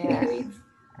yes, yeah.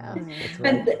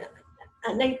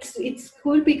 And it's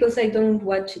cool because I don't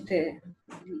watch the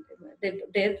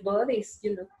dead bodies,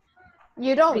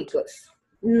 You don't? Because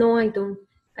no, I don't.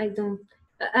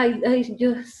 I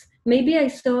just maybe I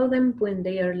saw them when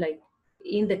they are like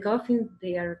in the coffin.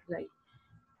 They are like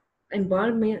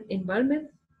embalmed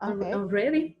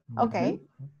already. Okay.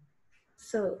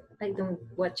 So I don't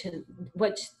watch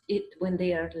it when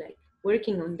they are like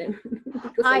working on them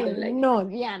because I don't like know,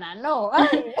 Diana. No,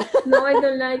 no, I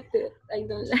don't like that. I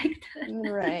don't like that.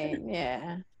 Right.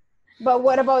 Yeah. But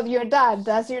what about your dad?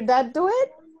 Does your dad do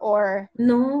it or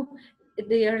no?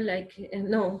 They are like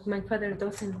no. My father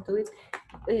doesn't do it.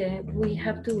 We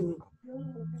have to.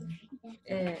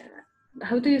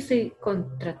 How do you say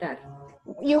contratar?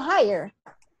 You hire.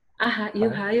 You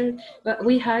hired, but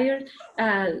we hired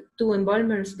two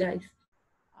embalmers guys.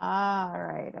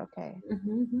 Right, okay.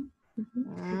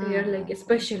 They are like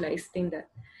specialized in that.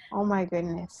 Oh my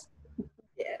goodness.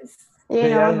 Yes.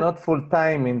 They are not full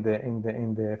time in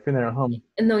the funeral home.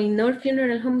 No, in our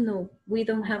funeral home, no. We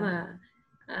don't have a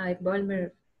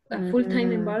embalmer, a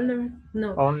full-time embalmer.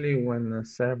 No. Only when a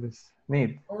service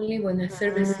need. Only when a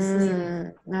service is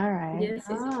needed. All right. Yes.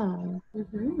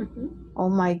 Oh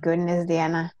my goodness,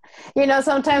 Diana.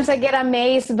 Sometimes I get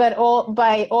amazed by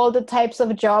all the types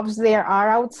of jobs there are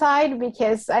outside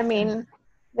because, I mean,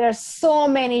 there's so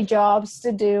many jobs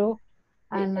to do.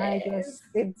 And I guess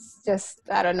it's just,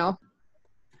 I don't know.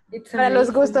 Para los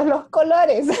gustos, los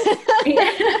colores.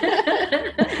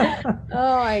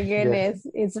 Oh my goodness.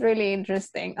 Yes. It's really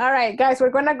interesting. All right, guys, we're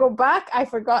going to go back. I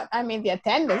forgot, the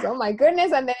attendance. Oh my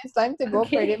goodness. And then it's time to go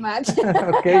pretty much.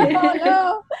 Okay. Oh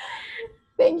no.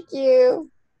 Thank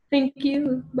you. Thank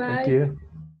you. Bye. Thank you.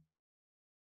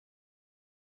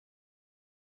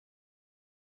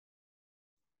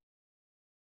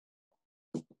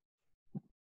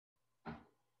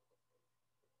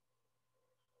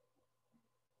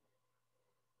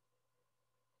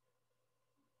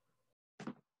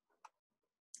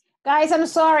 Guys, I'm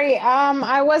sorry.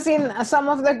 I was in some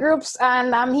of the groups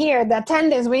and I'm here. The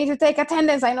attendance, we need to take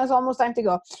attendance. I know it's almost time to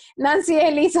go. Nancy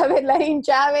Elizabeth Larin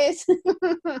Chavez.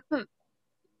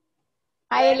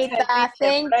 Hi, Elita.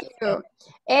 Thank you.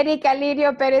 Eric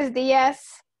Alirio Pérez Díaz.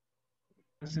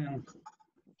 Present.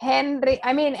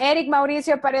 Eric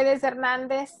Mauricio Paredes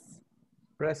Hernández.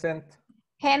 Present.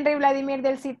 Henry Vladimir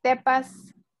del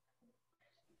Citepas.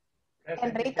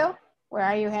 Present. Henrito? Where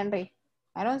are you, Henry?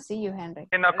 I don't see you, Henry.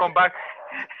 Cannot come back.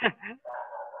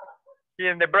 He's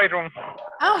in the break room.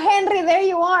 Oh, Henry, there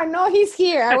you are. No, he's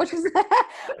here. I was just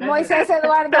Moisés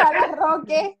Eduardo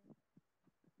Alarroque.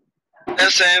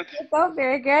 Present. Oh,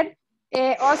 very good.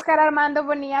 Oscar Armando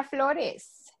Bonilla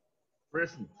Flores.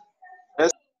 Present.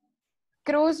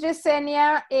 Cruz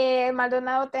Yesenia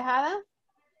Maldonado Tejada.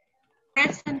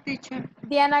 Present, teacher.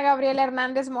 Diana Gabriela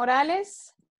Hernández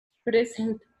Morales.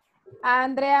 Present.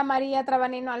 Andrea María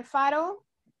Trabanino Alfaro.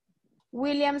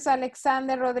 Williams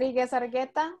Alexander Rodríguez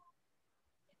Argueta.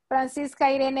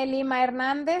 Francisca Irene Lima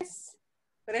Hernández.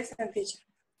 Present, teacher.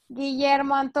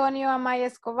 Guillermo Antonio Amaya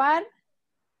Escobar.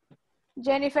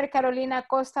 Jennifer Carolina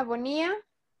Costa Bonilla.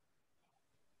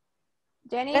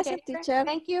 Present, teacher.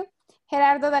 Thank you.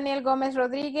 Gerardo Daniel Gómez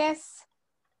Rodríguez.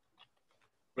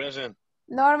 Present.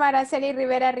 Norma Araceli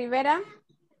Rivera Rivera.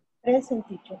 Present,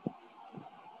 teacher.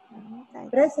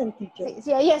 Present, teacher.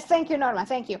 Yes, thank you, Norma.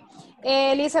 Thank you.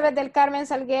 Elizabeth del Carmen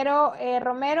Salguero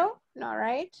Romero. No,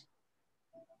 right.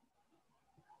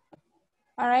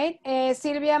 All right.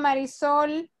 Silvia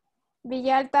Marisol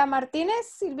Villalta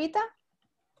Martínez. Silvita.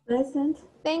 Present.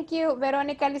 Thank you.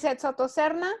 Verónica Lizeth Soto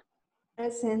Serna.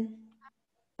 Present.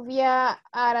 Via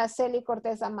Araceli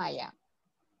Cortez Amaya.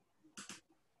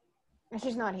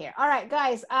 She's not here. All right,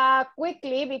 guys,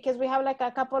 quickly, because we have like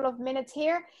a couple of minutes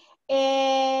here.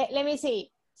 Let me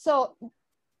see. So,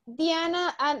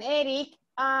 Diana and Eric,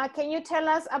 can you tell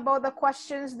us about the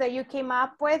questions that you came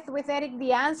up with Eric,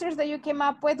 the answers that you came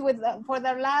up with for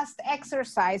the last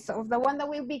exercise of the one that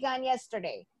we began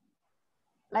yesterday?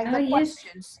 Like the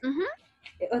questions. Yes.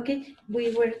 Okay,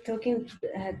 we were talking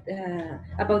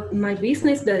about my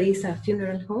business that is a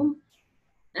funeral home,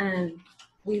 and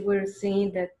we were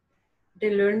saying that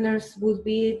the learners would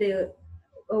be the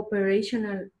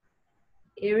operational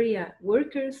area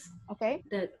workers. Okay.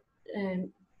 That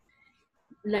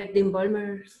like the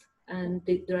embalmers and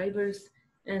the drivers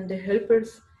and the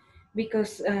helpers,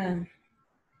 because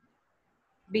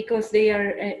they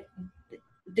are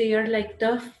like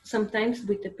tough sometimes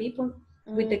with the people,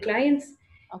 with the clients.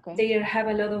 Okay. They have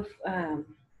a lot of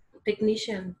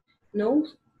technician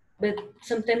knows, but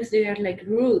sometimes they are like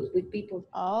rude with people.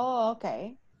 Oh,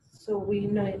 okay. So we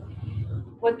know it.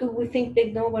 What do we think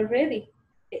they know already?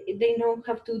 They know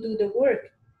how to do the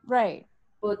work. Right.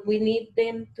 But we need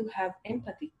them to have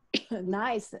empathy.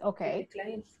 Nice. Okay. With the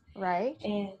clients. Right.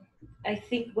 And I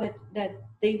think that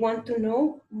they want to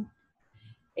know,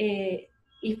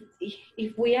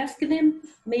 if we ask them,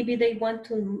 maybe they want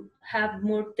to have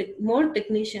more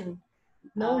technician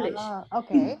knowledge.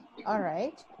 Okay. All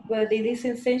right. But it is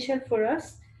essential for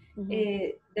us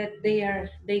that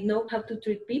they know how to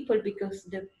treat people, because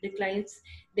the clients,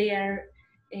 they are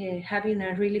having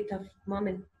a really tough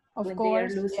moment when they are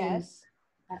losing, yes.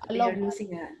 a loved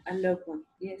one.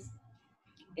 Yes.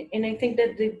 And I think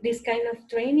that this kind of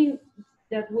training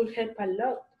that will help a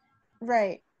lot.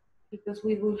 Right. Because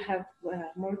we will have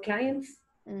more clients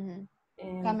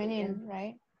coming in,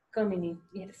 right? Coming in,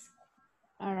 yes.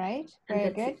 All right,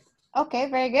 very good. Okay,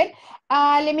 very good.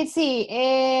 Let me see.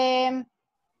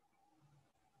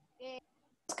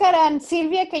 Oscar and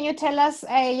Sylvia, can you tell us,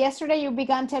 yesterday you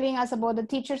began telling us about the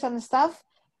teachers and stuff,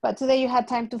 but today you had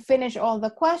time to finish all the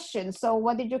questions. So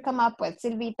what did you come up with,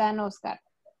 Sylvita and Oscar?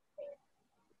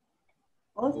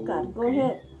 Oscar, go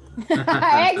ahead.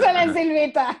 Excellent,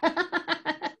 Sylvita.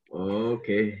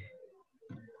 Okay.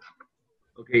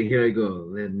 Okay, here I go.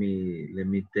 Let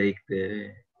me take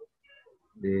the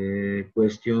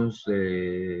questions.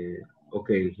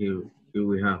 Okay, here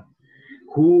we have.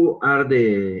 Who are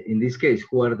in this case,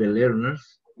 who are the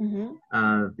learners?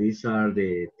 These are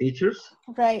the teachers.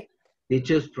 Right.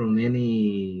 Teachers from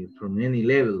any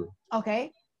level.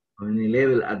 Okay. From any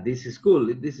level at this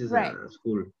school. This is right. a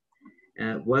school.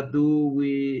 What do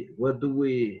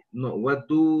know? What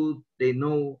do they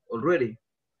know already?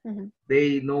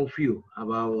 They know few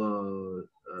about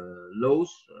laws,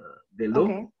 the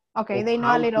law. Okay, they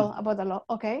know a little about the law.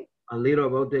 Okay. A little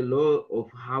about the law of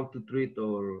how to treat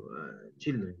our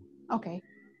children. Okay.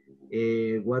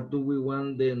 What do we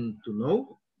want them to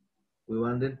know? We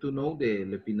want them to know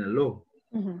the penal law.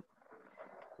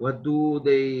 What do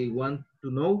they want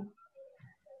to know?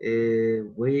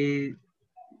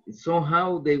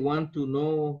 Somehow they want to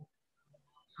know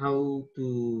how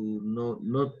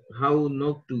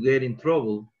not to get in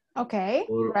trouble. Okay,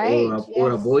 or yes.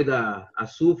 avoid a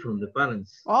sue from the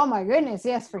parents. Oh my goodness,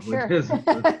 yes, for sure. Let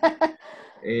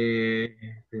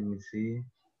me see.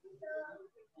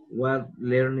 What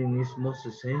learning is most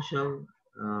essential?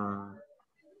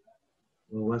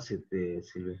 What was it,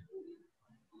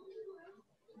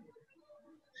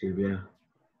 Sylvia?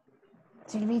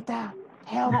 Sylvita,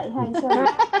 help.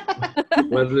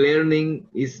 What learning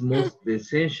is most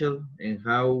essential, and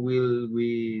how will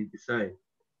we decide?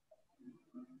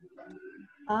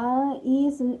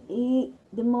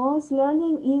 The most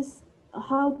learning is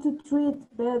how to treat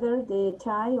better the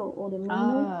child or the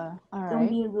minor. Don't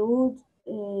be rude.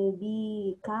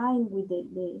 Be kind with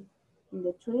the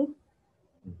treat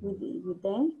with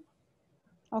them.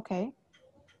 Okay.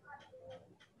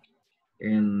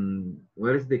 And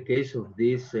what is the case of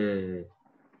this?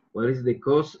 What is the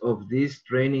cause of this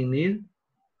training need?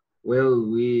 Well,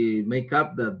 we make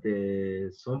up that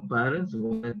some parents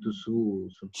wanted to sue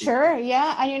some teachers. Sure,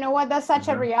 yeah. And you know what? That's such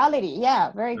a reality.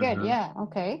 Yeah, very good. Yeah,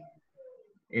 okay.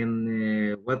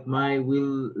 And what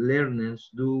will learners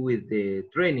do with the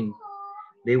training?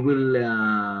 They will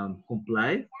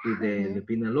comply with the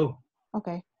Lepina law.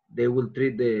 Okay. They will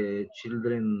treat the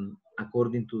children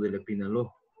according to the Lepina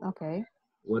law. Okay.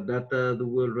 What data do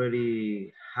we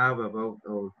already have about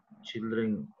our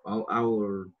children,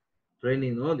 our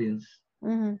training audience?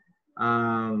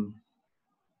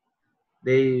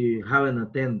 They haven't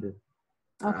attended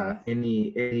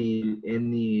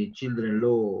any children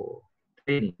law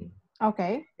training.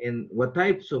 Okay. And what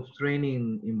types of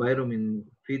training environment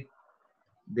fit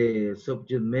the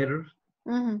subject matter?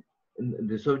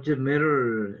 The subject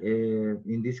matter,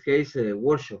 in this case,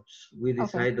 workshops. We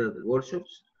decided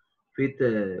workshops fit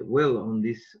well on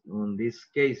this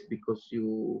case because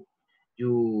you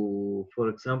for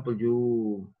example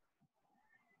you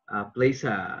place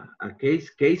a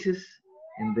cases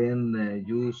and then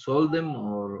you solve them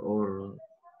or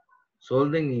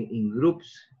solve them in groups.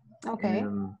 Okay.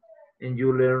 And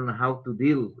you learn how to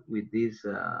deal with this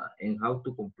and how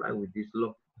to comply with this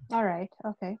law. All right.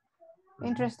 Okay.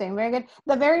 Interesting. Very good.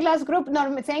 The very last group,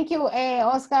 Norma, thank you,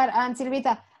 Oscar and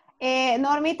Silvita.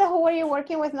 Normita, who were you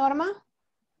working with, Norma?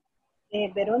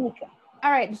 Veronica.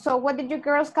 All right. So what did you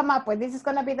girls come up with? This is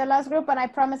going to be the last group, and I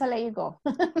promise I'll let you go.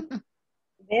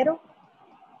 Vero.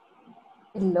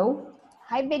 Hello.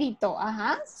 Hi, Verito.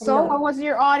 So what was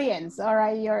your audience? All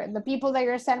right, the people that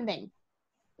you're sending.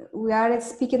 We are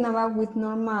speaking about with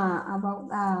Norma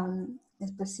about a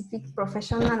specific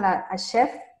professional, a chef.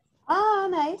 Oh,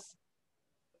 nice.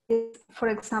 For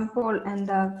example, and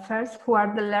the first, who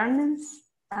are the learners?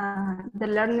 The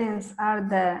learners are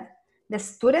the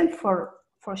student for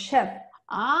chef.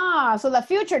 Ah, so the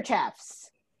future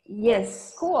chefs.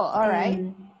 Yes. Cool. All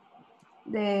right.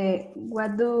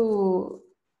 What do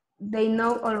they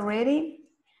know already?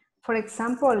 For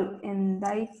example, in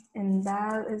that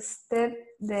step,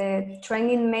 the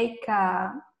training make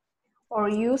or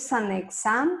use an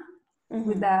exam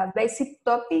with a basic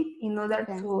topic in order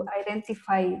to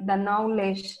identify the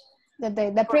knowledge.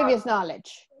 The previous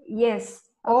knowledge. Yes.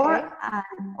 Okay.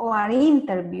 Or an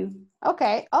interview.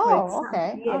 Okay. Oh,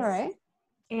 okay. Yes. All right.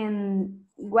 And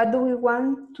what do we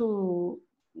want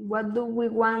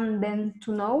them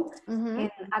to know?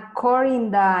 And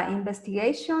according the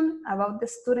investigation about the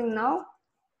student know,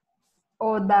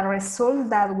 or the result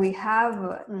that we have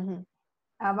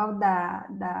about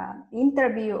the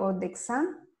interview or the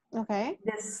exam. Okay.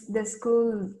 The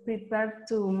school prepared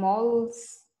to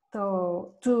models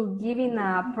to giving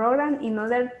a program in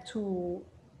order to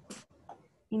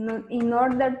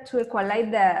equalize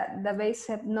the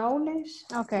basic knowledge.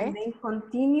 Okay. And then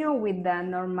continue with the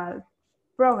normal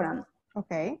program.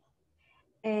 Okay.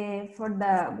 For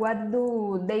what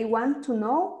do they want to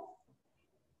know?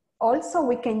 Also,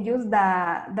 we can use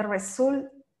the result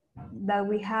that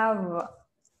we have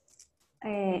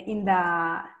in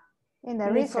the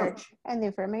research and the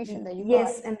information that you got.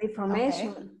 Yes, and the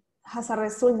information has a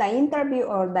result, the interview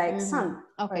or the exam.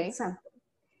 For example.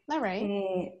 All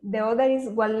right. The other is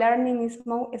what learning is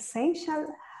more essential,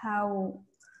 how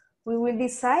we will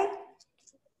decide.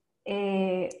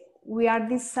 We are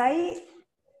decide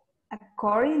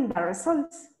according the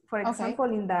results. For example,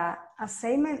 in the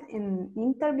assignment in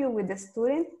interview with the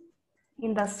student,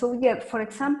 in the subject, for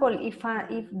example, if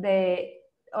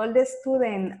all the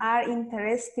students are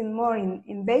interested more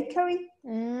in bakery.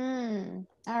 All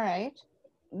right.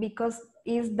 Because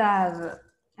is that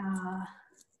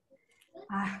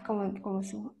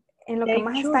en lo que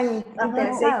más están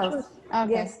interesados. Okay.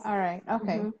 Yes. All right.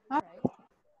 Okay. All right.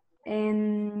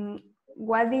 And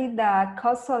what is the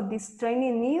cause of this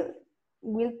training need?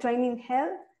 Will training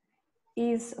help?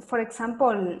 Is, for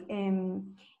example,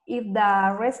 if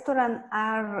the restaurant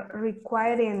are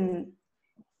requiring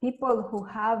people who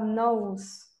have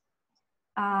knows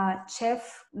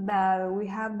chef that we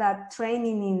have that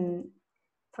training in,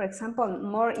 for example,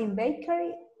 more in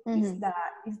bakery, is the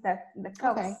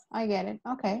cause. Okay, I get it.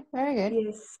 Okay, very good.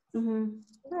 Yes.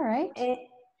 All right.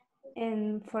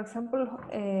 And for example,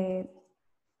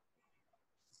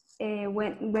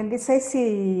 when they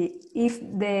say if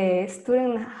the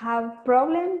student have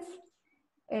problems,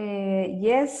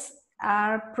 yes,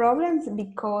 are problems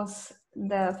because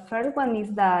the first one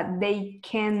is that they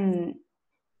can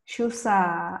choose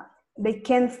they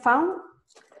can found,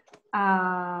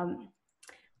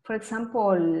 for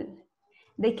example,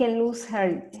 they can lose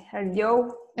her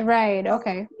job. Right.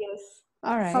 Okay. Yes.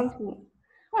 All right. Something.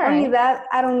 Only that,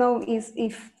 I don't know if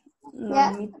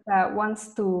Normita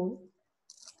wants to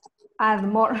add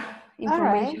more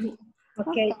information.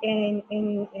 Okay,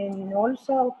 and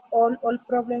also all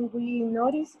problem we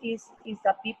notice is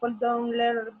that people don't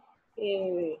learn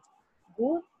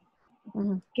good.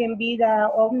 Can be the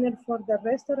owner for the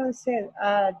restaurant said,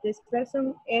 this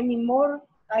person anymore,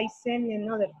 I send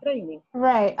another training.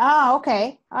 Right. Ah,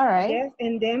 okay. All right. Yes,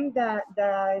 and then the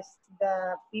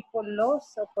people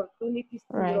lost opportunities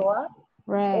to grow up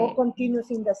or continues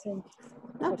in the same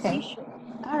position.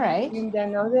 All right. And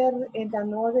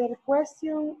another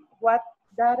question, what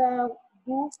data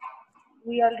do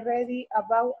we already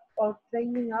about our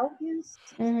training audience?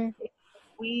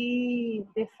 We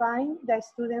define the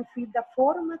student fill the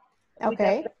format with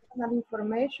the personal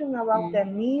information about the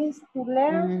needs to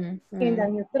learn in the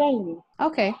new training.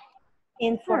 Okay.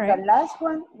 And for the last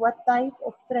one, what type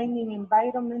of training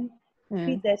environment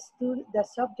fit the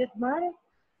subject matter?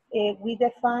 We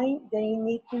define they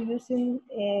need to use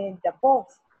the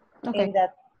both in the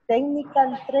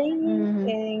technical training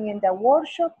and in the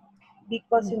workshop,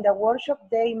 because in the workshop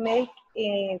they make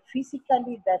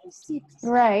physically the receipts.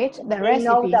 Right, the they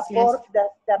know recipes,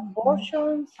 the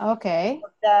portions, okay,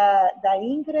 the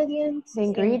ingredients,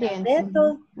 and the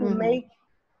method to make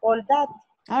all that.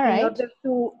 All right. In order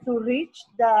to reach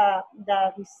the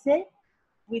recipe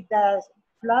with the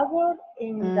flavor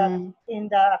in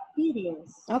the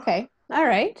appearance. Okay. All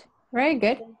right. Very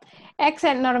good.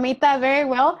 Excellent, Normita. Very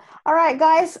well. All right,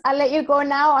 guys, I'll let you go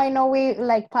now. I know we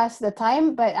passed the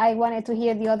time, but I wanted to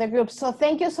hear the other groups. So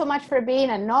thank you so much for being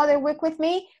another week with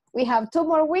me. We have 2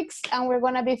 more weeks and we're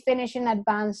going to be finishing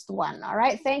advanced 1. All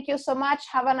right. Thank you so much.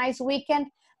 Have a nice weekend.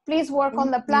 Please work on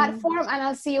the platform and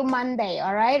I'll see you Monday.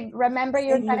 All right. Remember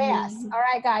your tareas. All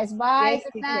right, guys. Bye.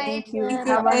 Yes, Good night. thank you.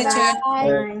 Have a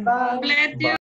nice Bye. Bless you.